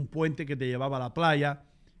un puente que te llevaba a la playa.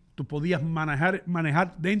 Tú podías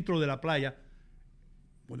manejar dentro de la playa.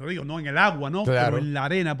 Bueno, digo, no en el agua, ¿no? Claro. Pero en la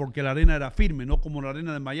arena, porque la arena era firme, no como la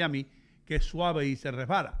arena de Miami, que es suave y se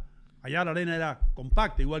resbala. Allá la arena era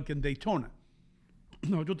compacta, igual que en Daytona.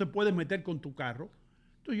 No, tú te puedes meter con tu carro.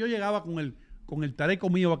 Entonces yo llegaba con el tareco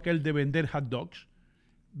mío aquel de vender hot dogs.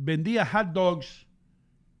 Vendía hot dogs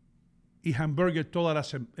y hamburgues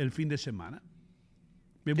el fin de semana.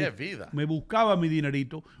 ¡Qué vida! Me buscaba mi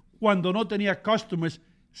dinerito. Cuando no tenía customers,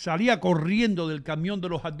 salía corriendo del camión de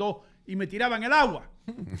los hot dogs y me tiraba en el agua.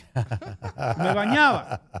 Me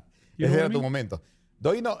bañaba. Ese era tu momento.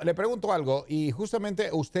 Doino, le pregunto algo, y justamente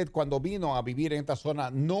usted cuando vino a vivir en esta zona,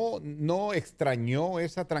 ¿no extrañó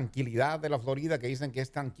esa tranquilidad de la Florida que dicen que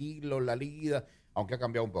es tranquilo, la vida, aunque ha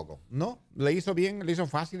cambiado un poco? ¿No? ¿Le hizo bien, le hizo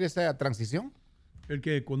fácil esa transición? ¿El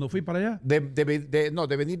que cuando fui para allá? De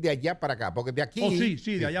venir de allá para acá, porque de aquí... Oh,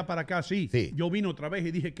 sí, de allá para acá, sí. Yo vine otra vez y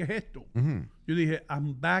dije, ¿qué es esto? Yo dije,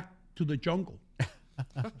 I'm back to the jungle.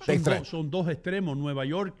 son dos extremos, Nueva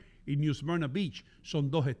York y New Smyrna Beach. Son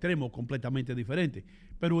dos extremos completamente diferentes.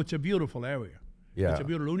 Pero it's a beautiful area. Yeah.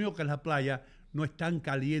 Lo único que la playa no es tan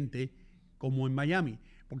caliente como en Miami.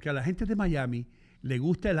 Porque a la gente de Miami le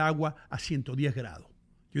gusta el agua a 110 grados.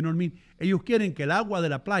 You know what I mean? Ellos quieren que el agua de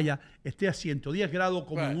la playa esté a 110 grados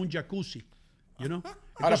como en un jacuzzi. You know?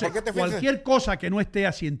 Entonces, ahora, cualquier cosa que no esté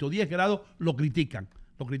a 110 grados lo critican.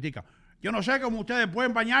 Yo no sé cómo ustedes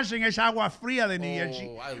pueden bañarse en esa agua fría de New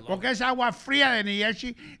Jersey. Porque esa agua fría de New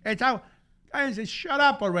Jersey está... Cállense, shut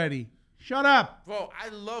up already. Shut up. Bro, I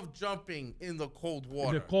love jumping in the cold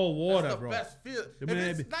water. The cold water, That's the bro. best feel. If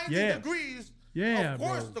it's 90 degrees, of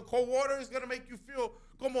course the cold water is going to make you feel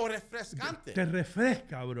como refrescante. Te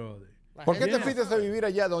refresca, brother. ¿Por qué te fuiste a vivir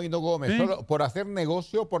allá, don Ino Gómez? ¿Solo por hacer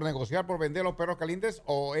negocio, por negociar, por vender los perros calientes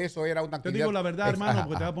o eso era una actividad? Te digo la verdad, hermano,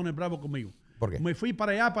 porque te vas a poner bravo conmigo. ¿Por qué? Me fui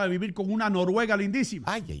para allá para vivir con una noruega lindísima.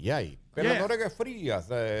 Ay. Pero las noruegas frías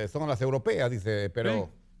son las europeas, dice,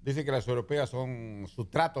 pero dice que las europeas sus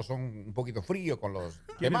tratos son un poquito fríos con los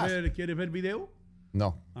demás. ¿Quieres ver video?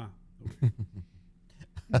 No.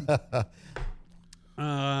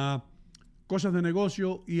 Cosas de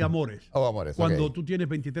negocio y amores. Amores. Cuando tú tienes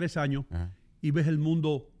 23 años y ves el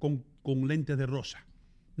mundo con lentes de rosa.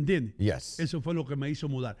 ¿Entiendes? Yes. Eso fue lo que me hizo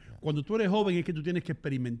mudar. Cuando tú eres joven es que tú tienes que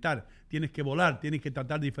experimentar, tienes que volar, tienes que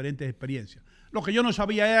tratar diferentes experiencias. Lo que yo no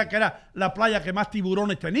sabía era que era la playa que más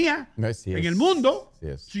tiburones tenía en el mundo.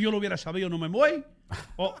 Si yo lo hubiera sabido, no me voy.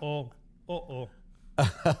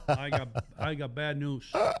 I got bad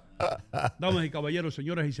news. Damas y caballeros,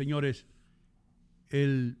 señoras y señores,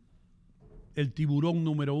 el tiburón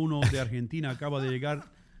número 1 de Argentina acaba de llegar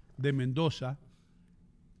de Mendoza.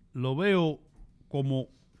 Lo veo como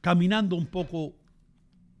caminando un poco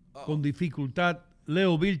con dificultad.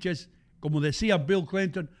 Leo Vilches, como decía Bill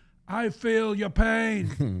Clinton, I feel your pain.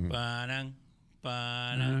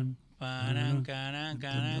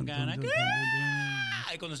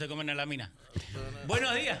 Ahí cuando se comen a la mina.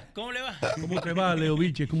 Buenos días, ¿cómo le va? ¿Cómo te va, Leo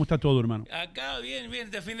Vilches? ¿Cómo está todo, hermano? Acá, bien.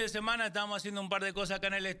 Este fin de semana estábamos haciendo un par de cosas acá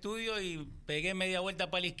en el estudio y pegué media vuelta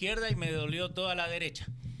para la izquierda y me dolió toda la derecha.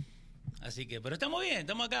 Así que, pero estamos bien,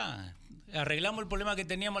 estamos acá. Arreglamos el problema que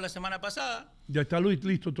teníamos la semana pasada. Ya está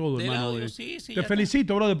listo todo, Del hermano. audio, sí, Te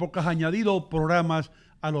felicito, brother, porque has añadido programas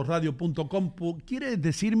a losradio.com. ¿Quieres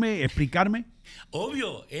explicarme?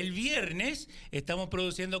 Obvio, el viernes estamos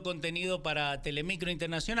produciendo contenido para Telemicro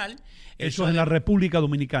Internacional. Eso es en la República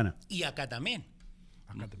Dominicana. Y acá también.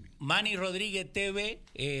 Manny Rodríguez TV,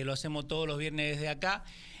 lo hacemos todos los viernes desde acá.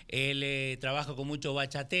 Él trabaja con muchos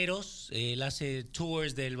bachateros. Él hace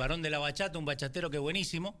tours del Varón de la Bachata, un bachatero que es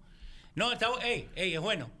buenísimo. No, es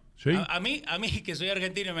bueno. ¿Sí? A mí, que soy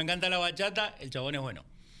argentino y me encanta la bachata, el chabón es bueno.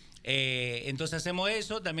 Entonces hacemos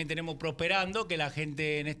eso. También tenemos Prosperando, que la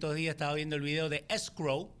gente en estos días estaba viendo el video de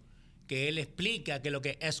Escrow, que él explica qué es lo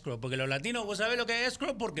que es Escrow. Porque los latinos, vos sabés lo que es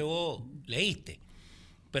Escrow porque vos leíste.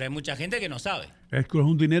 Pero hay mucha gente que no sabe. Escrow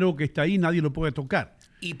es un dinero que está ahí, nadie lo puede tocar.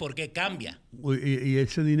 ¿Y por qué cambia? Y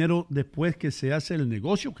ese dinero, después que se hace el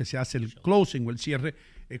negocio, que se hace el closing o el cierre,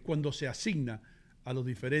 es cuando se asigna a los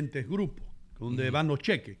diferentes grupos, donde van los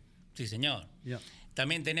cheques. Sí, señor. Yeah.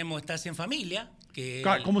 También tenemos Estás en Familia.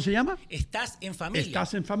 ¿Cómo se llama? Estás en Familia.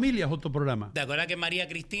 Estás en Familia es otro programa. ¿Te acuerdas que María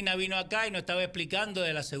Cristina vino acá y nos estaba explicando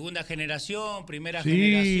de la segunda generación, primera Sí,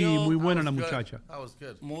 generación? muy buena la muchacha.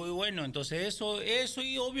 Muy bueno. Entonces eso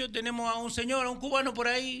y obvio tenemos a un señor, a un cubano por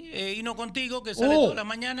ahí, Ino Contigo, que sale toda la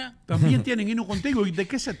mañana. También tienen Ino Contigo. ¿Y de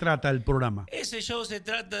qué se trata el programa? Ese show se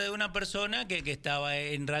trata de una persona que estaba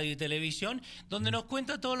en radio y televisión, donde nos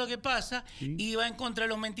cuenta todo lo que pasa y va en contra de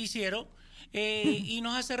los menticieros. y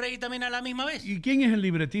nos hace reír también a la misma vez. ¿Y quién es el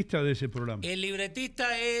libretista de ese programa? El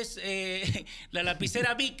libretista es la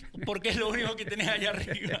lapicera Vic, porque es lo único que tenés allá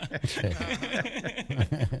arriba.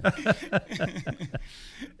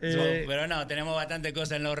 Pero no, tenemos bastante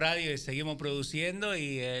cosas en los radios y seguimos produciendo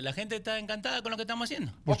y la gente está encantada con lo que estamos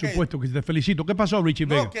haciendo. Por supuesto que te felicito. ¿Qué pasó, Richie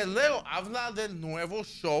Vega? No, que Leo habla del nuevo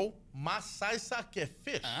show Más Salsa que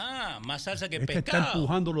Fish. Más salsa que Este pescado. está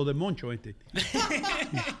empujando lo de Moncho, este.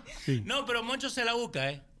 Sí. No, pero Moncho se la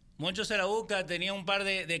busca, Moncho se la busca. Tenía un par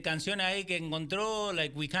de canciones ahí que encontró.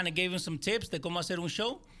 Like, we kind of gave him some tips de cómo hacer un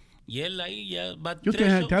show. Y él ahí ya va Yo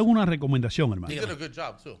te hago una recomendación, hermano. He did a good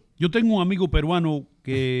job, too. Yo tengo un amigo peruano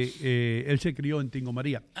que él se crió en Tingo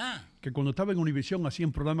María. Que cuando estaba en Univisión hacía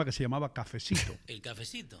un programa que se llamaba Cafecito. El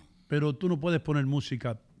cafecito. Pero tú no puedes poner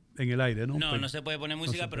música en el aire, ¿no? No se puede poner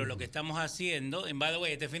música, pero lo que estamos haciendo, en by the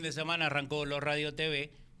way, este fin de semana arrancó los Radio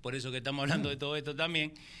TV, por eso que estamos hablando de todo esto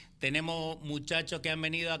también. Tenemos muchachos que han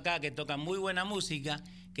venido acá que tocan muy buena música,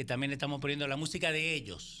 que también estamos poniendo la música de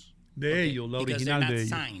ellos. De ellos, la original de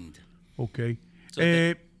ellos. Signed. Ok.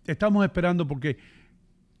 Estamos esperando porque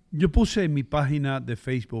yo puse en mi página de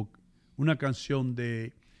Facebook una canción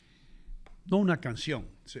de... No una canción,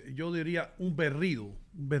 yo diría un berrido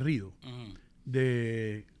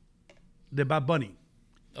de Bad Bunny.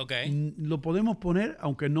 Okay. Lo podemos poner,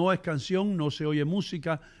 aunque no es canción, no se oye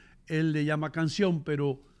música, él le llama canción,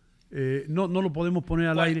 pero no lo podemos poner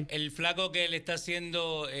al aire. ¿El flaco que le está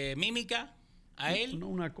haciendo mímica a él? No,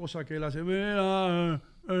 una cosa que él hace,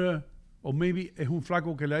 o maybe es un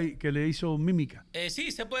flaco que le hizo mímica.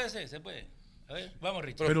 Sí, se puede hacer, se puede. A ver, vamos,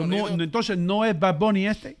 Richard. Pero no, entonces no es Bad Bunny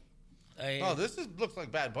este. No, this looks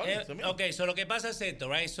like Bad Bunny to me. Ok, so lo que pasa es esto,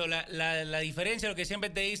 right? So la diferencia, lo que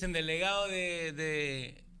siempre te dicen del legado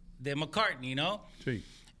de McCartney, ¿no? Sí.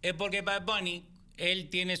 Es porque Bad Bunny, él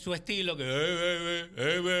tiene su estilo que...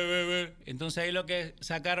 Entonces ahí lo que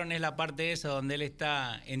sacaron es la parte esa donde él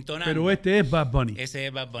está entonando. Pero este es Bad Bunny. Ese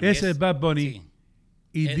es Bad Bunny. Ese es Bad Bunny.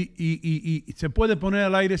 Sí. Y se puede poner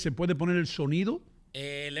al aire, se puede poner el sonido.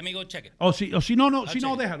 Let me go check it. O si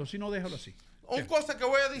no, déjalo así. Una cosa que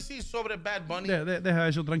voy a decir sobre Bad Bunny. Deja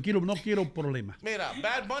eso, tranquilo, no quiero problemas. Mira,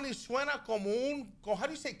 Bad Bunny suena como how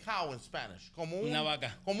do you say cow in Spanish? Como una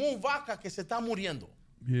vaca. Como una vaca que se está muriendo.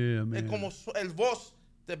 Yeah, es como el voz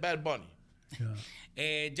de Bad Bunny.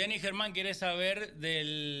 Yeah. Jenny Germán quiere saber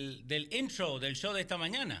del intro del show de esta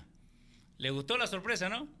mañana. ¿Le gustó la sorpresa,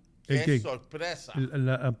 no? ¡Qué sorpresa!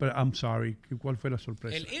 I'm sorry, ¿cuál fue la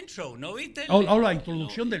sorpresa? El intro, ¿no viste? La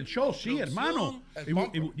introducción del show, sí, hermano. It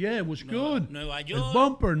was good. Nueva York. El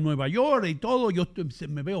bumper, Nueva York y todo. Yo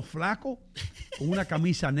me veo flaco, con una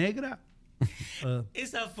camisa negra.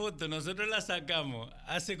 Esa foto nosotros la sacamos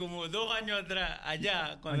hace como 2 años atrás,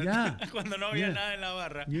 allá, cuando no había nada en la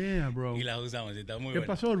barra. Yeah, bro. Y la usamos, está muy ¿Qué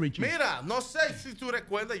buena. pasó, Richie? Mira, no sé si tú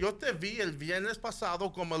recuerdas, yo te vi el viernes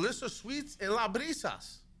pasado con Melissa Sweets en Las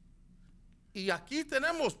Brisas. Y aquí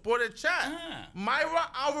tenemos por el chat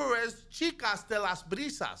Mayra Álvarez, Chicas de Las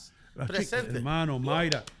Brisas. Presente. Hermano,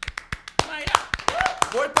 Mayra.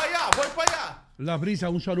 Voy para allá. Las Brisas,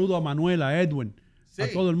 un saludo a Manuela, a Edwin, a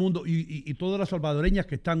todo el mundo y todas las salvadoreñas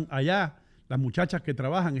que están allá, las muchachas que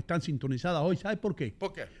trabajan, están sintonizadas hoy. ¿Sabes por qué?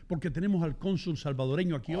 ¿Por qué? Porque tenemos al cónsul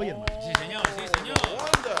salvadoreño aquí hoy, hermano. Sí, señor.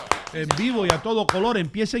 En vivo y a todo color,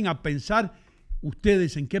 empiecen a pensar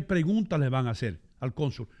ustedes en qué preguntas le van a hacer al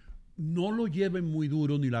cónsul. No lo lleven muy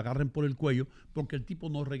duro ni lo agarren por el cuello porque el tipo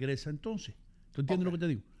no regresa entonces. ¿Tú entiendes lo que te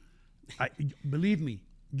digo? Believe me,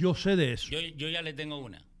 yo sé de eso. Yo ya le tengo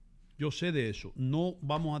una. Yo sé de eso. No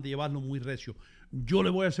vamos a llevarlo muy recio. Yo le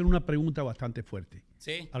voy a hacer una pregunta bastante fuerte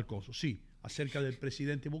al cónsul. Sí, acerca del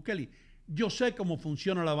presidente Bukele. Yo sé cómo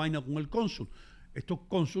funciona la vaina con el cónsul. Estos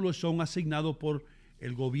cónsules son asignados por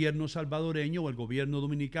el gobierno salvadoreño o el gobierno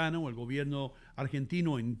dominicano o el gobierno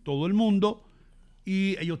argentino en todo el mundo.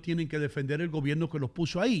 Y ellos tienen que defender el gobierno que los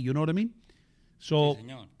puso ahí, you know what I mean? So,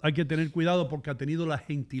 hay que tener cuidado porque ha tenido la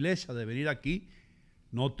gentileza de venir aquí.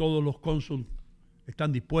 No todos los cónsules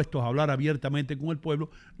están dispuestos a hablar abiertamente con el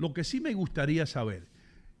pueblo. Lo que sí me gustaría saber,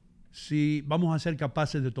 si vamos a ser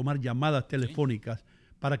capaces de tomar llamadas telefónicas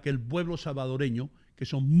para que el pueblo salvadoreño, que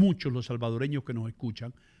son muchos los salvadoreños que nos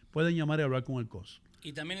escuchan, puedan llamar y hablar con el cónsul.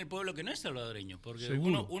 Y también el pueblo que no es salvadoreño, porque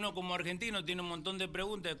Seguro. uno como argentino tiene un montón de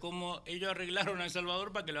preguntas de cómo ellos arreglaron a El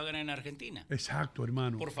Salvador para que lo hagan en Argentina. Exacto,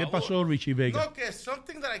 hermano. Por ¿Qué favor. pasó, Richie Vega? No, que es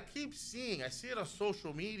something that I keep seeing. I see it on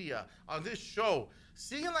social media, on this show.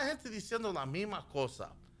 Siguen la gente diciendo la misma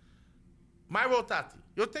cosa. Mayra Tati,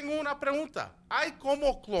 yo tengo una pregunta. ¿Hay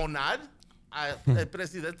cómo clonar al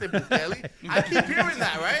presidente Bukele? I keep hearing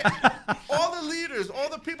that, right? All the leaders, all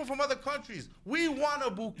the people from other countries, we want a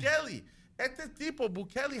Bukele. Este tipo,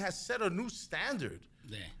 Bukele, has set a new standard.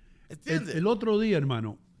 El otro día,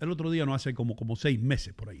 hermano, no hace como 6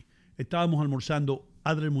 meses por ahí, estábamos almorzando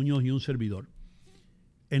Adler Muñoz y un servidor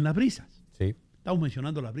en las brisas. Sí. Estamos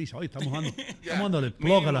mencionando las brisas. Hoy estamos dándole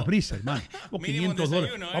plug a las brisas, hermano.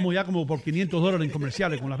 $500. Vamos ya como por $500 en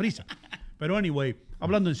comerciales con las brisas. Pero anyway,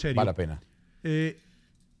 hablando en serio. Vale la pena.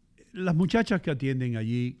 Las muchachas que atienden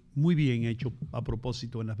allí, muy bien hecho a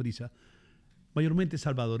propósito en las brisas, mayormente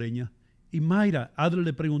salvadoreñas. Y Mayra, Adler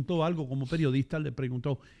le preguntó algo como periodista, le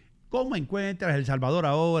preguntó, ¿cómo encuentras El Salvador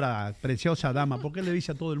ahora, preciosa dama? ¿Por qué le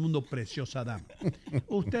dice a todo el mundo preciosa dama?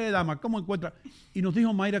 Usted, dama, ¿cómo encuentra? Y nos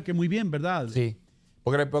dijo Mayra que muy bien, ¿verdad? Sí,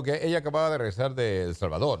 porque ella acababa de regresar de El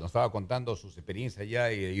Salvador, nos estaba contando sus experiencias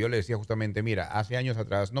allá y yo le decía justamente, mira, hace años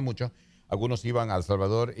atrás, no mucho, algunos iban a El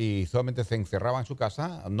Salvador y solamente se encerraban en su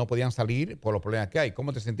casa, no podían salir por los problemas que hay.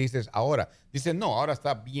 ¿Cómo te sentiste ahora? Dicen, no, ahora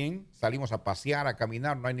está bien, salimos a pasear, a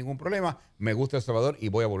caminar, no hay ningún problema, me gusta El Salvador y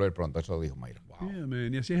voy a volver pronto. Eso lo dijo Mayra. Wow. Yeah,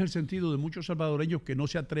 man, y así es el sentido de muchos salvadoreños que no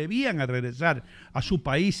se atrevían a regresar a su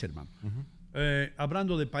país, hermano.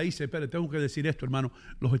 Hablando de países, espere, tengo que decir esto, hermano.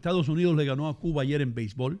 Los Estados Unidos le ganó a Cuba ayer en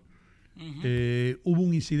béisbol. Hubo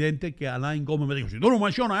un incidente que Ino Gomez me dijo, si tú no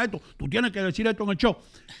mencionas esto, tú tienes que decir esto en el show.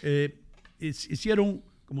 Hicieron,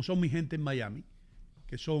 como son mi gente en Miami,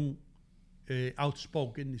 que son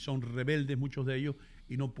outspoken y son rebeldes muchos de ellos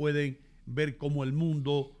y no pueden ver cómo el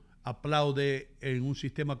mundo aplaude en un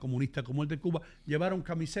sistema comunista como el de Cuba, llevaron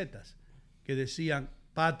camisetas que decían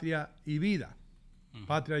patria y vida.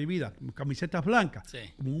 Patria y vida, camisetas blancas. Sí.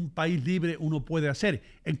 Como un país libre uno puede hacer.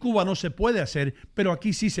 En Cuba no se puede hacer, pero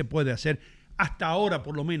aquí sí se puede hacer. Hasta ahora,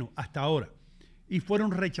 por lo menos, hasta ahora. Y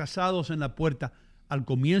fueron rechazados en la puerta al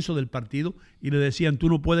comienzo del partido y le decían, tú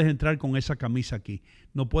no puedes entrar con esa camisa aquí.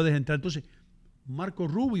 No puedes entrar. Entonces, Marco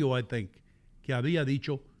Rubio, I think, que había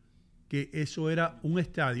dicho que eso era un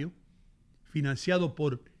estadio financiado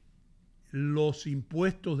por los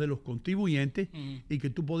impuestos de los contribuyentes y que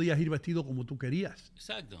tú podías ir vestido como tú querías.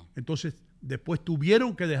 Exacto. Entonces, después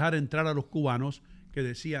tuvieron que dejar entrar a los cubanos que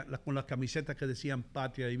decían, con las camisetas que decían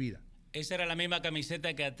patria y vida. Esa era la misma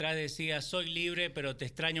camiseta que atrás decía, soy libre, pero te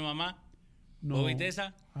extraño, mamá. No, ¿Vos viste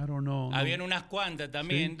esa? I don't know. Habían unas cuantas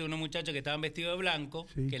también, ¿sí?, de unos muchachos que estaban vestidos de blanco,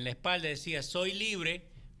 sí, que en la espalda decía, soy libre,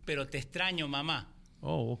 pero te extraño, mamá.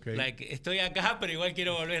 Oh, ok. Like, estoy acá, pero igual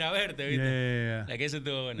quiero volver a verte, ¿viste? Yeah. Like, eso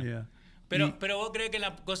estuvo bueno. Yeah. Pero vos crees que en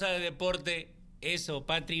la cosa de deporte, eso,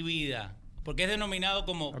 patria y vida, porque es denominado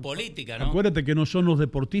como política, ¿no? Acuérdate que no son los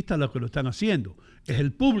deportistas los que lo están haciendo, es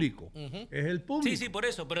el público. Es el público. Sí, por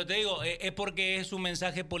eso, pero te digo, ¿es porque es un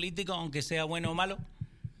mensaje político, aunque sea bueno o malo?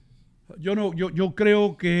 Yo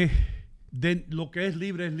creo que lo que es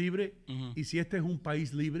libre, y si este es un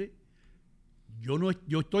país libre,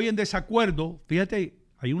 yo estoy en desacuerdo, fíjate,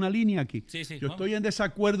 hay una línea aquí. Sí, estoy en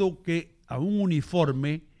desacuerdo que a un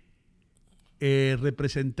uniforme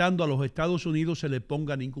representando a los Estados Unidos se le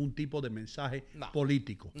ponga ningún tipo de mensaje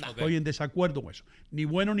político. Estoy en desacuerdo con eso. Ni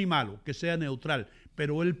bueno ni malo, que sea neutral.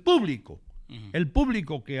 Pero el público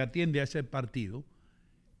que atiende a ese partido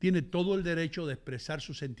tiene todo el derecho de expresar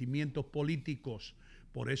sus sentimientos políticos.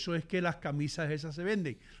 Por eso es que las camisas esas se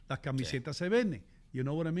venden, las camisetas se venden. You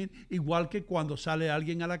know what I mean? Igual que cuando sale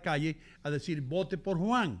alguien a la calle a decir, vote por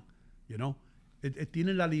Juan, you know.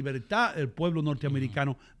 Tiene la libertad el pueblo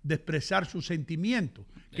norteamericano de expresar sus sentimientos,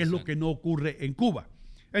 que es lo que no ocurre en Cuba.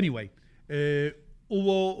 Anyway,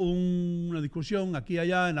 hubo una discusión aquí y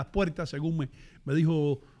allá en las puertas, según me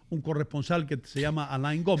dijo un corresponsal que se llama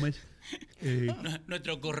Ino Gomez.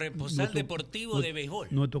 Nuestro corresponsal deportivo de béisbol.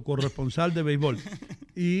 Nuestro corresponsal de béisbol.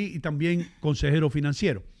 y también consejero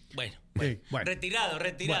financiero. Bueno. Retirado.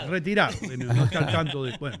 No está al tanto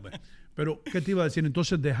de... Bueno. Pero, ¿qué te iba a decir?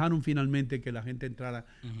 Entonces dejaron finalmente que la gente entrara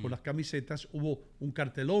con las camisetas. Hubo un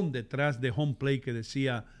cartelón detrás de home plate que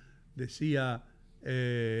decía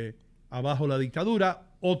abajo la dictadura,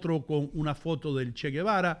 otro con una foto del Che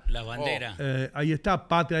Guevara. La bandera. Ahí está,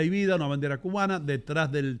 patria y vida, una bandera cubana,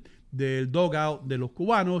 detrás del dugout de los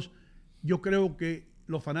cubanos. Yo creo que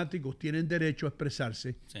los fanáticos tienen derecho a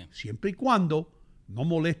expresarse, siempre y cuando no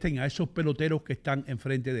molesten a esos peloteros que están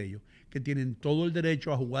enfrente de ellos, que tienen todo el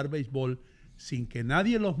derecho a jugar béisbol sin que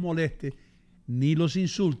nadie los moleste ni los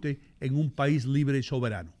insulte en un país libre y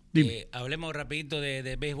soberano. Dime. Hablemos rapidito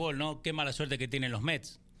de béisbol, ¿no? Qué mala suerte que tienen los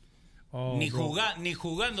Mets. Ni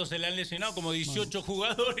jugando se le han lesionado como 18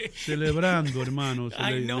 jugadores. Celebrando, hermano,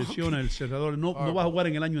 lesiona el cerrador. No va a jugar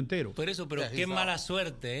en el año entero. Por eso, pero qué mala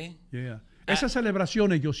suerte, ¿eh? Yeah. Esas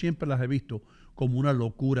celebraciones yo siempre las he visto como una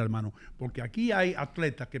locura, hermano, porque aquí hay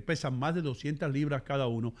atletas que pesan más de 200 libras cada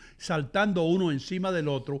uno, saltando uno encima del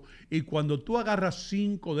otro, y cuando tú agarras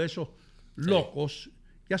 5 de esos locos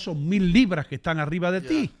ya son 1000 libras que están arriba de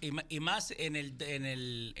ti. Y más en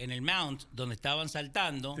el mount donde estaban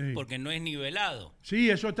saltando, porque no es nivelado. Sí,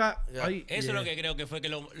 eso está ahí. Eso es lo que creo que fue que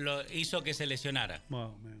lo hizo que se lesionara.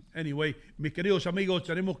 Wow, man. Anyway, mis queridos amigos,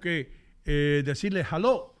 tenemos que decirles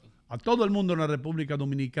hello a todo el mundo en la República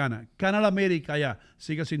Dominicana. Canal América ya.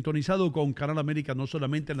 Siga sintonizado con Canal América, no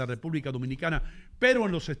solamente en la República Dominicana, pero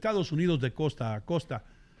en los Estados Unidos de costa a costa.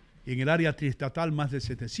 Y en el área triestatal, más de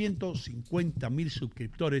 750,000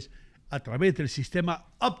 suscriptores a través del sistema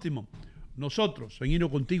Optimum. Nosotros, en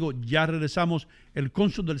Ino Contigo, ya regresamos. El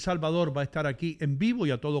cónsul del Salvador va a estar aquí en vivo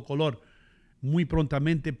y a todo color muy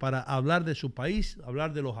prontamente para hablar de su país,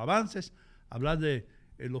 hablar de los avances, hablar de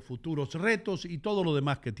los futuros retos y todo lo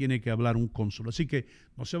demás que tiene que hablar un cónsul. Así que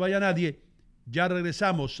no se vaya nadie. Ya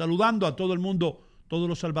regresamos saludando a todo el mundo, todos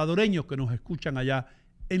los salvadoreños que nos escuchan allá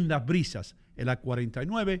en Las Brisas, en la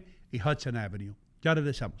 49 y Hudson Avenue. Ya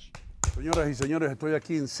regresamos. Señoras y señores, estoy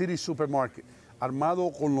aquí en City Supermarket,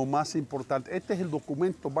 armado con lo más importante. Este es el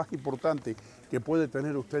documento más importante que puede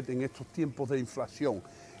tener usted en estos tiempos de inflación.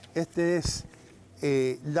 Este es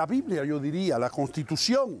la Biblia, yo diría, la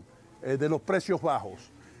Constitución de los precios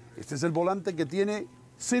bajos. Este es el volante que tiene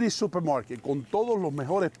City Supermarket con todos los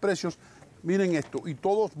mejores precios. Miren esto, y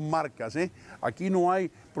todos marcas, ¿eh? Aquí no hay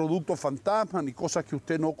productos fantasma ni cosas que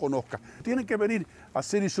usted no conozca. Tienen que venir a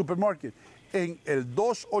City Supermarket en el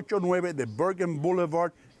 289 de Bergen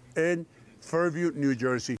Boulevard en Fairview, New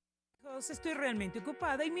Jersey. Estoy realmente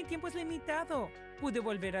ocupada y mi tiempo es limitado. Pude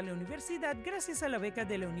volver a la universidad gracias a la beca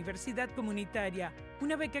de la Universidad Comunitaria,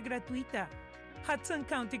 una beca gratuita. Hudson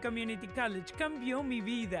County Community College cambió mi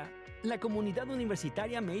vida. La comunidad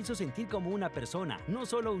universitaria me hizo sentir como una persona, no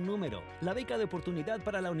solo un número. La beca de oportunidad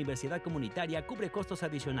para la universidad comunitaria cubre costos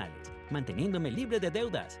adicionales, manteniéndome libre de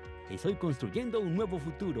deudas. Estoy construyendo un nuevo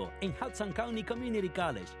futuro en Hudson County Community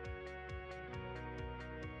College.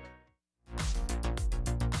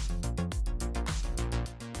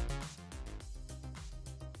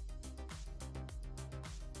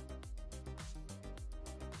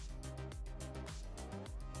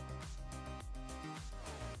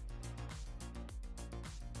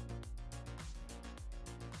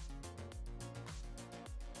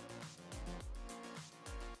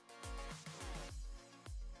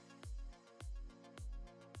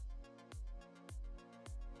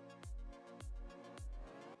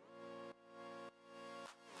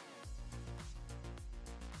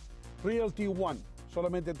 Realty One.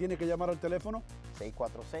 Solamente tiene que llamar al teléfono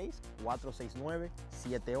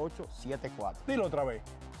 646-469-7874. Dilo otra vez.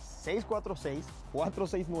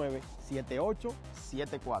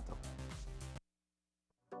 646-469-7874.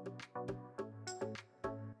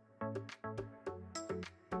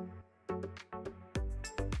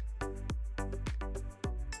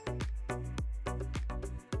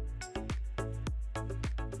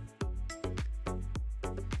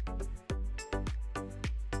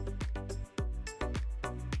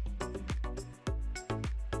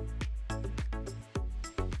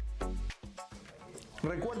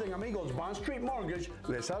 Recuerden, amigos, Bond Street Mortgage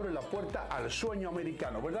les abre la puerta al sueño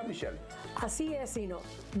americano, ¿verdad, Michelle? Así es, Ino,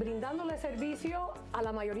 brindándole servicio a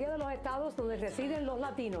la mayoría de los estados donde residen los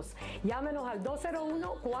latinos. Llámenos al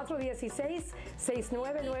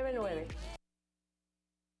 201-416-6999.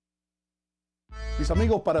 Mis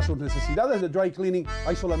amigos, para sus necesidades de dry cleaning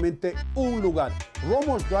hay solamente un lugar,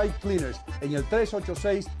 Romo's Dry Cleaners, en el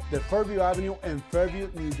 386 de Fairview Avenue en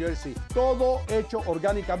Fairview, New Jersey. Todo hecho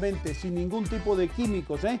orgánicamente, sin ningún tipo de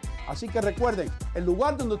químicos, ¿eh? Así que recuerden, el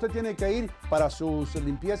lugar donde usted tiene que ir para sus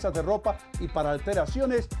limpiezas de ropa y para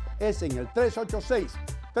alteraciones es en el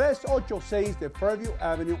 386 de Fairview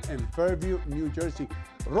Avenue en Fairview, New Jersey.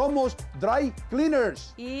 Romo's Dry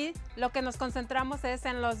Cleaners. Y lo que nos concentramos es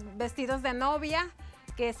en los vestidos de novia,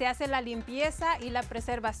 que se hace la limpieza y la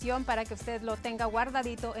preservación para que usted lo tenga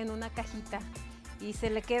guardadito en una cajita. Y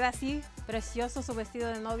se le queda así precioso su vestido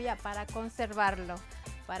de novia para conservarlo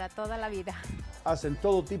para toda la vida. Hacen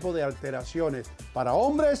todo tipo de alteraciones para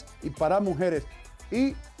hombres y para mujeres.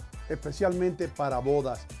 Y especialmente para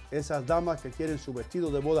bodas. Esas damas que quieren su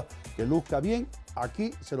vestido de boda que luzca bien,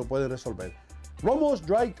 aquí se lo pueden resolver. Romo's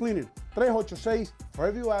Dry Cleaning, 386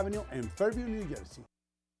 Fairview Avenue en Fairview, New Jersey.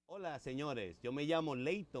 Hola señores, yo me llamo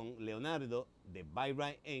Leighton Leonardo de Buy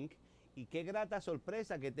Right Inc. Y qué grata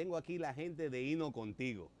sorpresa que tengo aquí la gente de Ino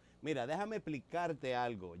Contigo. Mira, déjame explicarte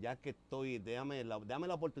algo, ya que dame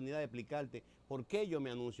la oportunidad de explicarte por qué yo me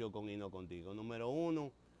anuncio con Ino Contigo. Número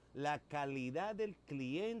uno, la calidad del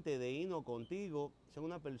cliente de Ino Contigo son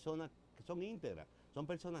una persona que son íntegras, son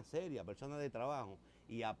personas serias, personas de trabajo.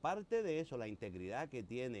 Y aparte de eso, la integridad que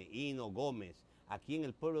tiene Ino Gomez aquí en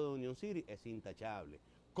el pueblo de Union City es intachable.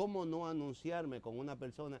 ¿cómo no anunciarme con una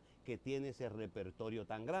persona que tiene ese repertorio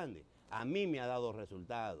tan grande? A mí me ha dado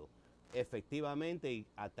resultados. Efectivamente, y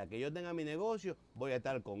hasta que yo tenga mi negocio, voy a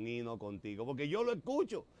estar con Ino Contigo, porque yo lo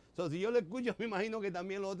escucho. Si yo lo escucho, me imagino que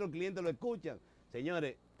también los otros clientes lo escuchan.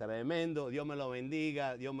 Señores, tremendo, Dios me lo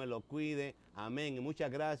bendiga, Dios me lo cuide, amén. Y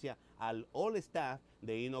muchas gracias al all staff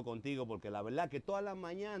de Ino Contigo, porque la verdad que todas las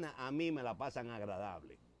mañanas a mí me la pasan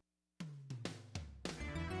agradable.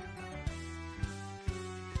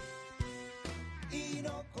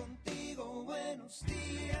 Ino Contigo, buenos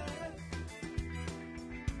días.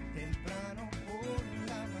 Temprano por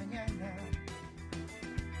la mañana.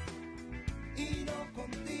 Ino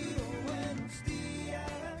Contigo, buenos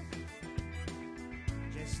días.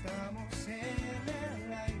 Ya estamos en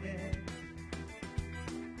el aire.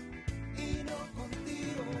 Ino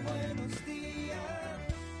Contigo, buenos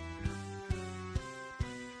días.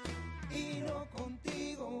 Ino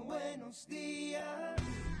Contigo, buenos días.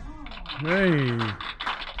 Hey,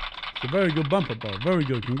 it's a very good bumper, Paul. Very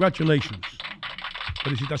good. Congratulations.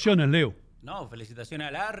 Felicitaciones, Leo. No, felicitaciones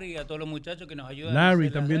a Larry y a todos los muchachos que nos ayudan.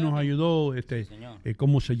 Larry también nos ayudó. señor.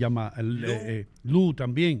 ¿Cómo se llama? Lu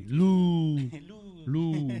también. Lu.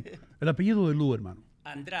 El apellido de Lu, hermano.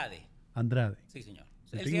 Andrade. Andrade. Sí, señor.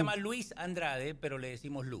 Él se llama Luis Andrade, pero le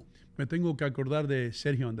decimos Lu. Me tengo que acordar de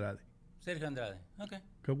Sergio Andrade. Sergio Andrade. Ok.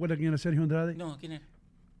 ¿Te acuerdas quién era Sergio Andrade? No, ¿quién es?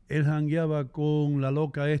 Él jangueaba con la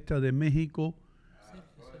loca esta de México.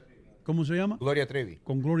 ¿Cómo se llama? Gloria Trevi.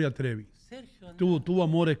 Con Gloria Trevi. Sergio Tuvo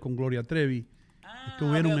amores con Gloria Trevi.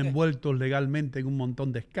 Estuvieron ok. envueltos legalmente en un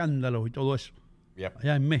montón de escándalos y todo eso. Yep.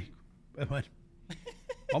 Allá en México. Bueno,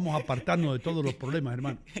 vamos a apartarnos de todos los problemas,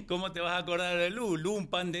 hermano. ¿Cómo te vas a acordar de Lu? Lu, un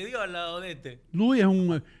pan de Dios al lado de este. Luis es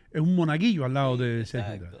un monaguillo al lado de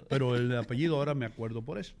Sergio Andrade. Pero el apellido ahora me acuerdo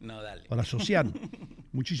por eso. No, dale. Para asociarnos.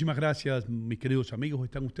 Muchísimas gracias, mis queridos amigos.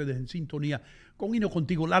 Están ustedes en sintonía con Ino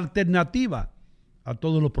Contigo, la alternativa a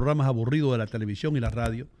todos los programas aburridos de la televisión y la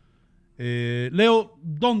radio. Leo,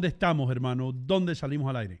 ¿dónde estamos, hermano? ¿Dónde salimos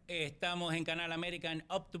al aire? Estamos en Canal América, en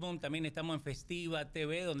Optimum. También estamos en Festiva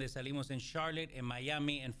TV, donde salimos en Charlotte, en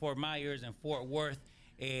Miami, en Fort Myers, en Fort Worth.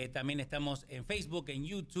 También estamos en Facebook, en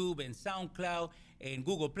YouTube, en SoundCloud, en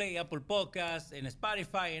Google Play, Apple Podcasts, en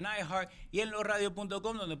Spotify, en iHeart y en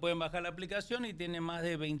losradio.com, donde pueden bajar la aplicación, y tiene más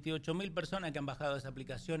de 28,000 personas que han bajado esa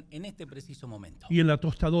aplicación en este preciso momento. Y en la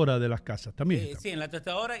tostadora de las casas también. Sí, en la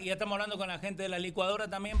tostadora, y ya estamos hablando con la gente de la licuadora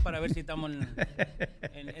también para ver si estamos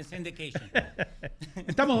en syndication.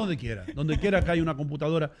 Estamos donde quiera que haya una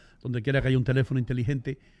computadora, donde quiera que haya un teléfono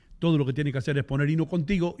inteligente. Todo lo que tiene que hacer es poner Ino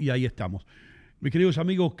Contigo y ahí estamos. Mis queridos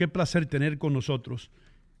amigos, qué placer tener con nosotros,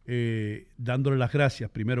 dándole las gracias,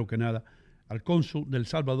 primero que nada, al cónsul del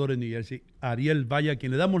Salvador en New Jersey, Ariel Valle, a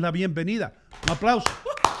quien le damos la bienvenida. Un aplauso.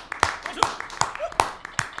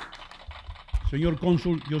 Señor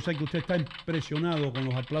cónsul, yo sé que usted está impresionado con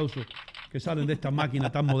los aplausos que salen de esta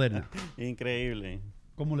máquina tan moderna. Increíble.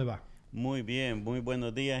 ¿Cómo le va? Muy bien, muy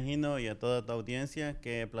buenos días, Ino, y a toda tu audiencia.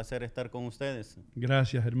 Qué placer estar con ustedes.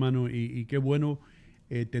 Gracias, hermano, y qué bueno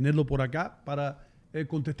tenerlo por acá para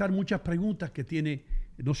contestar muchas preguntas que tiene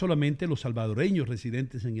no solamente los salvadoreños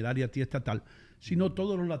residentes en el área estatal, sino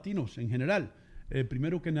todos los latinos en general.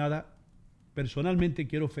 Primero que nada, personalmente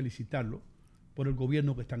quiero felicitarlo por el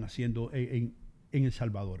gobierno que están haciendo en El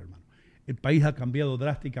Salvador, hermano. El país ha cambiado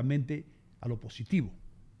drásticamente a lo positivo,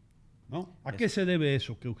 ¿no? ¿A qué se debe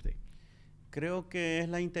eso, cree usted? Creo que es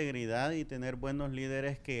la integridad y tener buenos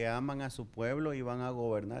líderes que aman a su pueblo y van a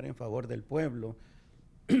gobernar en favor del pueblo.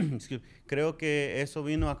 Creo que eso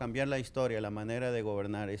vino a cambiar la historia, la manera de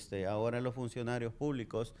gobernar. Ahora los funcionarios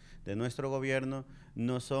públicos de nuestro gobierno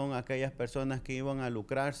no son aquellas personas que iban a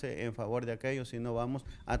lucrarse en favor de aquellos, sino vamos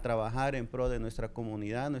a trabajar en pro de nuestra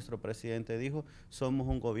comunidad. Nuestro presidente dijo, somos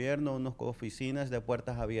un gobierno, unas oficinas de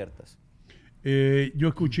puertas abiertas. Yo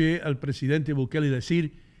escuché al presidente Bukele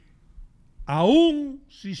decir, aún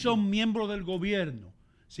si son miembros del gobierno,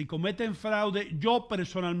 si cometen fraude, yo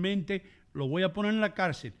personalmente lo voy a poner en la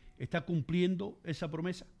cárcel. ¿Está cumpliendo esa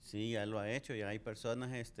promesa? Sí, ya lo ha hecho. Ya hay personas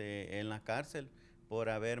en la cárcel por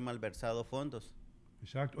haber malversado fondos.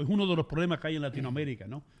 Exacto. Es uno de los problemas que hay en Latinoamérica,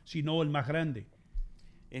 ¿no? Si no el más grande.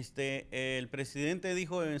 El presidente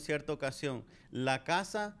dijo en cierta ocasión, la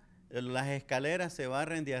casa, las escaleras se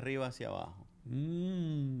barren de arriba hacia abajo.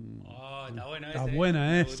 Está bueno Está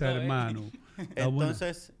buena esa, hermano.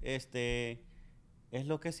 Entonces, es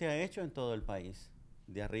lo que se ha hecho en todo el país.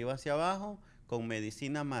 De arriba hacia abajo, con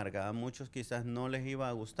medicina amarga. A muchos quizás no les iba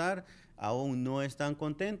a gustar, aún no están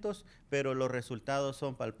contentos, pero los resultados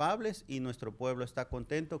son palpables y nuestro pueblo está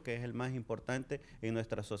contento, que es el más importante en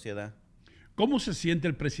nuestra sociedad. ¿Cómo se siente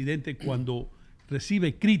el presidente cuando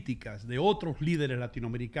recibe críticas de otros líderes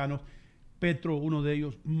latinoamericanos, Petro uno de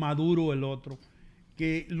ellos, Maduro el otro,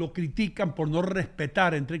 que lo critican por no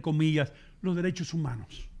respetar, entre comillas, los derechos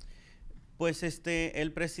humanos. Pues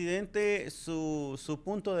el presidente, su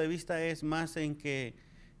punto de vista es más en que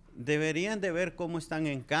deberían de ver cómo están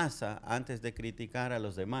en casa antes de criticar a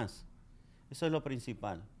los demás. Eso es lo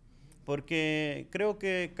principal. Porque creo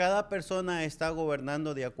que cada persona está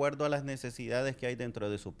gobernando de acuerdo a las necesidades que hay dentro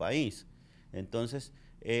de su país. Entonces,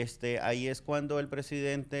 ahí es cuando el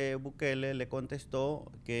presidente Bukele le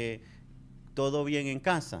contestó que todo bien en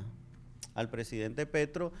casa al presidente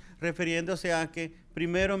Petro, refiriéndose a que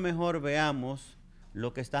primero mejor veamos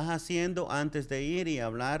lo que estás haciendo antes de ir y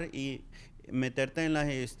hablar y meterte en la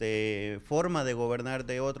forma de gobernar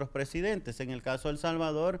de otros presidentes. En el caso de El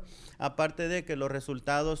Salvador, aparte de que los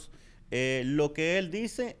resultados, lo que él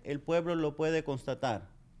dice, el pueblo lo puede constatar.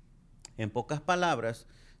 En pocas palabras,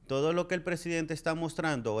 todo lo que el presidente está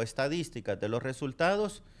mostrando o estadísticas de los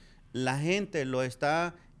resultados, la gente lo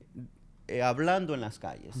está hablando en las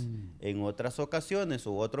calles. En otras ocasiones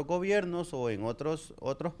u otros gobiernos o en otros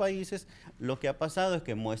países, lo que ha pasado es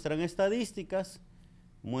que muestran estadísticas,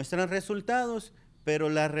 muestran resultados, pero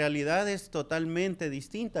la realidad es totalmente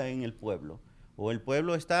distinta en el pueblo. O el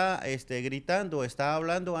pueblo está gritando, está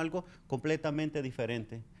hablando algo completamente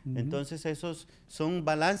diferente. Entonces esos son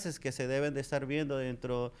balances que se deben de estar viendo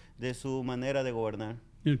dentro de su manera de gobernar.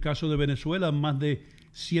 En el caso de Venezuela, más de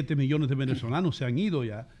 7 millones de venezolanos se han ido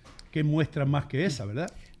ya. ¿Qué muestra más que esa, verdad?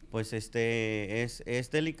 Pues es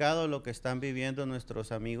delicado lo que están viviendo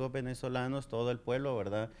nuestros amigos venezolanos, todo el pueblo,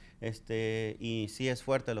 ¿verdad? Y sí es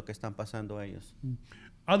fuerte lo que están pasando a ellos.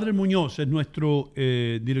 Adler Muñoz es nuestro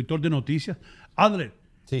director de noticias. Adler,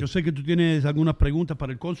 sí. Yo sé que tú tienes algunas preguntas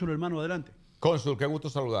para el cónsul, hermano, adelante. Cónsul, qué gusto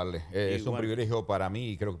saludarle. Es un privilegio para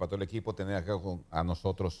mí y creo que para todo el equipo tener acá a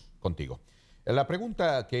nosotros contigo. La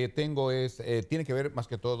pregunta que tengo tiene que ver más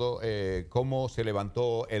que todo cómo se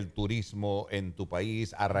levantó el turismo en tu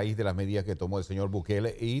país a raíz de las medidas que tomó el señor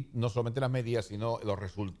Bukele y no solamente las medidas, sino los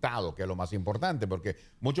resultados, que es lo más importante, porque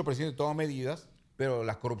muchos presidentes toman medidas, pero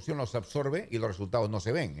la corrupción los absorbe y los resultados no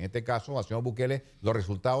se ven. En este caso, al señor Bukele, los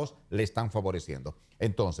resultados le están favoreciendo.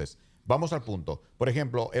 Entonces, vamos al punto. Por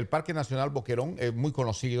ejemplo, el Parque Nacional Boquerón es muy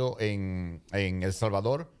conocido en El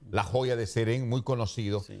Salvador, la joya de Serén, muy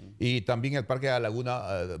conocido, sí. Y también el Parque de la Laguna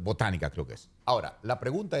Botánica, creo que es. Ahora, la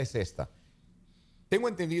pregunta es esta. Tengo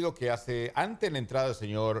entendido que antes de la entrada del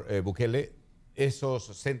señor Bukele, esos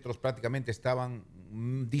centros prácticamente estaban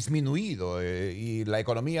disminuidos y la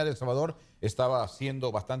economía de El Salvador estaba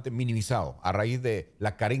siendo bastante minimizado a raíz de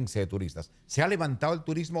la carencia de turistas. ¿Se ha levantado el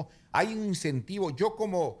turismo? ¿Hay un incentivo? Yo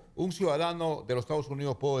como un ciudadano de los Estados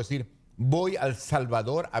Unidos puedo decir, voy a El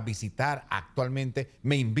Salvador a visitar actualmente.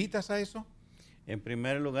 ¿Me invitas a eso? En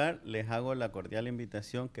primer lugar, les hago la cordial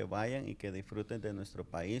invitación que vayan y que disfruten de nuestro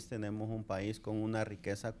país. Tenemos un país con una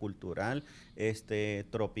riqueza cultural,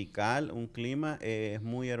 tropical, un clima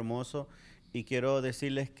muy hermoso. Y quiero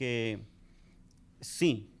decirles que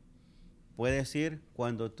sí, puedes ir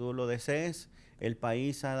cuando tú lo desees. El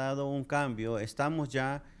país ha dado un cambio. Estamos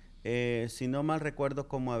ya, si no mal recuerdo,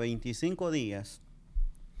 como a 25 días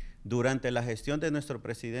durante la gestión de nuestro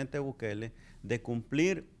presidente Bukele de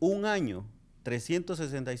cumplir un año,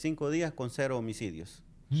 365 días con 0 homicidios.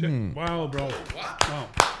 Sí. Wow, bro. Wow.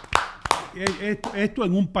 Esto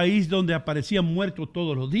en un país donde aparecían muertos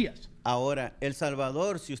todos los días. Ahora, El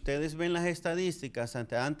Salvador, si ustedes ven las estadísticas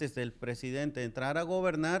antes del presidente entrar a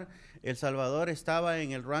gobernar, El Salvador estaba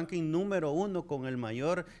en el ranking número 1 con el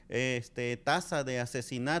mayor tasa de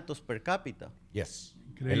asesinatos per cápita. Yes.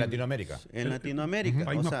 En Latinoamérica. En Latinoamérica. El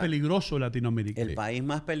país más peligroso de Latinoamérica. El país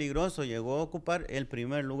más peligroso llegó a ocupar el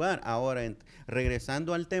primer lugar. Ahora,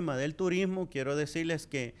 regresando al tema del turismo, quiero decirles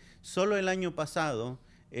que solo el año pasado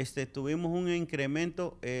tuvimos un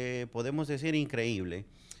incremento, podemos decir, increíble.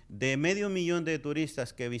 De 500,000 de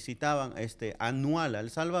turistas que visitaban anual a El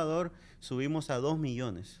Salvador, subimos a 2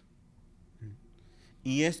 millones.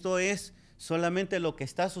 Y esto es solamente lo que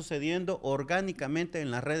está sucediendo orgánicamente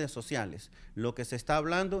en las redes sociales, lo que se está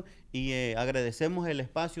hablando, y agradecemos el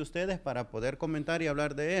espacio a ustedes para poder comentar y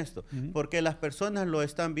hablar de esto, porque las personas lo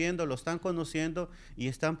están viendo, lo están conociendo y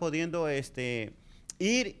están pudiendo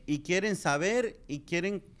ir y quieren saber y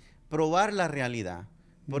quieren probar la realidad.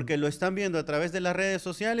 Porque lo están viendo a través de las redes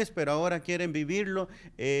sociales, pero ahora quieren vivirlo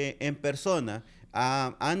en persona.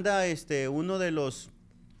 Anda uno de los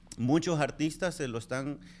muchos artistas, se lo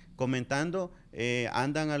están comentando,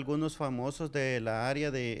 andan algunos famosos de la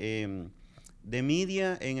área de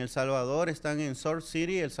media en El Salvador, están en Surf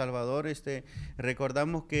City, El Salvador.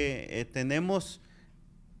 Recordamos que tenemos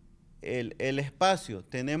el espacio,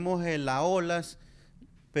 tenemos las olas,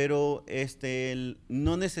 pero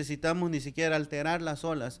no necesitamos ni siquiera alterar las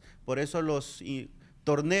olas. Por eso los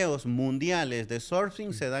torneos mundiales de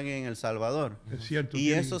surfing se dan en El Salvador. Es cierto.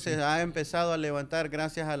 Y eso se ha empezado a levantar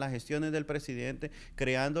gracias a las gestiones del presidente,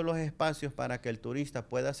 creando los espacios para que el turista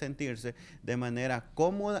pueda sentirse de manera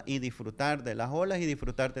cómoda y disfrutar de las olas y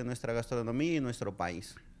disfrutar de nuestra gastronomía y nuestro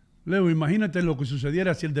país. Leo, imagínate lo que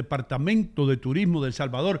sucediera si el Departamento de Turismo de El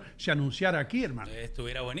Salvador se anunciara aquí, hermano.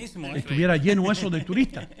 Estuviera buenísimo. Estuviera lleno eso de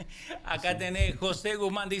turistas. Acá tenés José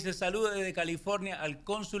Guzmán, dice saludos desde California al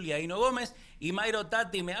cónsul y a Ino Gómez. Y Mayro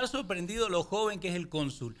Tati, me ha sorprendido lo joven que es el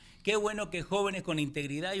cónsul. Qué bueno que jóvenes con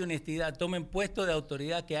integridad y honestidad tomen puestos de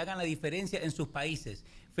autoridad que hagan la diferencia en sus países.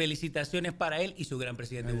 Felicitaciones para él y su gran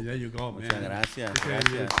presidente. Muchas gracias.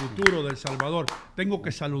 El futuro de El Salvador. Tengo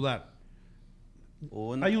que saludar.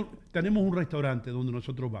 Tenemos un restaurante donde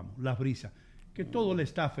nosotros vamos, Las Brisas, que todo el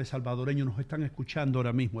staff salvadoreño nos están escuchando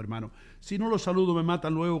ahora mismo, hermano. Si no los saludo me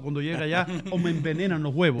matan luego cuando llega allá o me envenenan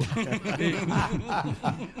los huevos.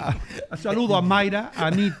 Saludo a Mayra, a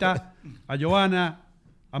Anita, a Joana,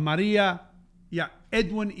 a María y a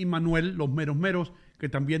Edwin y Manuel, los meros meros, que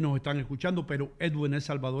también nos están escuchando, pero Edwin es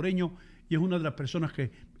salvadoreño y es una de las personas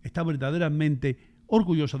que está verdaderamente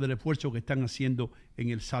orgullosa del esfuerzo que están haciendo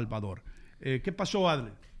en El Salvador. ¿Qué pasó,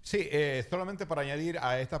 Adler? Sí, solamente para añadir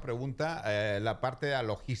a esta pregunta la parte de la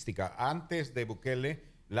logística. Antes de Bukele,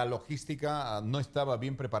 la logística no estaba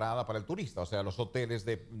bien preparada para el turista. O sea, los hoteles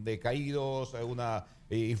decaídos, una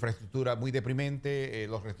infraestructura muy deprimente,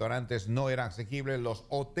 los restaurantes no eran asequibles, los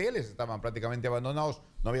hoteles estaban prácticamente abandonados,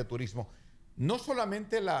 no había turismo. No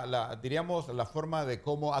solamente diríamos, la forma de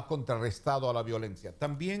cómo ha contrarrestado a la violencia,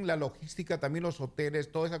 también la logística, también los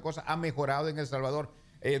hoteles, toda esa cosa ha mejorado en El Salvador.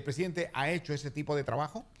 ¿El presidente ha hecho ese tipo de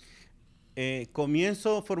trabajo?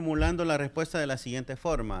 Comienzo formulando la respuesta de la siguiente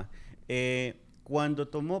forma. Cuando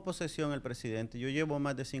tomó posesión el presidente, yo llevo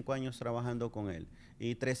más de 5 años trabajando con él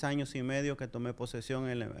y 3 años y medio que tomé posesión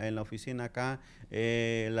en la oficina acá,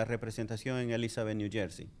 la representación en Elizabeth, New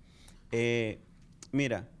Jersey.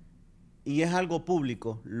 Mira, y es algo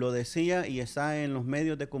público, lo decía y está en los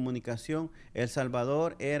medios de comunicación, El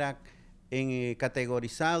Salvador era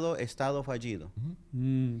categorizado estado fallido.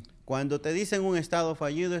 Cuando te dicen un estado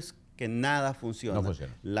fallido es que nada funciona. No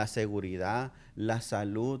funciona. La seguridad, la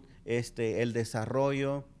salud, el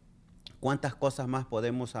desarrollo, cuántas cosas más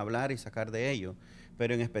podemos hablar y sacar de ello,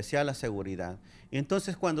 pero en especial la seguridad. Y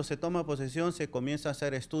entonces cuando se toma posesión se comienza a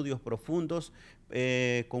hacer estudios profundos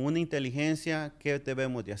con una inteligencia, qué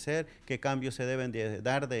debemos de hacer, qué cambios se deben de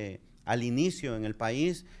dar al inicio en el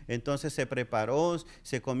país. Entonces se preparó,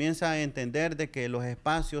 se comienza a entender de que los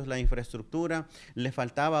espacios, la infraestructura, le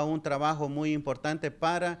faltaba un trabajo muy importante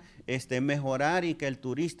para mejorar y que el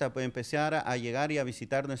turista pues, empezara a llegar y a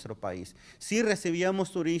visitar nuestro país. Sí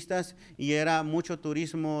recibíamos turistas y era mucho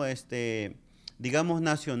turismo, digamos,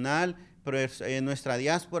 nacional, pero nuestra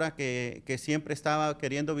diáspora que siempre estaba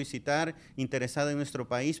queriendo visitar, interesada en nuestro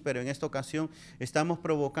país, pero en esta ocasión estamos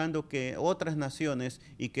provocando que otras naciones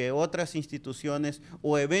y que otras instituciones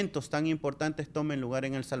o eventos tan importantes tomen lugar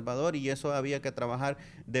en El Salvador, y eso había que trabajar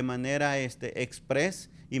de manera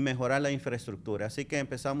express y mejorar la infraestructura. Así que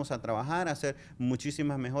empezamos a trabajar, a hacer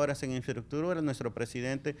muchísimas mejoras en infraestructura. Nuestro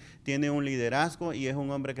presidente tiene un liderazgo y es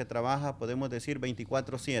un hombre que trabaja, podemos decir,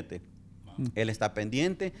 24/7. Él está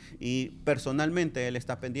pendiente y personalmente él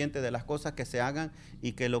está pendiente de las cosas que se hagan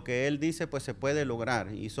y que lo que él dice pues se puede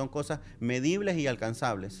lograr y son cosas medibles y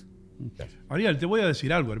alcanzables. Ariel, te voy a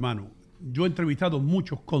decir algo, hermano. Yo he entrevistado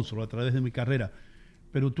muchos cónsules a través de mi carrera,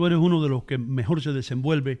 pero tú eres uno de los que mejor se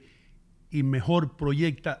desenvuelve y mejor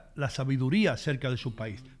proyecta la sabiduría acerca de su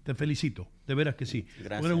país. Te felicito, de veras que sí.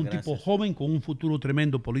 Gracias, tú eres un tipo joven con un futuro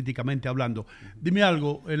tremendo políticamente hablando. Dime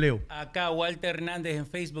algo, Leo. Acá Walter Hernández en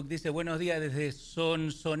Facebook dice, buenos días desde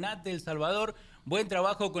Sonsonate, El Salvador. Buen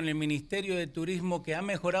trabajo con el Ministerio de Turismo que ha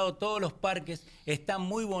mejorado todos los parques. Está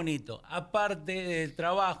muy bonito. Aparte del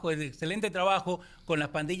trabajo, el excelente trabajo con las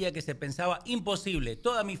pandillas que se pensaba imposible.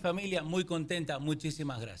 Toda mi familia muy contenta.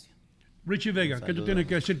 Muchísimas gracias. Richie Vega, ¿qué tú tienes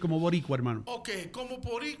que decir como boricua, hermano? Ok, como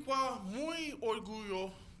boricua, muy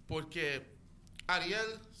orgullo porque Ariel,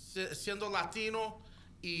 siendo latino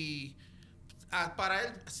y para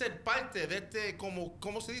él ser parte de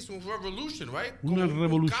 ¿cómo se dice? Un revolution, right? Una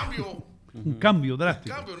revolución. Un cambio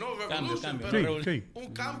drástico. Un cambio, no revolution,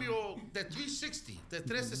 un cambio de 360, de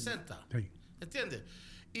 360. Sí. ¿Entiendes?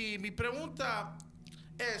 Y mi pregunta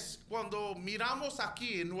es, cuando miramos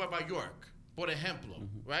aquí en Nueva York, por ejemplo,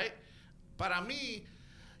 right? Para mí,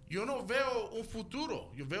 yo no veo un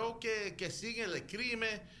futuro. Yo veo que sigue el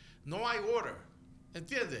crimen, no hay orden.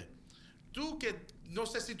 ¿Entiendes? Tú que no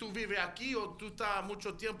sé si tú vives aquí o tú estás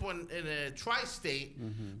mucho tiempo en el Tri-State,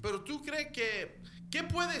 pero tú crees que, ¿qué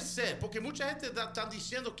puede ser? Porque mucha gente está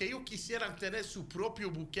diciendo que ellos quisieran tener su propio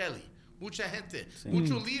Bukele. Mucha gente,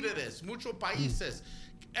 muchos líderes, muchos países,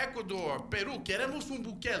 Ecuador, Perú, queremos un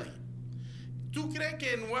Bukele. ¿Tú crees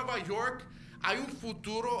que en Nueva York hay un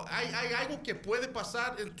futuro, hay algo que puede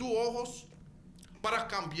pasar en tus ojos para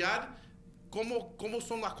cambiar cómo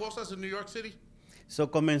son las cosas en New York City?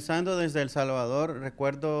 Comenzando desde El Salvador,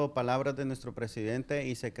 recuerdo palabras de nuestro presidente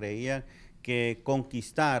y se creía que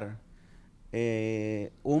conquistar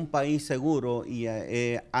un país seguro y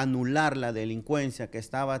anular la delincuencia que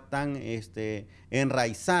estaba tan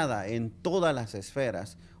enraizada en todas las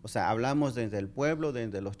esferas. O sea, hablamos desde el pueblo,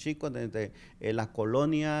 desde los chicos, desde la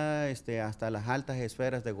colonia hasta las altas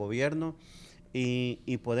esferas de gobierno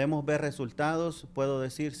y podemos ver resultados, puedo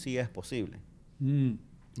decir, sí es posible.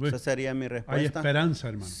 Esa sería mi respuesta. Hay esperanza,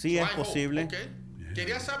 hermano. Sí es posible.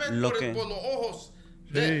 Quería saber por los ojos.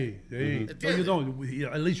 Sí. Well, you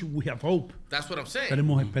know, at least we have hope. That's what I'm saying.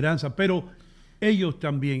 Tenemos esperanza, pero ellos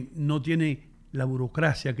también no tienen la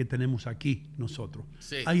burocracia que tenemos aquí nosotros.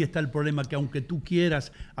 Sí. Ahí está el problema, que aunque tú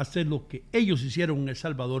quieras hacer lo que ellos hicieron en El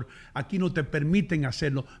Salvador, aquí no te permiten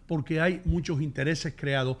hacerlo porque hay muchos intereses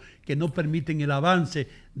creados que no permiten el avance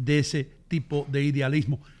de ese tipo de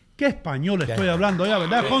idealismo. ¿Qué español estoy hablando ya,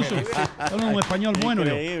 verdad, Consul? Hablo un español bueno.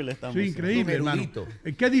 Increíble estamos. Sí, increíble, hermano.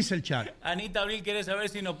 ¿Qué dice el chat? Anita Abril quiere saber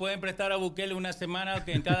si nos pueden prestar a Bukele una semana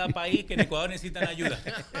que en cada país que en Ecuador necesitan ayuda.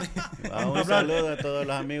 Un saludo a todos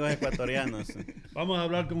los amigos ecuatorianos. Vamos a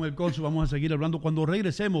hablar con el cónsul, vamos a seguir hablando. Cuando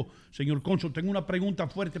regresemos, señor cónsul, tengo una pregunta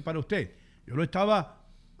fuerte para usted. Yo lo estaba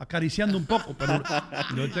acariciando un poco, pero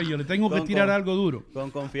yo le tengo que tirar algo duro. Con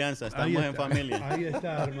confianza, estamos en familia. Ahí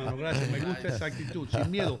está, hermano, gracias. Me gusta esa actitud, sin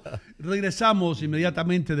miedo. Regresamos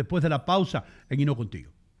inmediatamente después de la pausa en Ino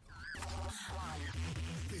Contigo.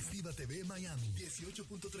 Festiva TV Miami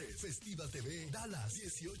 18.3, Festiva TV Dallas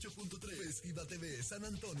 18.3, Festiva TV San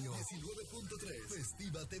Antonio 19.3,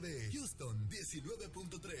 Festiva TV Houston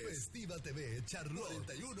 19.3, Festiva TV Charlotte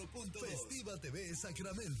 41.2, Festiva TV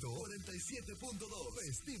Sacramento 47.2,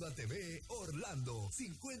 Festiva TV Orlando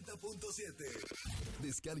 50.7.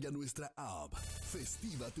 Descarga nuestra app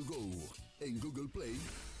Festiva to Go en Google Play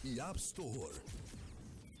y App Store.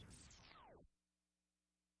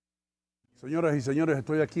 Señoras y señores,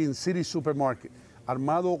 estoy aquí en City Supermarket,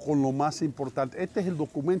 armado con lo más importante. Este es el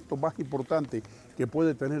documento más importante que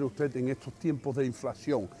puede tener usted en estos tiempos de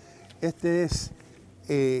inflación. Este es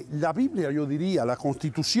la Biblia, yo diría, la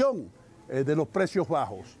constitución de los precios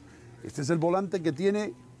bajos. Este es el volante que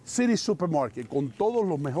tiene City Supermarket, con todos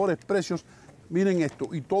los mejores precios. Miren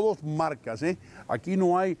esto, y todos marcas, ¿eh? Aquí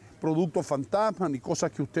no hay productos fantasmas ni cosas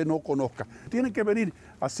que usted no conozca. Tiene que venir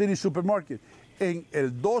a City Supermarket en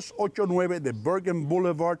el 289 de Bergen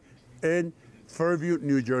Boulevard en Fairview,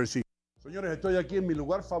 New Jersey. Señores, estoy aquí en mi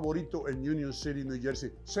lugar favorito en Union City, New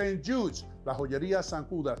Jersey, St. Jude's, la joyería San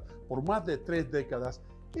Judas. Por más de 3 décadas,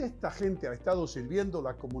 esta gente ha estado sirviendo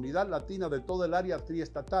la comunidad latina de todo el área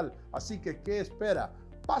triestatal. Así que, ¿qué espera?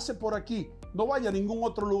 Pase por aquí, no vaya a ningún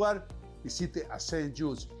otro lugar. Visite a St.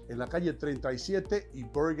 Jude's en la calle 37 y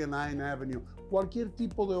Bergen Avenue. Cualquier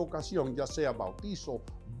tipo de ocasión, ya sea bautizo,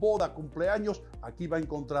 boda, cumpleaños, aquí va a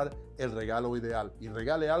encontrar el regalo ideal y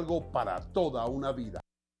regale algo para toda una vida.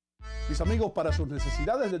 Mis amigos, para sus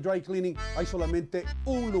necesidades de dry cleaning hay solamente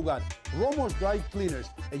un lugar, Romo's Dry Cleaners,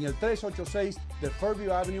 en el 386 de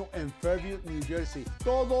Fairview Avenue en Fairview, New Jersey.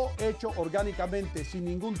 Todo hecho orgánicamente, sin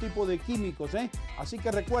ningún tipo de químicos, ¿eh? Así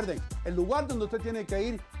que recuerden, el lugar donde usted tiene que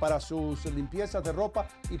ir para sus limpiezas de ropa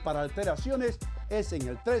y para alteraciones es en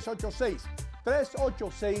el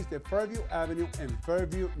 386 de Fairview Avenue en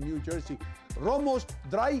Fairview, New Jersey. Romo's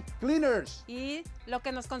Dry Cleaners. Y lo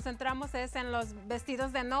que nos concentramos es en los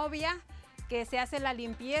vestidos de novia, que se hace la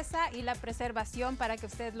limpieza y la preservación para que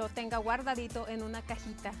usted lo tenga guardadito en una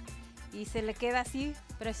cajita. Y se le queda así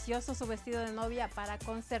precioso su vestido de novia para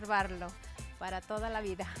conservarlo para toda la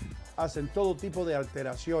vida. Hacen todo tipo de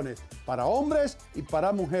alteraciones para hombres y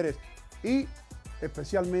para mujeres. Y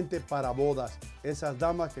especialmente para bodas. Esas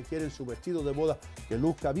damas que quieren su vestido de boda que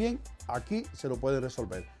luzca bien, aquí se lo pueden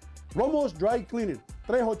resolver. Romo's Dry Cleaning,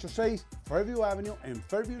 386 Fairview Avenue en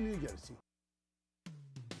Fairview, New Jersey.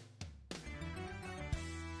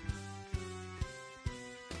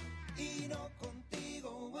 Ino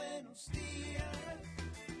contigo, buenos días.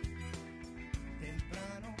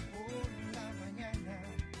 Temprano por la mañana.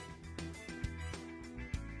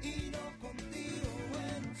 Ino contigo,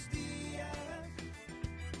 buenos días.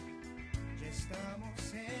 Ya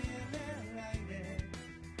estamos en el aire.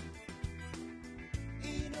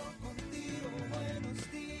 Ino contigo,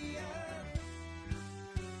 buenos días.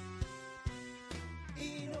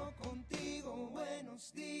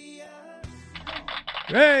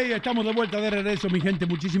 Hey, estamos de vuelta de regreso, mi gente.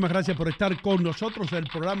 Muchísimas gracias por estar con nosotros. El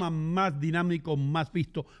programa más dinámico, más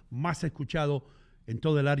visto, más escuchado en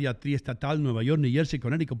todo el área triestatal, Nueva York, New Jersey,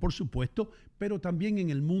 Connecticut, por supuesto, pero también en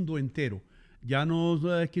el mundo entero. Ya nos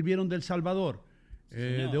escribieron de El Salvador,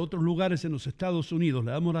 de otros lugares en los Estados Unidos.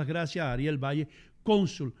 Le damos las gracias a Ariel Valle,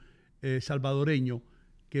 cónsul salvadoreño,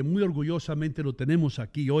 que muy orgullosamente lo tenemos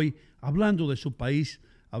aquí hoy, hablando de su país,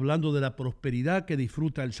 hablando de la prosperidad que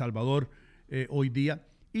disfruta El Salvador hoy día.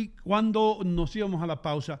 Y cuando nos íbamos a la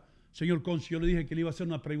pausa, señor cónsul, yo le dije que le iba a hacer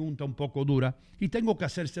una pregunta un poco dura y tengo que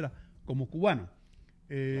hacérsela como cubano.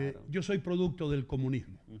 Claro. Yo soy producto del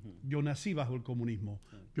comunismo. Yo nací bajo el comunismo.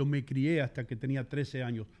 Yo me crié hasta que tenía 13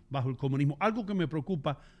 años bajo el comunismo. Algo que me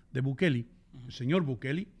preocupa de Bukele, el señor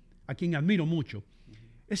Bukele, a quien admiro mucho,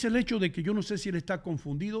 es el hecho de que yo no sé si él está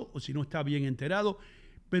confundido o si no está bien enterado,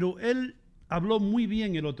 pero él habló muy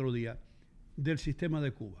bien el otro día del sistema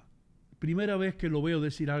de Cuba. Primera vez que lo veo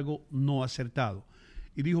decir algo no acertado.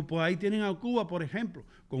 Y dijo, pues ahí tienen a Cuba, por ejemplo,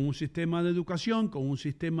 con un sistema de educación, con un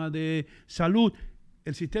sistema de salud.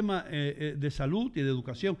 El sistema de salud y de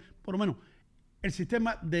educación, por lo menos, el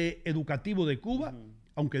sistema educativo de Cuba,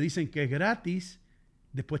 aunque dicen que es gratis,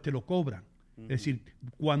 después te lo cobran. Es decir,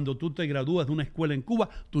 cuando tú te gradúas de una escuela en Cuba,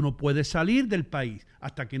 tú no puedes salir del país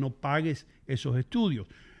hasta que no pagues esos estudios.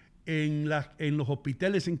 En los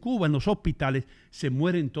hospitales en Cuba, en los hospitales, se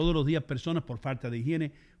mueren todos los días personas por falta de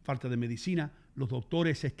higiene, falta de medicina. Los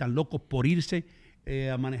doctores están locos por irse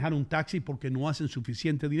a manejar un taxi porque no hacen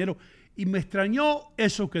suficiente dinero. Y me extrañó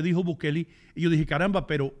eso que dijo Bukele. Y yo dije, caramba,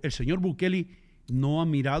 pero el señor Bukele no ha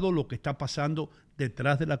mirado lo que está pasando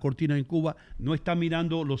detrás de la cortina en Cuba, no está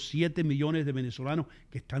mirando los 7 millones de venezolanos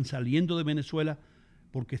que están saliendo de Venezuela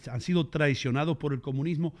porque han sido traicionados por el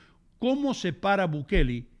comunismo. ¿Cómo se para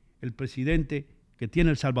Bukele, el presidente que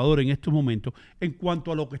tiene El Salvador en estos momentos, en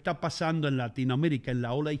cuanto a lo que está pasando en Latinoamérica, en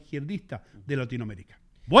la ola izquierdista de Latinoamérica?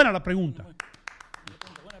 Buena la pregunta.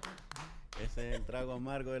 Ese es el trago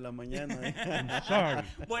amargo de la mañana.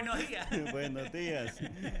 Buenos días. Buenos días.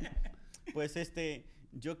 Pues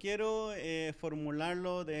yo quiero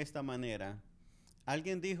formularlo de esta manera.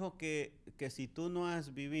 Alguien dijo que si tú no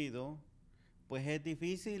has vivido, pues es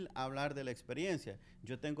difícil hablar de la experiencia.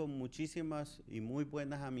 Yo tengo muchísimas y muy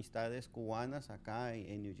buenas amistades cubanas acá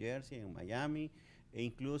en New Jersey, en Miami, e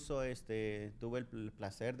incluso tuve el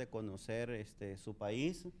placer de conocer su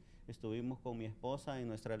país. Estuvimos con mi esposa en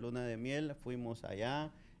nuestra luna de miel, fuimos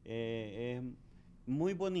allá,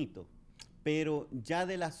 muy bonito. Pero ya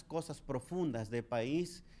de las cosas profundas del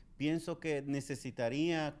país, pienso que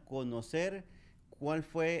necesitaría conocer cuál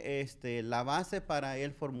fue la base para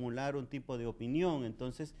él formular un tipo de opinión.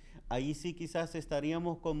 Entonces, ahí sí quizás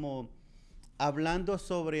estaríamos como hablando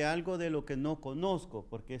sobre algo de lo que no conozco,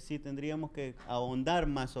 porque sí tendríamos que ahondar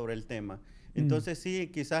más sobre el tema. Entonces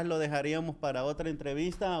sí, quizás lo dejaríamos para otra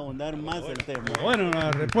entrevista, ahondar más el tema. Bueno,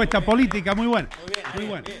 una respuesta política muy buena. Muy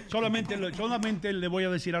buena. Solamente le voy a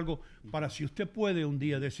decir algo para si usted puede un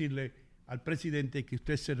día decirle al presidente que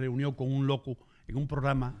usted se reunió con un loco en un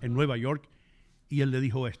programa en Nueva York y él le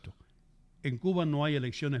dijo esto. En Cuba no hay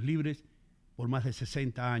elecciones libres por más de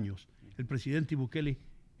 60 años. El presidente Bukele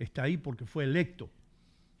está ahí porque fue electo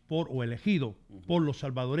o elegido por los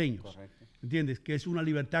salvadoreños. Correcto. ¿Entiendes? Que es una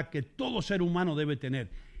libertad que todo ser humano debe tener.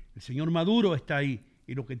 El señor Maduro está ahí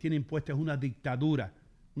y lo que tiene impuesta es una dictadura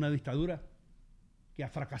que ha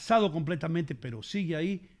fracasado completamente, pero sigue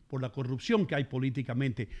ahí por la corrupción que hay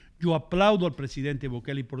políticamente. Yo aplaudo al presidente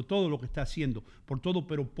Bukele por todo lo que está haciendo, por todo,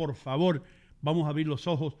 pero por favor, vamos a abrir los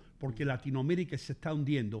ojos porque Latinoamérica se está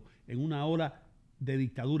hundiendo en una ola de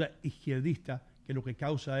dictadura izquierdista que lo que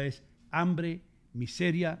causa es hambre,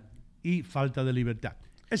 miseria y falta de libertad.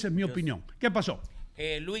 Esa es mi opinión. ¿Qué pasó?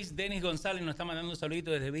 Luis Denis González nos está mandando un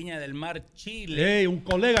saludito desde Viña del Mar, Chile. Hey, un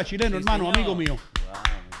colega chileno, sí, hermano, señor. Amigo mío.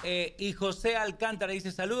 Y José Alcántara dice,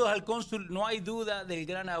 saludos al cónsul, no hay duda del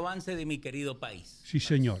gran avance de mi querido país. Sí,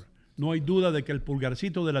 señor. No hay duda de que el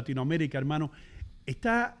pulgarcito de Latinoamérica, hermano,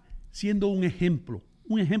 está siendo un ejemplo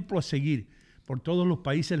a seguir por todos los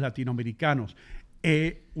países latinoamericanos.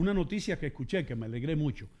 Una noticia que escuché que me alegré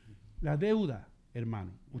mucho. La deuda,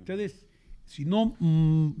 hermano. Ustedes... Si no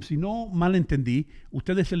mal entendí,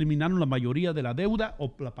 ¿ustedes eliminaron la mayoría de la deuda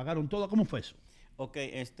o la pagaron toda? ¿Cómo fue eso? Ok,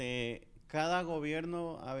 cada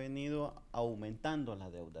gobierno ha venido aumentando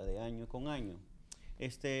la deuda de año con año.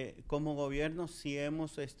 Como gobierno sí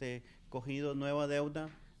hemos cogido nueva deuda,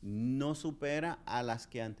 no supera a las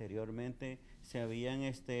que anteriormente se habían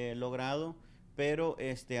logrado, pero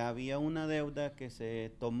había una deuda que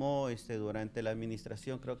se tomó durante la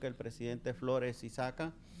administración, creo que el presidente Flores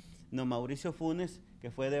Isaca, Mauricio Funes,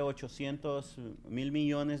 que fue de $800 mil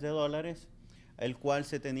millones. el cual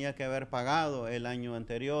se tenía que haber pagado el año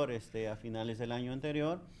anterior, a finales del año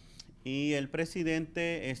anterior, y el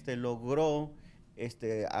presidente logró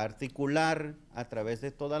articular a través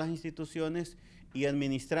de todas las instituciones y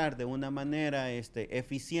administrar de una manera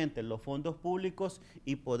eficiente los fondos públicos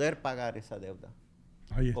y poder pagar esa deuda.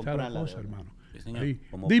 Ahí está comprar la cosa, deuda. hermano. Sí, señor. Ahí.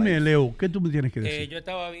 Como Dime, país. Leo, ¿qué tú me tienes que decir? Yo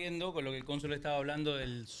estaba viendo con lo que el cónsul estaba hablando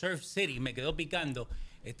del Surf City, me quedó picando.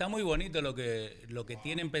 Está muy bonito lo que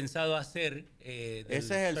tienen pensado hacer. Ese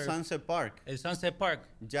es el Sunset Park. El Sunset Park.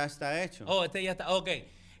 Ya está hecho. Oh, ya está. Ok.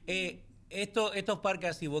 Estos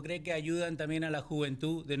parques así, ¿vos crees que ayudan también a la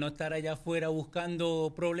juventud de no estar allá afuera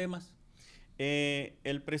buscando problemas?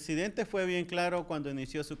 El presidente fue bien claro cuando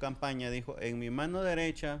inició su campaña. Dijo, en mi mano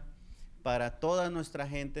derecha, para toda nuestra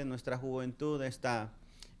gente, nuestra juventud, está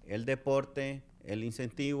el deporte, el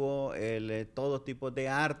incentivo, todo tipo de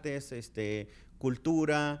artes,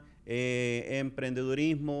 cultura,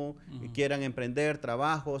 emprendedurismo, quieran emprender,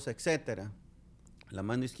 trabajos, etcétera. La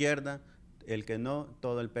mano izquierda, el que no,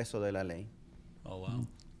 todo el peso de la ley. Oh, wow.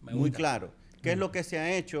 Muy claro. ¿Qué es lo que se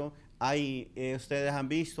ha hecho? Ustedes han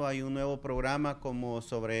visto, hay un nuevo programa como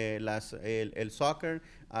sobre el soccer,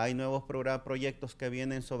 hay nuevos proyectos que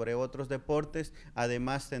vienen sobre otros deportes.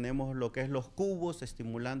 Además tenemos lo que es los cubos,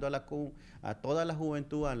 estimulando a toda la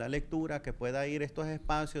juventud a la lectura, que pueda ir a estos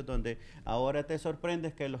espacios donde ahora te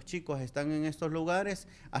sorprendes que los chicos están en estos lugares,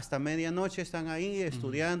 hasta medianoche están ahí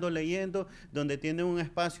estudiando, leyendo, donde tienen un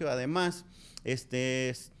espacio. Además,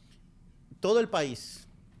 todo el país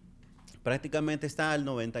prácticamente está al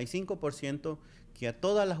 95% que a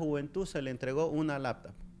toda la juventud se le entregó una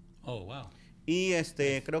laptop. Oh, wow. Y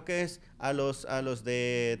creo que es a los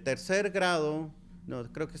de tercer grado,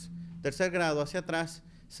 creo que es tercer grado hacia atrás,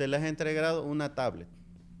 se les ha entregado una tablet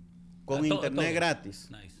con internet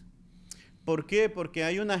gratis. Nice. ¿Por qué? Porque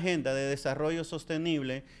hay una agenda de desarrollo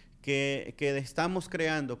sostenible que estamos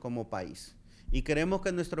creando como país. Y queremos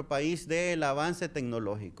que nuestro país dé el avance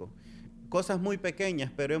tecnológico. Cosas muy pequeñas,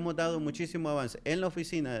 pero hemos dado muchísimo avance. En la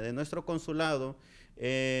oficina de nuestro consulado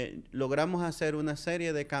logramos hacer una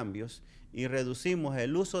serie de cambios y reducimos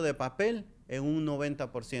el uso de papel en un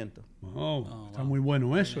 90%. Está muy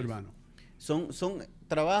bueno eso, hermano. Son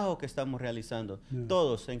trabajos que estamos realizando.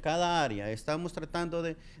 Todos, en cada área, estamos tratando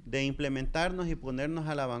de implementarnos y ponernos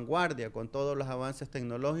a la vanguardia con todos los avances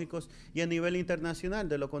tecnológicos y a nivel internacional.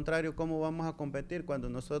 De lo contrario, ¿cómo vamos a competir cuando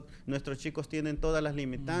nuestros chicos tienen todas las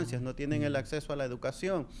limitancias, no tienen el acceso a la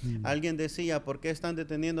educación? Alguien decía, ¿por qué están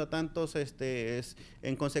deteniendo a tantos,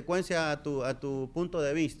 en consecuencia a tu punto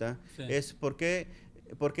de vista? Sí. Es ¿por qué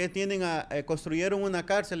construyeron una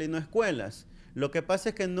cárcel y no escuelas? Lo que pasa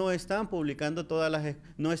es que no están publicando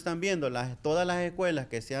no están viendo todas las escuelas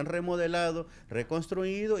que se han remodelado,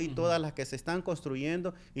 reconstruido y todas las que se están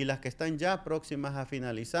construyendo y las que están ya próximas a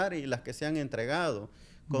finalizar y las que se han entregado.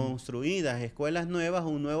 Construidas, escuelas nuevas,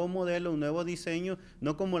 un nuevo modelo, un nuevo diseño,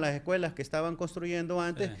 no como las escuelas que estaban construyendo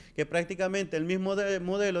antes, que prácticamente el mismo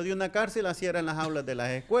modelo de una cárcel así eran las aulas de las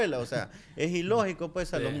escuelas. O sea, es ilógico,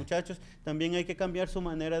 pues a los muchachos también hay que cambiar su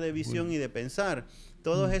manera de visión y de pensar.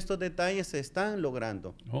 Todos estos detalles se están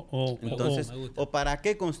logrando. Entonces, ¿o para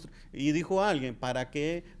qué y dijo alguien, ¿para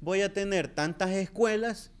qué voy a tener tantas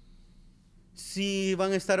escuelas si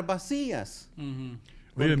van a estar vacías?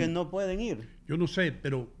 Porque no pueden ir. Yo no sé,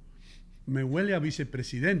 pero me huele a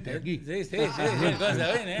vicepresidente aquí. Sí, está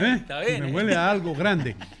bien, está bien. Me huele a algo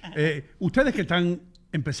grande. Ustedes que están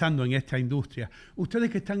empezando en esta industria, ustedes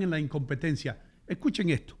que están en la incompetencia, escuchen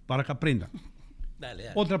esto para que aprendan. Dale.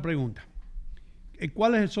 Otra pregunta.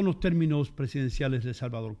 ¿Cuáles son los términos presidenciales de El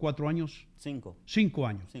Salvador? ¿4 años? 5. 5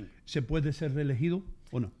 años. 5. ¿Se puede ser reelegido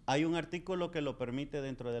o no? Hay un artículo que lo permite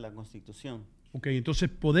dentro de la Constitución. Ok, entonces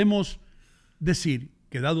podemos decir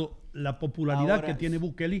que dado la popularidad que tiene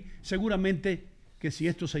Bukele, seguramente que si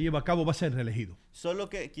esto se lleva a cabo va a ser reelegido. Solo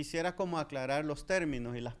que quisiera como aclarar los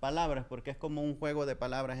términos y las palabras, porque es como un juego de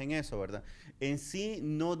palabras en eso, ¿verdad? En sí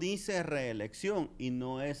no dice reelección y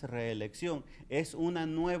no es reelección, es una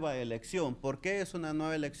nueva elección. ¿Por qué es una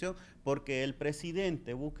nueva elección? Porque el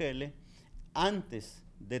presidente Bukele, antes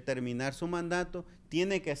de terminar su mandato,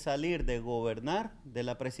 tiene que salir de gobernar de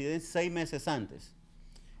la presidencia 6 meses antes.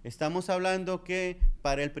 Estamos hablando que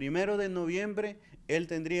para el 1 de noviembre él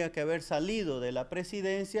tendría que haber salido de la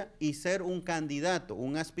presidencia y ser un candidato,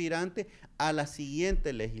 un aspirante a la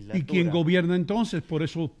siguiente legislatura. ¿Y quién gobierna entonces por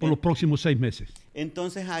los próximos 6 meses?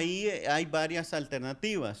 Entonces ahí hay varias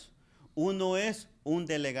alternativas. Uno es un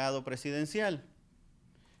delegado presidencial.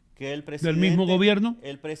 Que el presidente, ¿del mismo gobierno?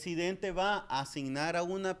 El presidente va a asignar a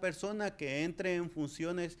una persona que entre en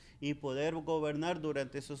funciones y poder gobernar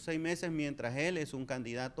durante esos 6 meses mientras él es un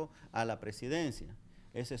candidato a la presidencia.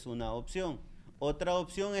 Esa es una opción. Otra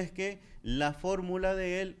opción es que la fórmula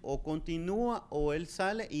de él o continúa o él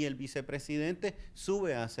sale y el vicepresidente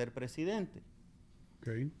sube a ser presidente.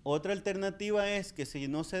 Okay. Otra alternativa es que si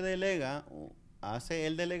no se delega o hace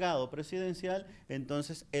el delegado presidencial,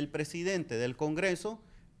 entonces el presidente del Congreso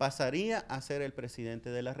pasaría a ser el presidente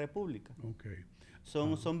de la República. Okay.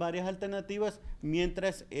 Son varias alternativas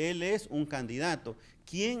mientras él es un candidato.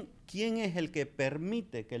 ¿Quién es el que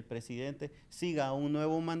permite que el presidente siga un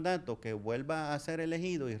nuevo mandato, que vuelva a ser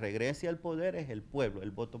elegido y regrese al poder? Es el pueblo,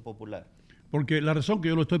 el voto popular. Porque la razón que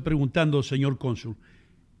yo lo estoy preguntando, señor cónsul,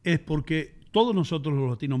 es porque todos nosotros los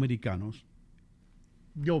latinoamericanos,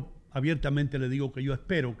 yo abiertamente le digo que yo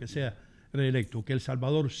espero que sea reelecto, que El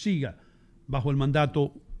Salvador siga bajo el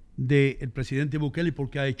mandato del presidente Bukele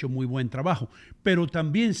porque ha hecho muy buen trabajo. Pero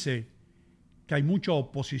también sé que hay mucha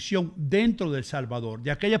oposición dentro de El Salvador,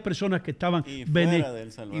 de aquellas personas que estaban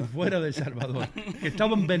fuera del Salvador, que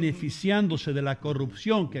estaban beneficiándose de la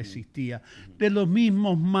corrupción que existía, de los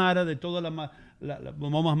mismos maras, de todas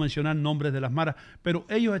vamos a mencionar nombres de las maras, pero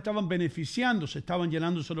ellos estaban beneficiándose, estaban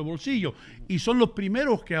llenándose los bolsillos y son los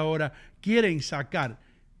primeros que ahora quieren sacar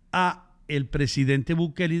a el presidente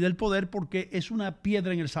Bukele del poder porque es una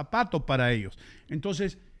piedra en el zapato para ellos.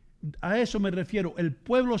 Entonces, a eso me refiero. El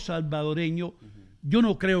pueblo salvadoreño, yo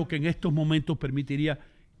no creo que en estos momentos permitiría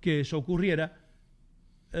que eso ocurriera,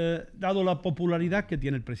 dado la popularidad que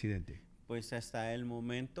tiene el presidente. Pues hasta el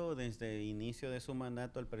momento, desde el inicio de su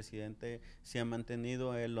mandato, el presidente se ha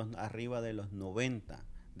mantenido arriba de los 90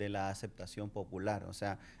 de la aceptación popular, o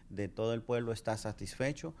sea, de todo el pueblo está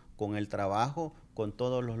satisfecho con el trabajo, con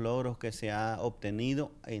todos los logros que se ha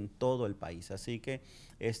obtenido en todo el país. Así que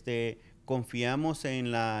confiamos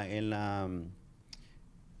en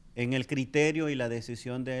el criterio y la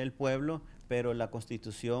decisión del pueblo, pero la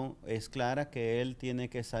Constitución es clara que él tiene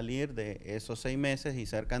que salir de esos 6 meses y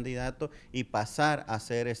ser candidato y pasar a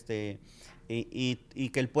ser y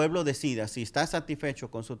que el pueblo decida si está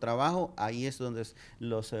satisfecho con su trabajo. Ahí es donde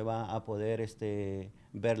se va a poder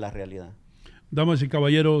ver la realidad. Damas y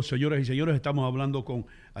caballeros, señoras y señores, estamos hablando con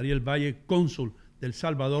Ariel Valle, cónsul del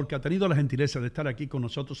Salvador, que ha tenido la gentileza de estar aquí con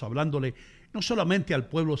nosotros hablándole no solamente al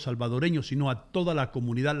pueblo salvadoreño, sino a toda la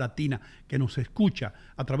comunidad latina que nos escucha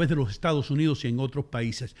a través de los Estados Unidos y en otros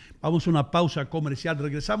países. Vamos a una pausa comercial,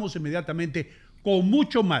 regresamos inmediatamente con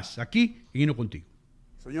mucho más aquí en Ino Contigo.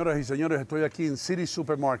 Señoras y señores, estoy aquí en City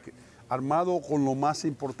Supermarket, armado con lo más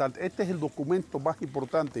importante. Este es el documento más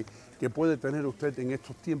importante que puede tener usted en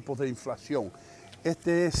estos tiempos de inflación.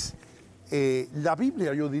 Este es la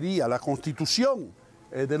Biblia, yo diría, la Constitución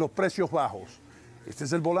de los precios bajos. Este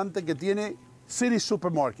es el volante que tiene City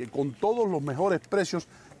Supermarket con todos los mejores precios.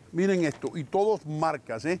 Miren esto, y todos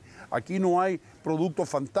marcas, ¿eh? Aquí no hay productos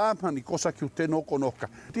fantasmas ni cosas que usted no conozca.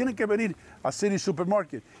 Tienen que venir a City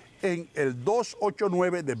Supermarket en el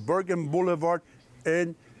 289 de Bergen Boulevard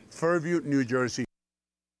en Fairview, New Jersey.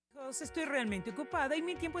 Estoy realmente ocupada y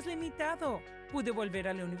mi tiempo es limitado. Pude volver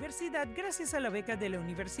a la universidad gracias a la beca de la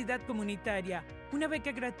Universidad Comunitaria, una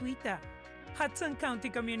beca gratuita. Hudson County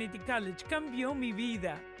Community College cambió mi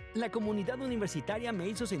vida. La comunidad universitaria me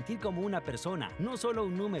hizo sentir como una persona, no solo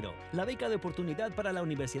un número. La beca de oportunidad para la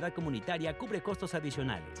universidad comunitaria cubre costos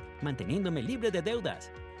adicionales, manteniéndome libre de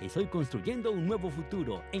deudas. Estoy construyendo un nuevo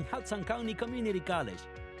futuro en Hudson County Community College.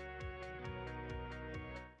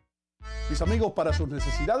 Mis amigos, para sus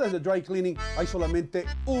necesidades de dry cleaning hay solamente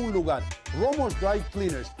un lugar, Romo's Dry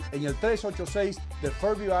Cleaners, en el 386 de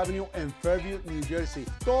Fairview Avenue en Fairview, New Jersey.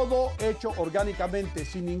 Todo hecho orgánicamente,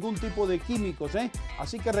 sin ningún tipo de químicos, ¿eh?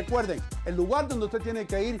 Así que recuerden, el lugar donde usted tiene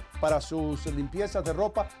que ir para sus limpiezas de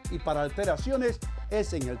ropa y para alteraciones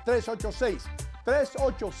es en el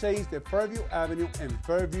 386 de Fairview Avenue en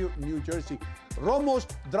Fairview, New Jersey. Romo's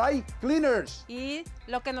Dry Cleaners. Y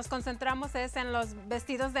lo que nos concentramos es en los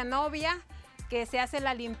vestidos de novia, que se hace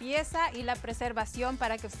la limpieza y la preservación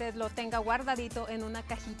para que usted lo tenga guardadito en una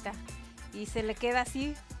cajita y se le queda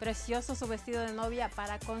así precioso su vestido de novia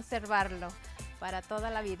para conservarlo para toda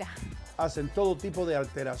la vida. Hacen todo tipo de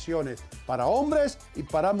alteraciones para hombres y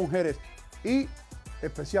para mujeres y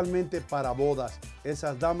especialmente para bodas.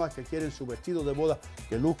 Esas damas que quieren su vestido de boda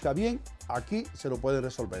que luzca bien, aquí se lo pueden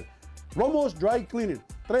resolver. Romo's Dry Cleaning,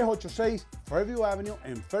 386 Fairview Avenue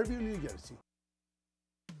en Fairview, New Jersey.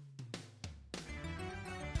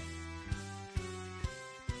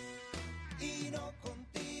 Ino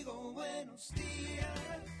contigo, buenos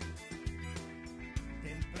días.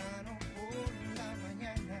 Temprano por la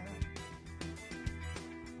mañana.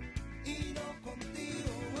 Ino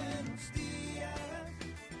contigo, buenos días.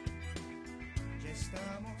 Ya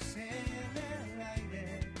estamos en el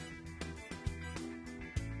aire.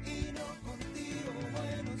 Ino contigo,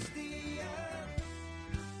 buenos días.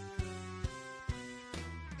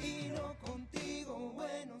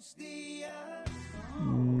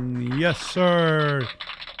 Yes, sir.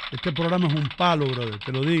 Este programa es un palo, brother,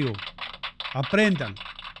 te lo digo. Aprendan.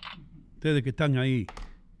 Ustedes que están ahí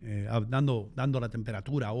dando la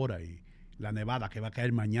temperatura ahora y la nevada que va a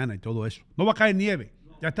caer mañana y todo eso. No va a caer nieve.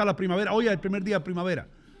 Ya está la primavera. Hoy es el primer día de primavera.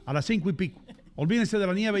 A las 5 y pico. Olvídense de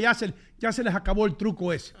la nieve. Ya se les acabó el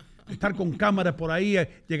truco ese. Estar con cámaras por ahí,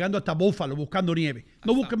 llegando hasta Búfalo buscando nieve.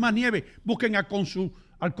 No busquen más nieve. Busquen al cónsul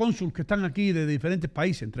que están aquí de diferentes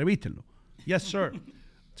países. Entrevístenlo. Yes, sir.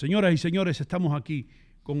 Señoras y señores, estamos aquí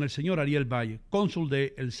con el señor Ariel Valle, cónsul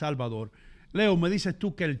de El Salvador. Leo, me dices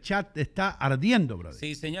tú que el chat está ardiendo, brother.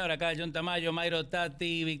 Sí, señor. Acá John Tamayo, Mayro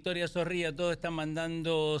Tati, Victoria Zorrilla, todos están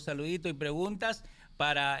mandando saluditos y preguntas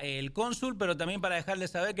para el cónsul, pero también para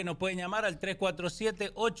dejarles saber que nos pueden llamar al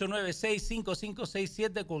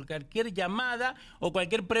 347-896-5567 con cualquier llamada o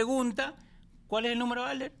cualquier pregunta. ¿Cuál es el número,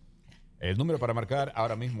 Alder? El número para marcar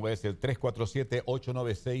ahora mismo es el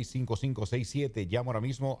 347-896-5567. Llama ahora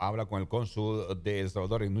mismo, habla con el cónsul de El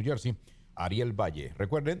Salvador en New Jersey, Ariel Valle.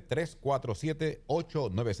 Recuerden,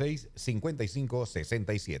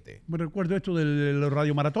 347-896-5567. Me recuerdo esto de los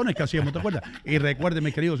radiomaratones que hacíamos, ¿te acuerdas? Y recuerden,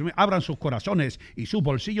 mis queridos, abran sus corazones y sus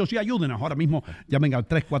bolsillos y ayúdenos ahora mismo. Llamen al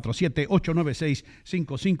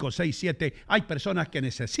 347-896-5567. Hay personas que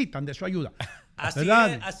necesitan de su ayuda.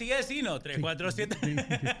 Así es, Ino, 347.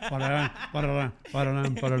 Para.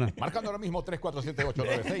 Marcando ahora mismo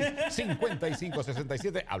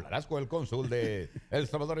 347-896-5567. Hablarás con el cónsul de El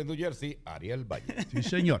Salvador en New Jersey, Ariel Valle. Sí,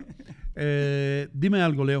 señor. Dime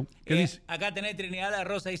algo, Leo. ¿Qué dice? Acá tenés Trinidad La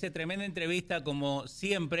Rosa, dice, tremenda entrevista como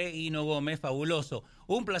siempre, Ino Gomez, fabuloso.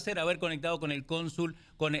 Un placer haber conectado con el cónsul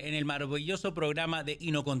en el maravilloso programa de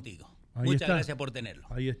Ino Contigo. Muchas gracias por tenerlo.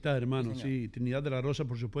 Ahí está, hermano. Sí, Trinidad de La Rosa,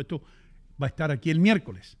 por supuesto, va a estar aquí el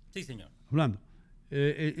miércoles. Sí, señor. Hablando.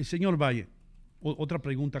 Señor Valle, otra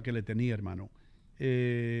pregunta que le tenía, hermano.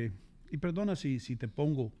 Y perdona si te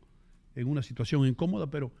pongo en una situación incómoda,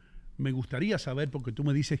 pero me gustaría saber, porque tú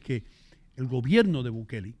me dices que el gobierno de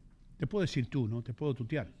Bukele, te puedo decir tú, ¿no? Te puedo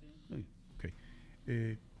tutear. Okay.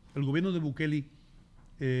 El gobierno de Bukele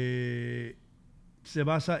se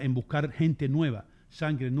basa en buscar gente nueva,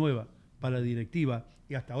 sangre nueva para la directiva,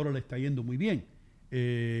 y hasta ahora le está yendo muy bien.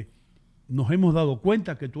 Nos hemos dado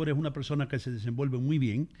cuenta que tú eres una persona que se desenvuelve muy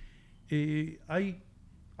bien. ¿Hay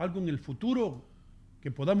algo en el futuro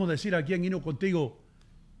que podamos decir aquí en Ino Contigo?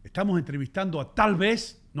 Estamos entrevistando a tal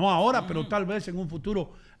vez, no ahora, pero tal vez en un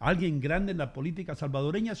futuro, a alguien grande en la política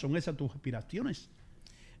salvadoreña. ¿Son esas tus aspiraciones?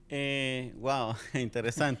 Wow,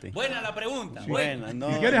 interesante. Buena la pregunta. Sí. Buena,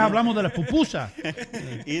 no, si quieres hablamos de las pupusas.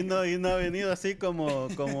 Y no ha venido así como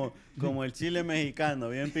el chile mexicano,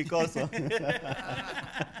 bien picoso.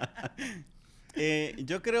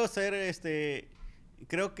 Yo creo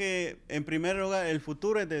creo que en primer lugar el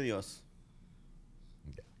futuro es de Dios.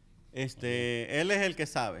 Él es el que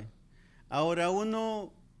sabe. Ahora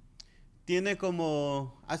uno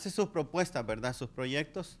hace sus propuestas, ¿verdad? Sus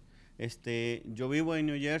proyectos. Yo vivo en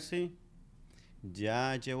New Jersey,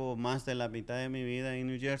 ya llevo más de la mitad de mi vida en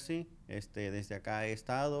New Jersey. Desde acá he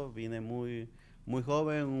estado, vine muy, muy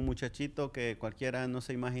joven, un muchachito que cualquiera no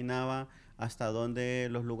se imaginaba hasta dónde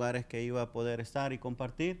los lugares que iba a poder estar y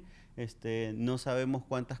compartir. No sabemos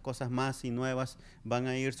cuántas cosas más y nuevas van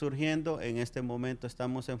a ir surgiendo. En este momento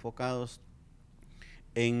estamos enfocados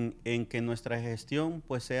en que nuestra gestión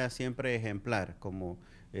pues sea siempre ejemplar, como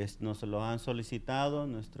nos lo han solicitado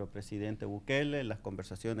nuestro presidente Bukele, las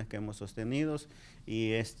conversaciones que hemos sostenido,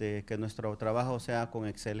 y que nuestro trabajo sea con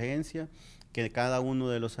excelencia, que cada uno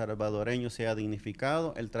de los salvadoreños sea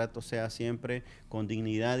dignificado, el trato sea siempre con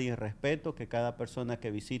dignidad y respeto, que cada persona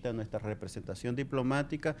que visita nuestra representación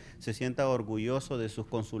diplomática se sienta orgulloso de sus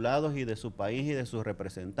consulados y de su país y de sus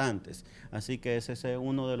representantes. Así que ese es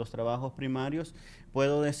uno de los trabajos primarios.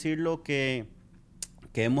 Puedo decirlo que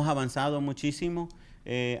hemos avanzado muchísimo.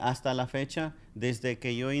 Hasta la fecha, desde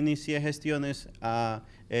que yo inicié gestiones,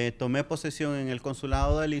 tomé posesión en el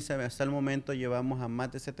consulado de Elizabeth, hasta el momento llevamos a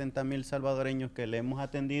más de 70,000 salvadoreños que le hemos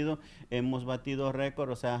atendido, hemos batido récord,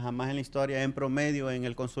 o sea, jamás en la historia, en promedio en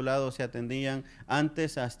el consulado se atendían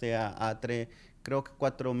antes hasta creo que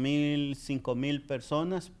 4,000, 5,000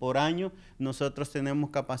 personas por año. Nosotros tenemos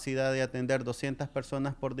capacidad de atender 200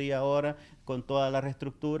 personas por día ahora con toda la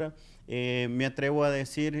reestructura. Me atrevo a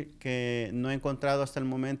decir que no he encontrado hasta el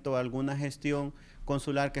momento alguna gestión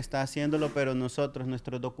consular que está haciéndolo, pero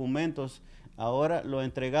nuestros documentos ahora lo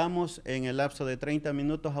entregamos en el lapso de 30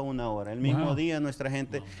 minutos a 1 hora. El mismo día nuestra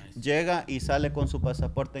gente llega y sale con su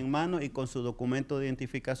pasaporte en mano y con su documento de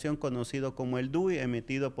identificación conocido como el DUI,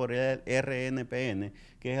 emitido por el RNPN,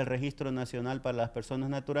 que es el Registro Nacional para las Personas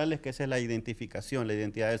Naturales, que esa es la identificación, la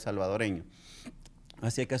identidad del salvadoreño.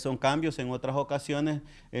 Así que son cambios. En otras ocasiones,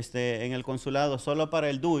 en el consulado, solo para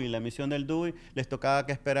el DUI, la emisión del DUI, les tocaba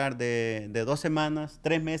que esperar de 2 semanas,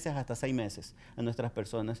 3 meses, hasta 6 meses a nuestras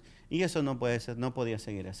personas. Y eso no puede ser, no podía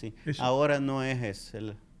seguir así. Eso. Ahora no es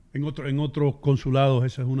eso. En otros consulados,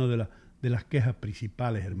 esa es una de las quejas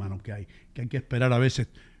principales, hermano, que hay que esperar a veces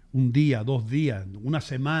un día, 2 días, una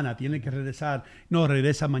semana, tiene que regresar. No,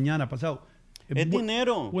 regresa mañana, pasado. Es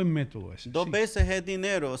dinero. Buen método ese. 2 veces es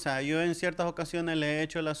dinero. O sea, yo en ciertas ocasiones le he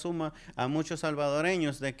hecho la suma a muchos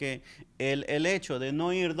salvadoreños de que el hecho de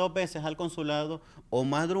no ir 2 veces al consulado o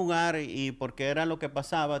madrugar, y porque era lo que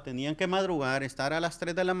pasaba, tenían que madrugar, estar a las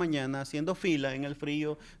 3 de la mañana haciendo fila en el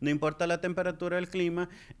frío, no importa la temperatura del clima,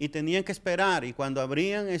 y tenían que esperar, y cuando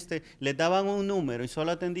abrían, les daban un número y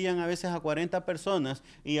solo atendían a veces a 40 personas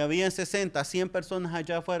y habían 60, 100 personas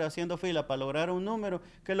allá afuera haciendo fila para lograr un número.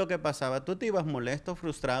 ¿Qué es lo que pasaba? Tú te ibas molesto,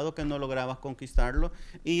 frustrado, que no lograbas conquistarlo,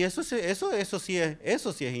 y eso sí es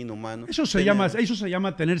inhumano. Eso se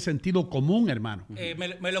llama tener sentido común, hermano.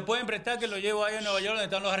 ¿Me lo pueden prestar, que lo llevo ahí en Nueva York donde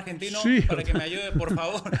están los argentinos? Sí. Para que me ayude, por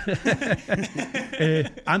favor.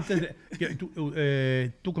 Antes de que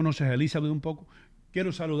tú conoces a Elizabeth un poco,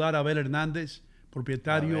 quiero saludar a Abel Hernández,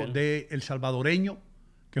 propietario de El Salvadoreño,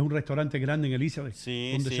 que es un restaurante grande en Elizabeth,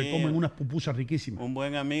 donde se comen unas pupusas riquísimas. Un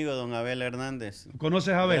buen amigo, don Abel Hernández.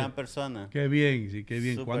 ¿Conoces a Abel? Gran persona. Qué bien, sí, qué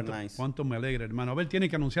bien. Super nice. Cuánto me alegra, hermano. Abel tiene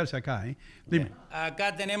que anunciarse acá, ¿eh? Dime.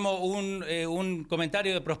 Acá tenemos un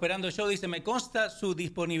comentario de Prosperando Show. Dice: me consta su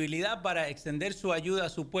disponibilidad para extender su ayuda a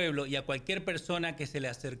su pueblo y a cualquier persona que se le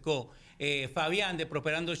acercó. Fabián de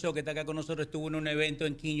Prosperando Show, que está acá con nosotros, estuvo en un evento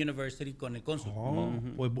en King University con el cónsul.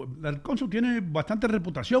 Pues el cónsul tiene bastante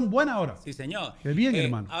reputación buena ahora. Sí, señor. Qué bien,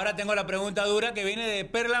 hermano. Ahora tengo la pregunta dura que viene de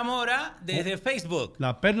Perla Mora desde Facebook.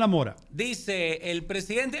 La Perla Mora. Dice: el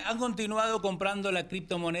presidente ha continuado comprando la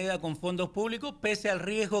criptomoneda con fondos públicos pese al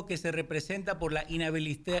riesgo que se representa por la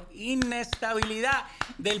inestabilidad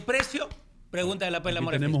del precio. Pregunta de la Perla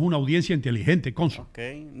Mora. Tenemos una audiencia inteligente, cónsul. Ok,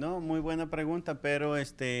 no, muy buena pregunta, pero el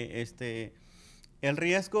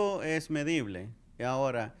riesgo es medible.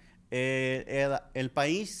 Ahora, el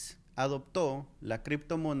país adoptó la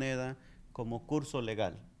criptomoneda como curso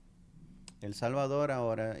legal. El Salvador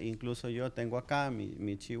ahora, incluso yo tengo acá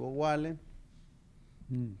mi Chivo Wallet.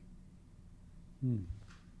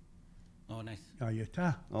 Oh, nice. Ahí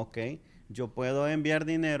está. Ok, yo puedo enviar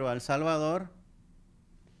dinero a El Salvador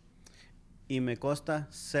y me cuesta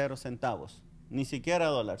 0 centavos. Ni siquiera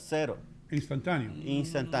dólar, 0. Instantáneo.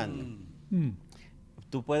 Instantáneo.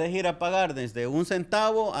 Tú puedes ir a pagar desde 1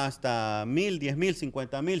 centavo hasta 1,000, 10,000,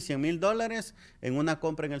 50,000, 100,000 dólares en una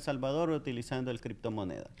compra en El Salvador utilizando el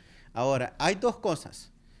criptomoneda. Ahora, hay 2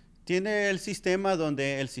 cosas. Tiene el sistema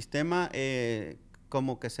donde el sistema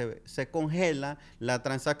como que se congela la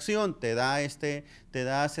transacción, te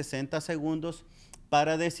da 60 segundos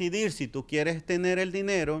para decidir si tú quieres tener el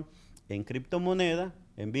dinero en criptomoneda,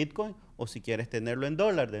 en Bitcoin, o si quieres tenerlo en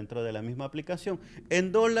dólar dentro de la misma aplicación.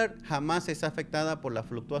 En dólar jamás es afectada por la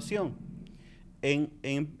fluctuación.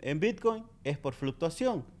 En Bitcoin es por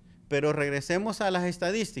fluctuación. Pero regresemos a las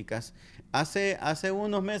estadísticas. Hace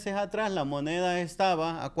unos meses atrás la moneda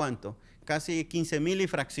estaba, ¿a cuánto? Casi 15,000 y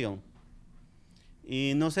fracción.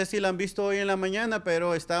 Y no sé si la han visto hoy en la mañana,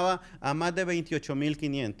 pero estaba a más de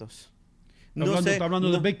 28,500. ¿Está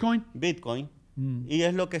hablando de Bitcoin? Bitcoin. Y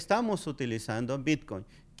es lo que estamos utilizando, Bitcoin.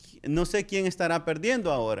 No sé quién estará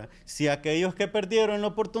perdiendo ahora. Si aquellos que perdieron la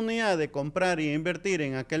oportunidad de comprar y invertir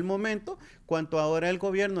en aquel momento, cuanto ahora el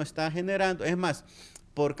gobierno está generando. Es más,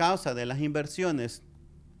 por causa de las inversiones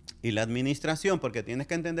y la administración, porque tienes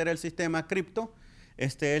que entender el sistema cripto,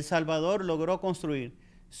 El Salvador logró construir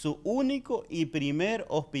su único y primer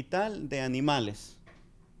hospital de animales.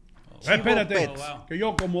 Espérate, que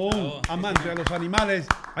yo como un amante de los animales,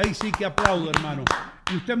 ahí sí que aplaudo, hermano.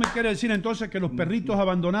 ¿Y usted me quiere decir entonces que los perritos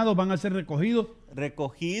abandonados van a ser recogidos?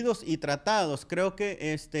 Recogidos y tratados. Creo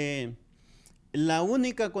que la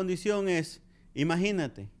única condición es,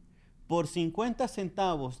 imagínate, por 50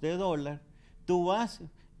 centavos de dólar, tú vas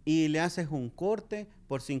y le haces un corte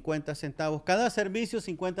por 50 centavos. Cada servicio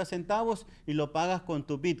 50 centavos y lo pagas con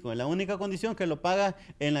tu Bitcoin. La única condición es que lo pagas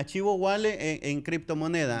en la Chivo Wallet en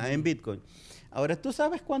criptomoneda, en Bitcoin. Ahora, ¿tú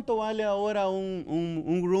sabes cuánto vale ahora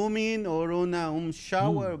un grooming o un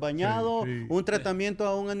shower, bañado, un tratamiento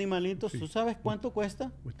a un animalito? ¿Tú sabes cuánto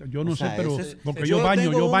cuesta? Yo no sé, pero porque yo baño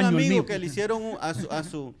tengo un el amigo mío. que le hicieron a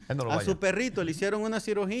su perrito, le hicieron una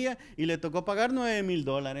cirugía y le tocó pagar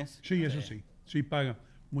 $9,000. Sí, eso sí. Sí paga.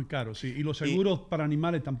 Muy caro, sí. Y los seguros para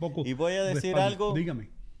animales tampoco. Y voy a decir algo.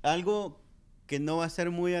 Dígame. Algo que no va a ser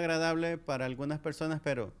muy agradable para algunas personas,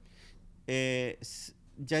 pero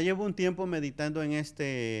ya llevo un tiempo meditando en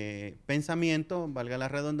este pensamiento, valga la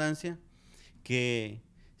redundancia, que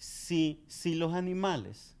si los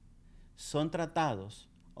animales son tratados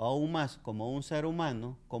aún más como un ser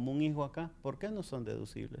humano, como un hijo acá, ¿por qué no son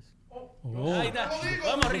deducibles? Ahí está.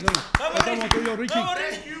 Vamos, Richie. Vamos,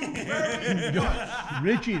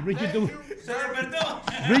 Richie. Se despertó.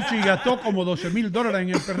 Richie gastó como $12,000 en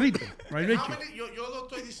el perrito. Right, Richie? Yo lo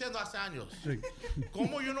estoy diciendo hace años. Sí.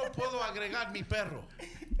 ¿Cómo yo no puedo agregar mi perro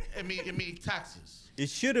en mi taxes? It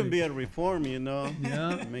shouldn't be a reform, you know.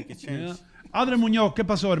 Yeah. Make a change. Yeah. Adre Muñoz, ¿qué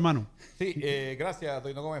pasó, hermano? Sí, gracias,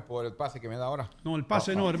 Ino Gomez, por el pase que me da ahora. No, el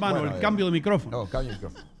pase no, hermano, bueno, el cambio de micrófono. No, cambio de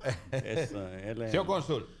micrófono. Señor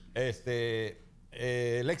Cónsul,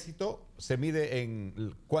 el éxito se mide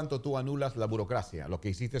en cuánto tú anulas la burocracia. Lo que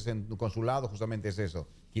hiciste en tu consulado justamente es eso.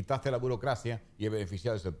 Quitaste la burocracia y el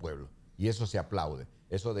beneficiario es el pueblo. Y eso se aplaude.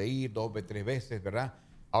 Eso de ir 2 o 3 veces, ¿verdad?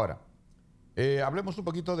 Ahora, hablemos un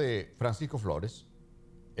poquito de Francisco Flores,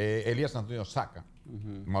 Elías Antonio Saca,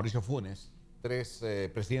 Mauricio Funes,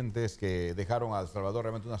 3 presidentes que dejaron a El Salvador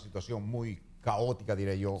realmente una situación muy caótica,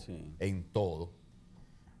 diré yo, en todo.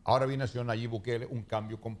 Ahora viene el señor Nayib Bukele, un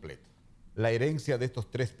cambio completo. La herencia de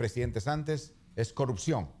estos 3 presidentes antes es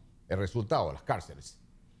corrupción. El resultado, las cárceles.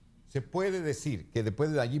 ¿Se puede decir que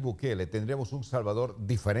después de Nayib Bukele tendremos un Salvador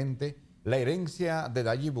diferente? ¿La herencia de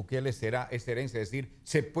Nayib Bukele será esa herencia? Es decir,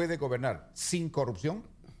 ¿se puede gobernar sin corrupción?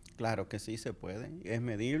 Claro que sí se puede, es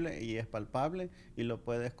medible y es palpable y lo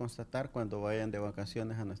puedes constatar cuando vayan de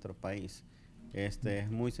vacaciones a nuestro país. Es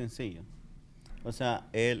muy sencillo. O sea,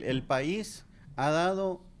 el país ha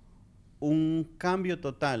dado un cambio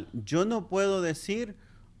total. Yo no puedo decir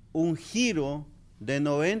un giro de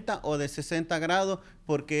 90 o de 60 grados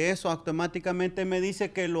porque eso automáticamente me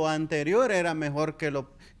dice que lo anterior era mejor que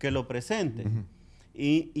lo presente.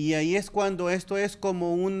 Y ahí es cuando esto es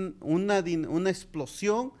como una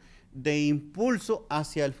explosión de impulso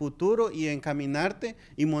hacia el futuro y encaminarte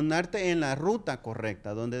y monarte en la ruta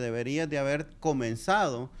correcta, donde deberías de haber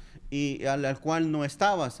comenzado y al cual no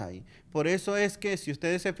estabas ahí. Por eso es que si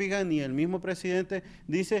ustedes se fijan, y el mismo presidente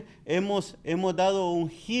dice, hemos dado un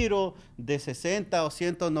giro de 60 o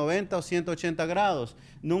 190 o 180 grados.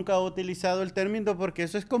 Nunca ha utilizado el término porque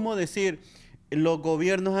eso es como decir, los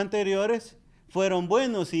gobiernos anteriores fueron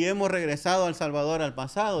buenos y hemos regresado a El Salvador al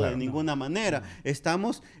pasado, claro, de ninguna manera.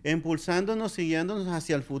 Estamos impulsándonos, siguiéndonos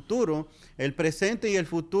hacia el futuro, el presente y el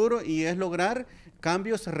futuro, y es lograr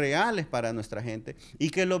cambios reales para nuestra gente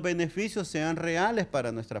y que los beneficios sean reales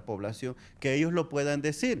para nuestra población, que ellos lo puedan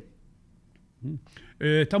decir.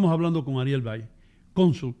 Estamos hablando con Ariel Valle,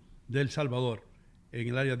 cónsul de El Salvador en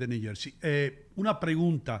el área de New Jersey. Una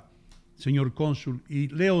pregunta, señor cónsul, y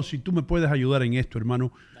Leo, si tú me puedes ayudar en esto,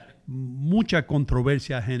 hermano. Mucha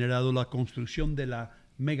controversia ha generado la construcción de la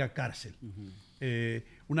mega cárcel.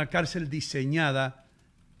 Una cárcel diseñada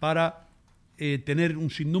para tener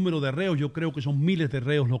un sinnúmero de reos. Yo creo que son miles de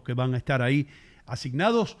reos los que van a estar ahí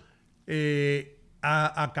asignados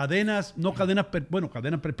a cadenas, no cadenas,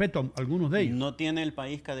 cadenas perpetuas, algunos de ellos. No tiene el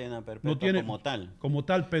país cadena perpetua no tiene, como tal. Como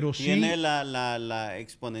tal, pero tiene sí. la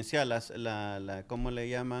exponencial, ¿cómo le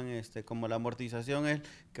llaman? Como la amortización es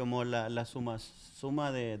como la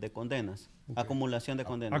suma de condenas, okay. Acumulación de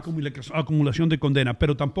condenas. Acumulación de condenas,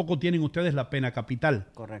 pero tampoco tienen ustedes la pena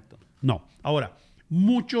capital. Correcto. No. Ahora,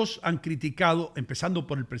 muchos han criticado, empezando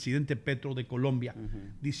por el presidente Petro de Colombia,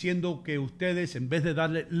 diciendo que ustedes, en vez de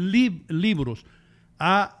darle libros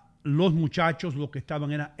a los muchachos, lo que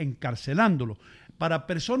estaban era encarcelándolos. Para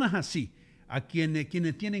personas así, a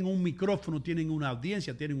quienes tienen un micrófono, tienen una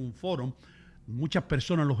audiencia, tienen un foro, muchas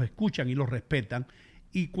personas los escuchan y los respetan.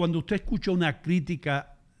 Y cuando usted escucha una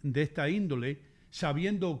crítica de esta índole,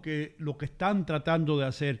 sabiendo que lo que están tratando de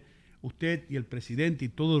hacer usted y el presidente y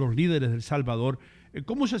todos los líderes de El Salvador,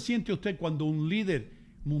 ¿cómo se siente usted cuando un líder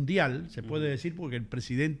mundial, se puede decir, porque el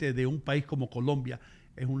presidente de un país como Colombia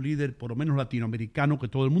es un líder por lo menos latinoamericano que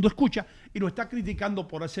todo el mundo escucha y lo está criticando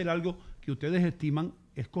por hacer algo que ustedes estiman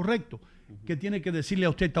es correcto? ¿Qué tiene que decirle a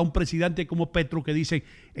usted a un presidente como Petro que dice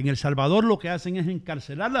en El Salvador lo que hacen es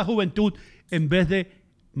encarcelar la juventud en vez de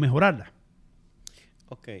mejorarla?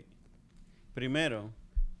 Ok. Primero,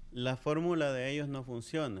 la fórmula de ellos no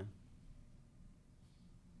funciona.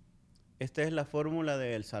 Esta es la fórmula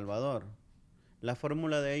de El Salvador. La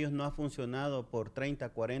fórmula de ellos no ha funcionado por 30,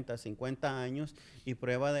 40, 50 años y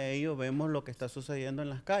prueba de ello vemos lo que está sucediendo en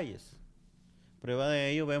las calles. Prueba de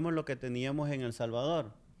ello vemos lo que teníamos en El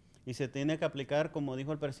Salvador. Y se tiene que aplicar, como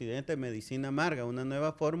dijo el presidente, medicina amarga, una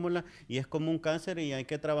nueva fórmula, y es como un cáncer y hay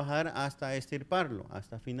que trabajar hasta extirparlo,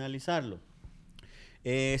 hasta finalizarlo.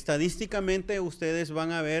 Estadísticamente ustedes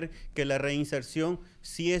van a ver que la reinserción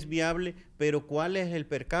sí es viable, pero ¿cuál es el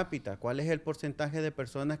per cápita? ¿Cuál es el porcentaje de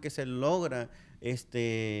personas que se logra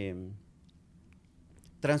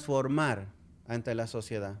transformar ante la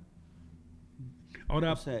sociedad?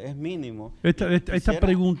 Ahora, o sea, es mínimo. Esta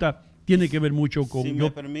pregunta tiene que ver mucho con... Si me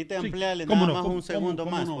permite ampliarle nada más un segundo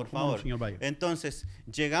más, por favor. Señor Valle. Entonces,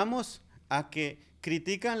 llegamos a que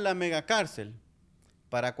critican la megacárcel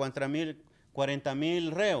para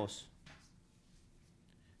 40,000 reos,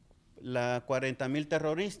 40,000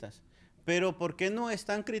 terroristas. Pero ¿por qué no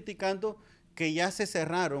están criticando que ya se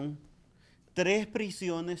cerraron 3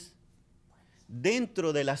 prisiones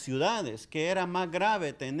dentro de las ciudades, que era más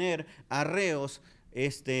grave tener a reos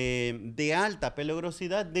de alta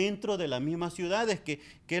peligrosidad dentro de las mismas ciudades? ¿Qué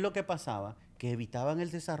es lo que pasaba? Que evitaban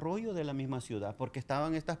el desarrollo de la misma ciudad, porque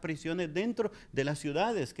estaban estas prisiones dentro de las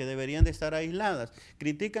ciudades que deberían de estar aisladas.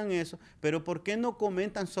 Critican eso, pero ¿por qué no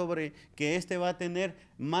comentan sobre que va a tener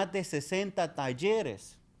más de 60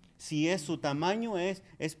 talleres? Si su tamaño es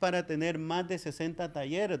para tener más de 60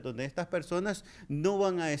 talleres, donde estas personas no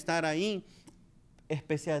van a estar ahí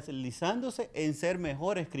especializándose en ser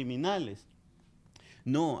mejores criminales.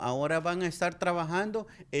 No, ahora van a estar trabajando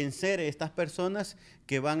en ser estas personas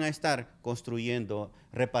que van a estar construyendo,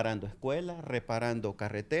 reparando escuelas, reparando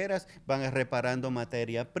carreteras, van a reparando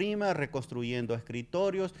materia prima, reconstruyendo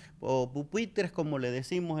escritorios o pupitres, como le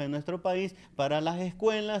decimos en nuestro país, para las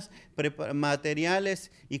escuelas,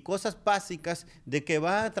 materiales y cosas básicas de que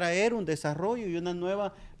va a traer un desarrollo y una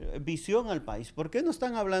nueva visión al país. ¿Por qué no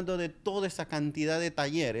están hablando de toda esa cantidad de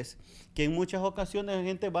talleres que en muchas ocasiones la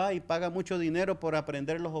gente va y paga mucho dinero por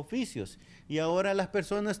aprender los oficios? Y ahora las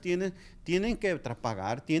personas tienen que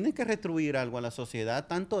pagar, tienen que retribuir algo a la sociedad,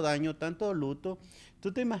 tanto daño, tanto luto.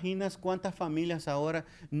 ¿Tú te imaginas cuántas familias ahora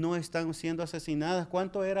no están siendo asesinadas?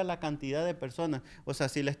 ¿Cuánto era la cantidad de personas? O sea,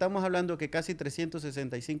 si le estamos hablando que casi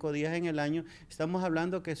 365 días en el año, estamos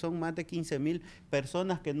hablando que son más de 15,000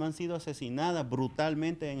 personas que no han sido asesinadas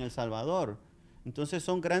brutalmente en El Salvador. Entonces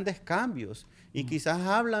son grandes cambios y quizás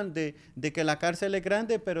hablan de que la cárcel es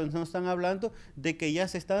grande, pero no están hablando de que ya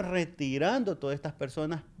se están retirando todas estas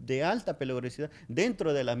personas de alta peligrosidad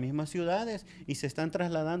dentro de las mismas ciudades y se están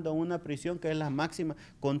trasladando a una prisión que es la máxima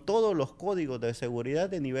con todos los códigos de seguridad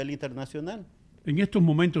de nivel internacional. En estos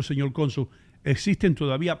momentos, señor cónsul, ¿existen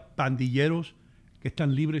todavía pandilleros que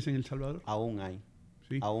están libres en El Salvador? Aún hay.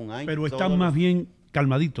 Sí. Aún hay. Pero están más bien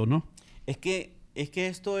calmaditos, ¿no? Es que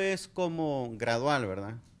esto es como gradual,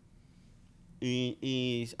 ¿verdad?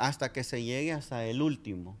 Y hasta que se llegue hasta el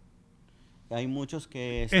último. Hay muchos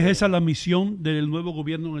que... ¿Es esa la misión del nuevo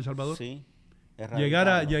gobierno en El Salvador? Sí. Llegar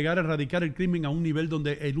a erradicar el crimen a un nivel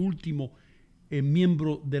donde el último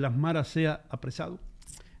miembro de las maras sea apresado.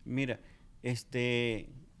 Mira, es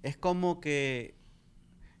como que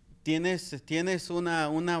tienes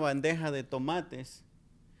una bandeja de tomates,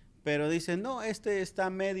 pero dicen, no,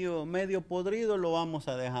 está medio podrido, lo vamos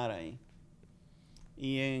a dejar ahí.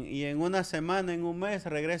 Y en una semana, en un mes,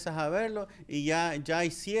 regresas a verlo y ya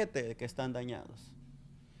hay 7 que están dañados.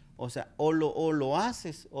 O sea, o lo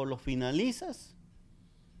haces o lo finalizas,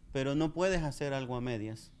 pero no puedes hacer algo a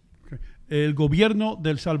medias. El gobierno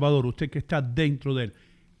de El Salvador, usted que está dentro de él,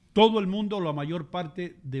 todo el mundo, la mayor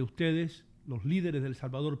parte de ustedes, los líderes de El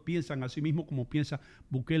Salvador, piensan así mismo como piensa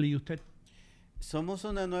Bukele y usted. Somos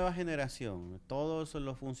una nueva generación. Todos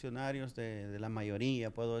los funcionarios de la mayoría,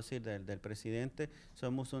 puedo decir, del presidente,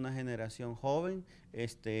 somos una generación joven,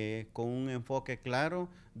 con un enfoque claro,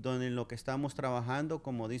 donde en lo que estamos trabajando,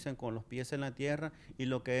 como dicen, con los pies en la tierra y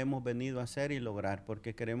lo que hemos venido a hacer y lograr,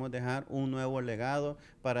 porque queremos dejar un nuevo legado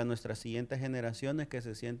para nuestras siguientes generaciones que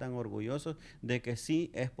se sientan orgullosos de que sí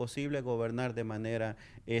es posible gobernar de manera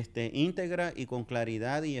íntegra y con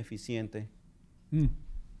claridad y eficiente.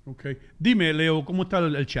 Ok. Dime, Leo, ¿cómo está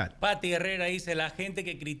el chat? Pati Herrera dice, la gente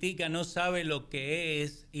que critica no sabe lo que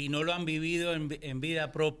es y no lo han vivido en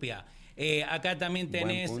vida propia. Acá también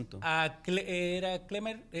tenés a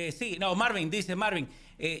Marvin, dice Marvin,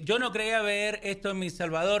 yo no creía ver esto en Mi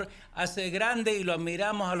Salvador, hace grande y lo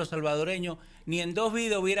admiramos a los salvadoreños, ni en 2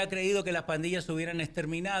 vidas hubiera creído que las pandillas se hubieran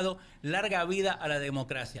exterminado, larga vida a la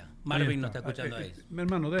democracia. Marvin nos está escuchando ahí. Mi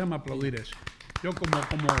hermano, déjame aplaudir eso. Yo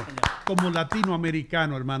como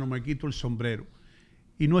latinoamericano, hermano, me quito el sombrero.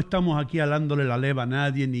 Y no estamos aquí halándole la leva a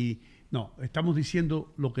nadie, no, estamos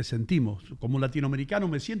diciendo lo que sentimos. Como latinoamericano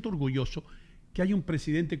me siento orgulloso que haya un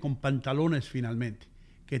presidente con pantalones finalmente,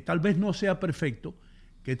 que tal vez no sea perfecto,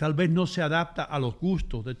 que tal vez no se adapta a los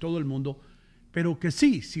gustos de todo el mundo, pero que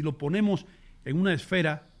sí, si lo ponemos en una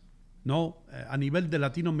esfera ¿no? A nivel de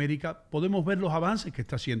Latinoamérica, podemos ver los avances que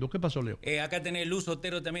está haciendo. ¿Qué pasó, Leo? Acá tenés Luz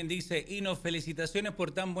Otero también dice, Ino, felicitaciones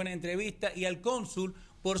por tan buena entrevista y al cónsul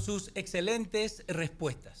por sus excelentes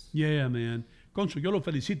respuestas. Yeah, man. Cónsul, yo lo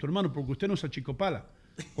felicito, hermano, porque usted no se achicopala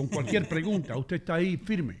con cualquier pregunta. Usted está ahí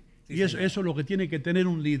firme. Sí, y eso es lo que tiene que tener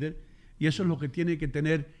un líder y eso es lo que tiene que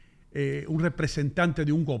tener un representante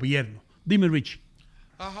de un gobierno. Dime, Rich.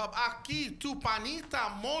 Aquí tu panita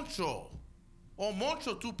Moncho. O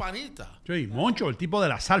Moncho tu panita. Sí, Moncho, el tipo de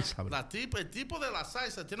la salsa. Bro. El tipo de la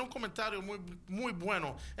salsa tiene un comentario muy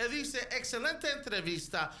bueno. Él dice, excelente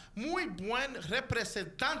entrevista, muy buen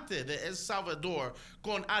representante de El Salvador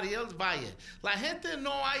con Ariel Valle. La gente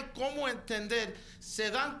no hay cómo entender, se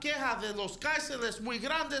dan quejas de los cárceles muy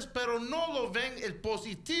grandes, pero no lo ven el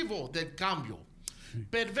positivo del cambio.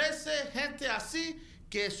 Perverse gente así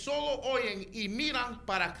que solo oyen y miran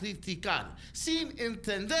para criticar, sin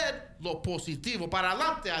entender lo positivo. Para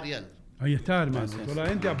adelante, Ariel. Ahí está, hermano. La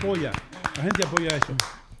gente apoya eso.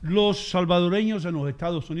 Los salvadoreños en los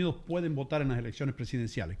Estados Unidos pueden votar en las elecciones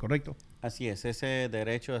presidenciales, ¿correcto? Así es, ese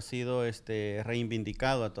derecho ha sido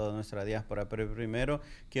reivindicado a toda nuestra diáspora. Pero primero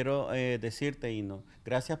quiero decirte, Ino,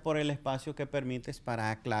 gracias por el espacio que permites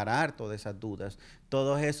para aclarar todas esas dudas,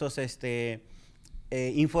 todos esos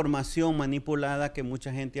información manipulada que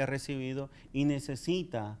mucha gente ha recibido y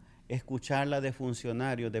necesita escucharla de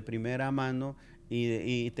funcionarios de primera mano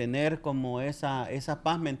y tener como esa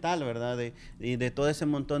paz mental, ¿verdad? De todo ese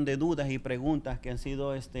montón de dudas y preguntas que han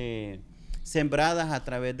sido sembradas a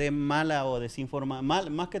través de mala o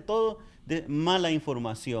desinformación, más que todo de mala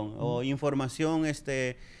información o información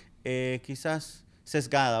quizás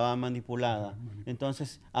sesgada, manipulada.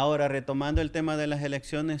 Entonces, ahora retomando el tema de las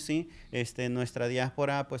elecciones, sí, nuestra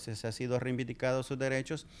diáspora pues se ha sido reivindicado sus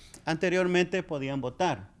derechos. Anteriormente podían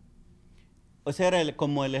votar. O sea, era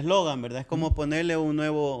como el eslogan, ¿verdad? Es como ponerle un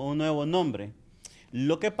nuevo nombre.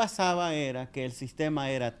 Lo que pasaba era que el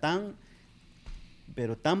sistema era tan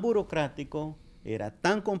burocrático, era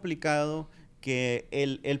tan complicado que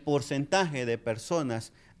el porcentaje de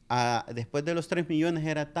personas después de los 3 millones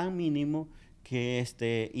era tan mínimo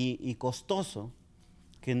y costoso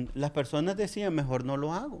que las personas decían, mejor no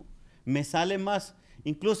lo hago.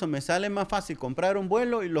 Incluso me sale más fácil comprar un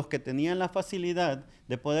vuelo y los que tenían la facilidad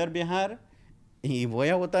de poder viajar y voy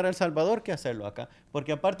a votar a El Salvador que hacerlo acá.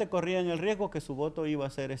 Porque aparte corrían el riesgo que su voto iba a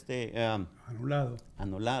ser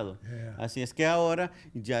anulado. Yeah. Así es que ahora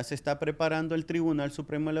ya se está preparando el Tribunal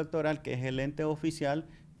Supremo Electoral, que es el ente oficial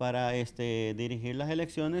para dirigir las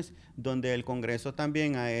elecciones, donde el Congreso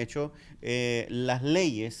también ha hecho las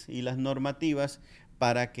leyes y las normativas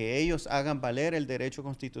para que ellos hagan valer el derecho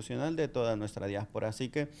constitucional de toda nuestra diáspora. Así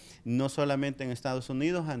que no solamente en Estados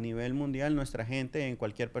Unidos, a nivel mundial, nuestra gente, en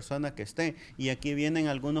cualquier persona que esté. Y aquí vienen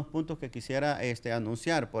algunos puntos que quisiera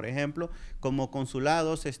anunciar. Por ejemplo, como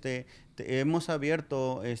consulados, hemos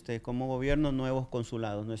abierto como gobierno nuevos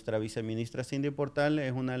consulados. Nuestra viceministra Cindy Portal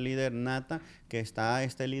es una líder nata que está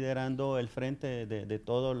liderando el frente de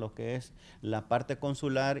todo lo que es la parte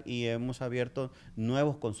consular y hemos abierto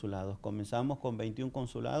nuevos consulados. Comenzamos con 21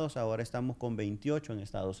 consulados, ahora estamos con 28 en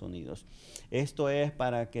Estados Unidos. Esto es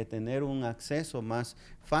para que tener un acceso más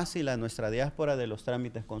fácil a nuestra diáspora de los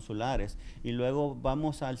trámites consulares. Y luego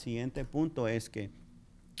vamos al siguiente punto, es que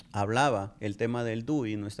hablaba el tema del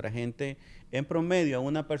DUI. Nuestra gente, en promedio, a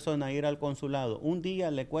una persona ir al consulado un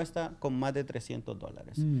día le cuesta con más de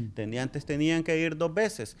 $300. Antes tenían que ir 2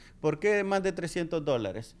 veces. ¿Por qué más de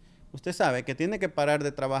 $300? Usted sabe que tiene que parar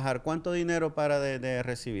de trabajar. ¿Cuánto dinero para de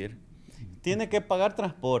recibir? Tiene que pagar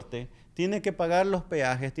transporte, tiene que pagar los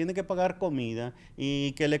peajes, tiene que pagar comida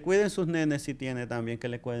y que le cuiden sus nenes si tiene también que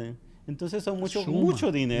le cuiden. Entonces son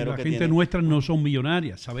mucho dinero que tiene. La gente nuestra no son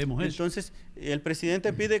millonarias, sabemos eso. Entonces el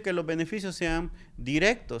presidente pide que los beneficios sean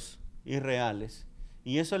directos y reales.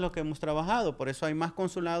 Y eso es lo que hemos trabajado, por eso hay más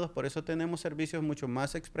consulados, por eso tenemos servicios mucho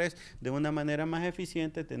más express, de una manera más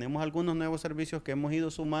eficiente. Tenemos algunos nuevos servicios que hemos ido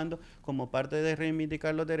sumando como parte de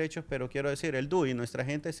reivindicar los derechos, pero quiero decir, el DUI, nuestra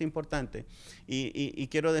gente es importante. Y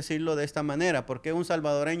quiero decirlo de esta manera, porque un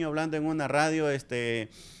salvadoreño hablando en una radio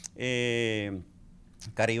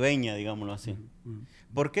caribeña, digámoslo así.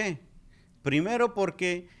 ¿Por qué? Primero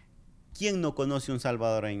porque ¿quién no conoce un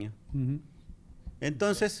salvadoreño?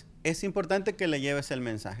 Entonces, es importante que le lleves el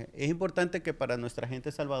mensaje. Es importante que para nuestra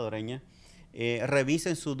gente salvadoreña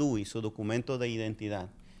revisen su DUI, su documento de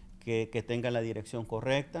identidad, que tenga la dirección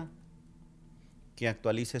correcta, que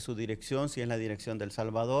actualice su dirección, si es la dirección de El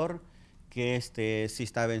Salvador, que si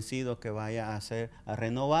está vencido, que vaya a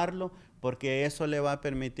renovarlo, porque eso le va a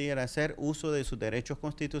permitir hacer uso de sus derechos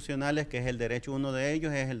constitucionales, que es el derecho, uno de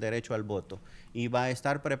ellos es el derecho al voto. Y va a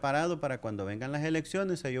estar preparado para cuando vengan las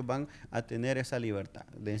elecciones, ellos van a tener esa libertad.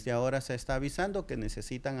 Desde ahora se está avisando que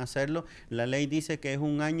necesitan hacerlo. La ley dice que es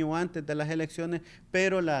un año antes de las elecciones,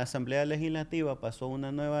 pero la Asamblea Legislativa pasó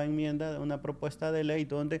una nueva enmienda, una propuesta de ley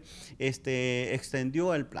donde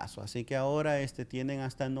extendió el plazo. Así que ahora tienen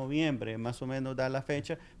hasta noviembre, más o menos da la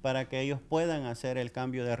fecha, para que ellos puedan hacer el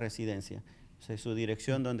cambio de residencia, o sea, su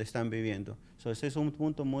dirección donde están viviendo. Ese es un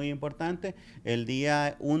punto muy importante. El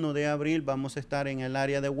día 1 de abril vamos a estar en el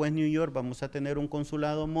área de West New York, vamos a tener un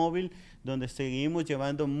consulado móvil donde seguimos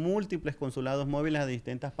llevando múltiples consulados móviles a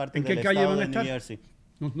distintas partes del estado de New Jersey.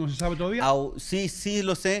 ¿No se sabe todavía? Sí,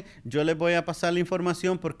 lo sé. Yo les voy a pasar la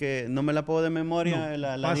información porque no me la puedo de memoria,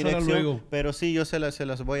 la dirección, luego. Pero sí, yo se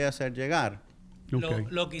las voy a hacer llegar. Okay.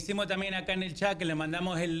 Lo que hicimos también acá en el chat, que le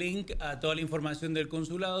mandamos el link a toda la información del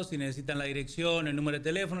consulado. Si necesitan la dirección, el número de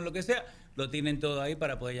teléfono, lo que sea, lo tienen todo ahí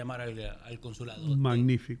para poder llamar al consulado.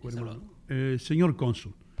 Magnífico, hermano. Señor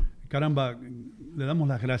cónsul, caramba, le damos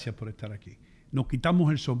las gracias por estar aquí. Nos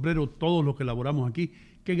quitamos el sombrero todos los que elaboramos aquí.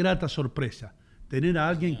 Qué grata sorpresa tener a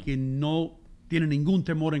alguien que no tiene ningún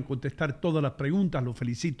temor en contestar todas las preguntas. Lo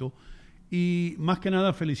felicito. Y más que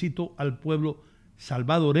nada felicito al pueblo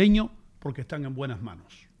salvadoreño porque están en buenas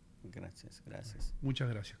manos. Gracias. Muchas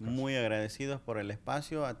gracias. Carlos. Muy agradecidos por el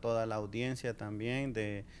espacio, a toda la audiencia también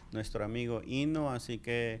de nuestro amigo Ino, así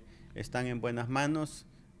que están en buenas manos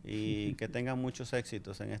y que tengan muchos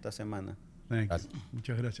éxitos en esta semana.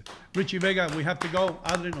 Muchas gracias. Richie Vega, we have to go.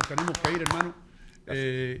 Adri, nos tenemos que ir, hermano.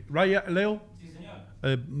 Raya, Leo. Sí,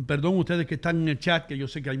 señor. Perdón ustedes que están en el chat, que yo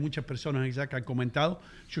sé que hay muchas personas que han comentado.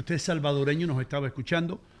 Si usted es salvadoreño y nos estaba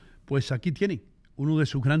escuchando, pues aquí tienen uno de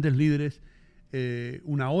sus grandes líderes,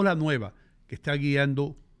 una ola nueva que está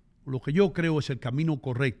guiando lo que yo creo es el camino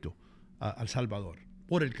correcto al Salvador.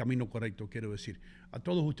 Por el camino correcto, quiero decir. A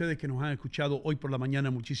todos ustedes que nos han escuchado hoy por la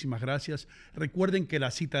mañana, muchísimas gracias. Recuerden que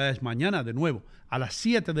la cita es mañana, de nuevo, a las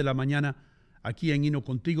 7 de la mañana, aquí en Ino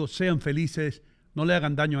Contigo. Sean felices, no le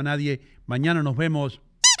hagan daño a nadie. Mañana nos vemos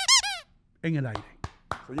en el aire.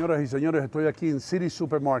 Señoras y señores, estoy aquí en City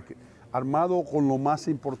Supermarket, armado con lo más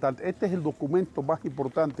importante. Este es el documento más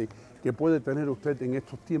importante que puede tener usted en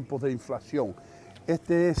estos tiempos de inflación.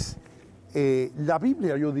 Este es la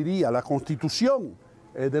Biblia, yo diría, la Constitución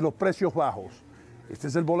de los precios bajos. Este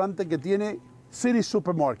es el volante que tiene City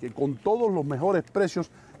Supermarket con todos los mejores precios.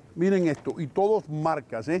 Miren esto, y todos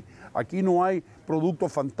marcas, ¿eh? Aquí no hay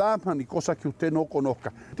productos fantasmas ni cosas que usted no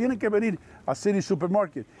conozca. Tiene que venir a City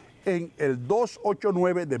Supermarket en el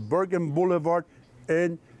 289 de Bergen Boulevard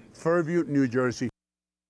en Fairview, New Jersey.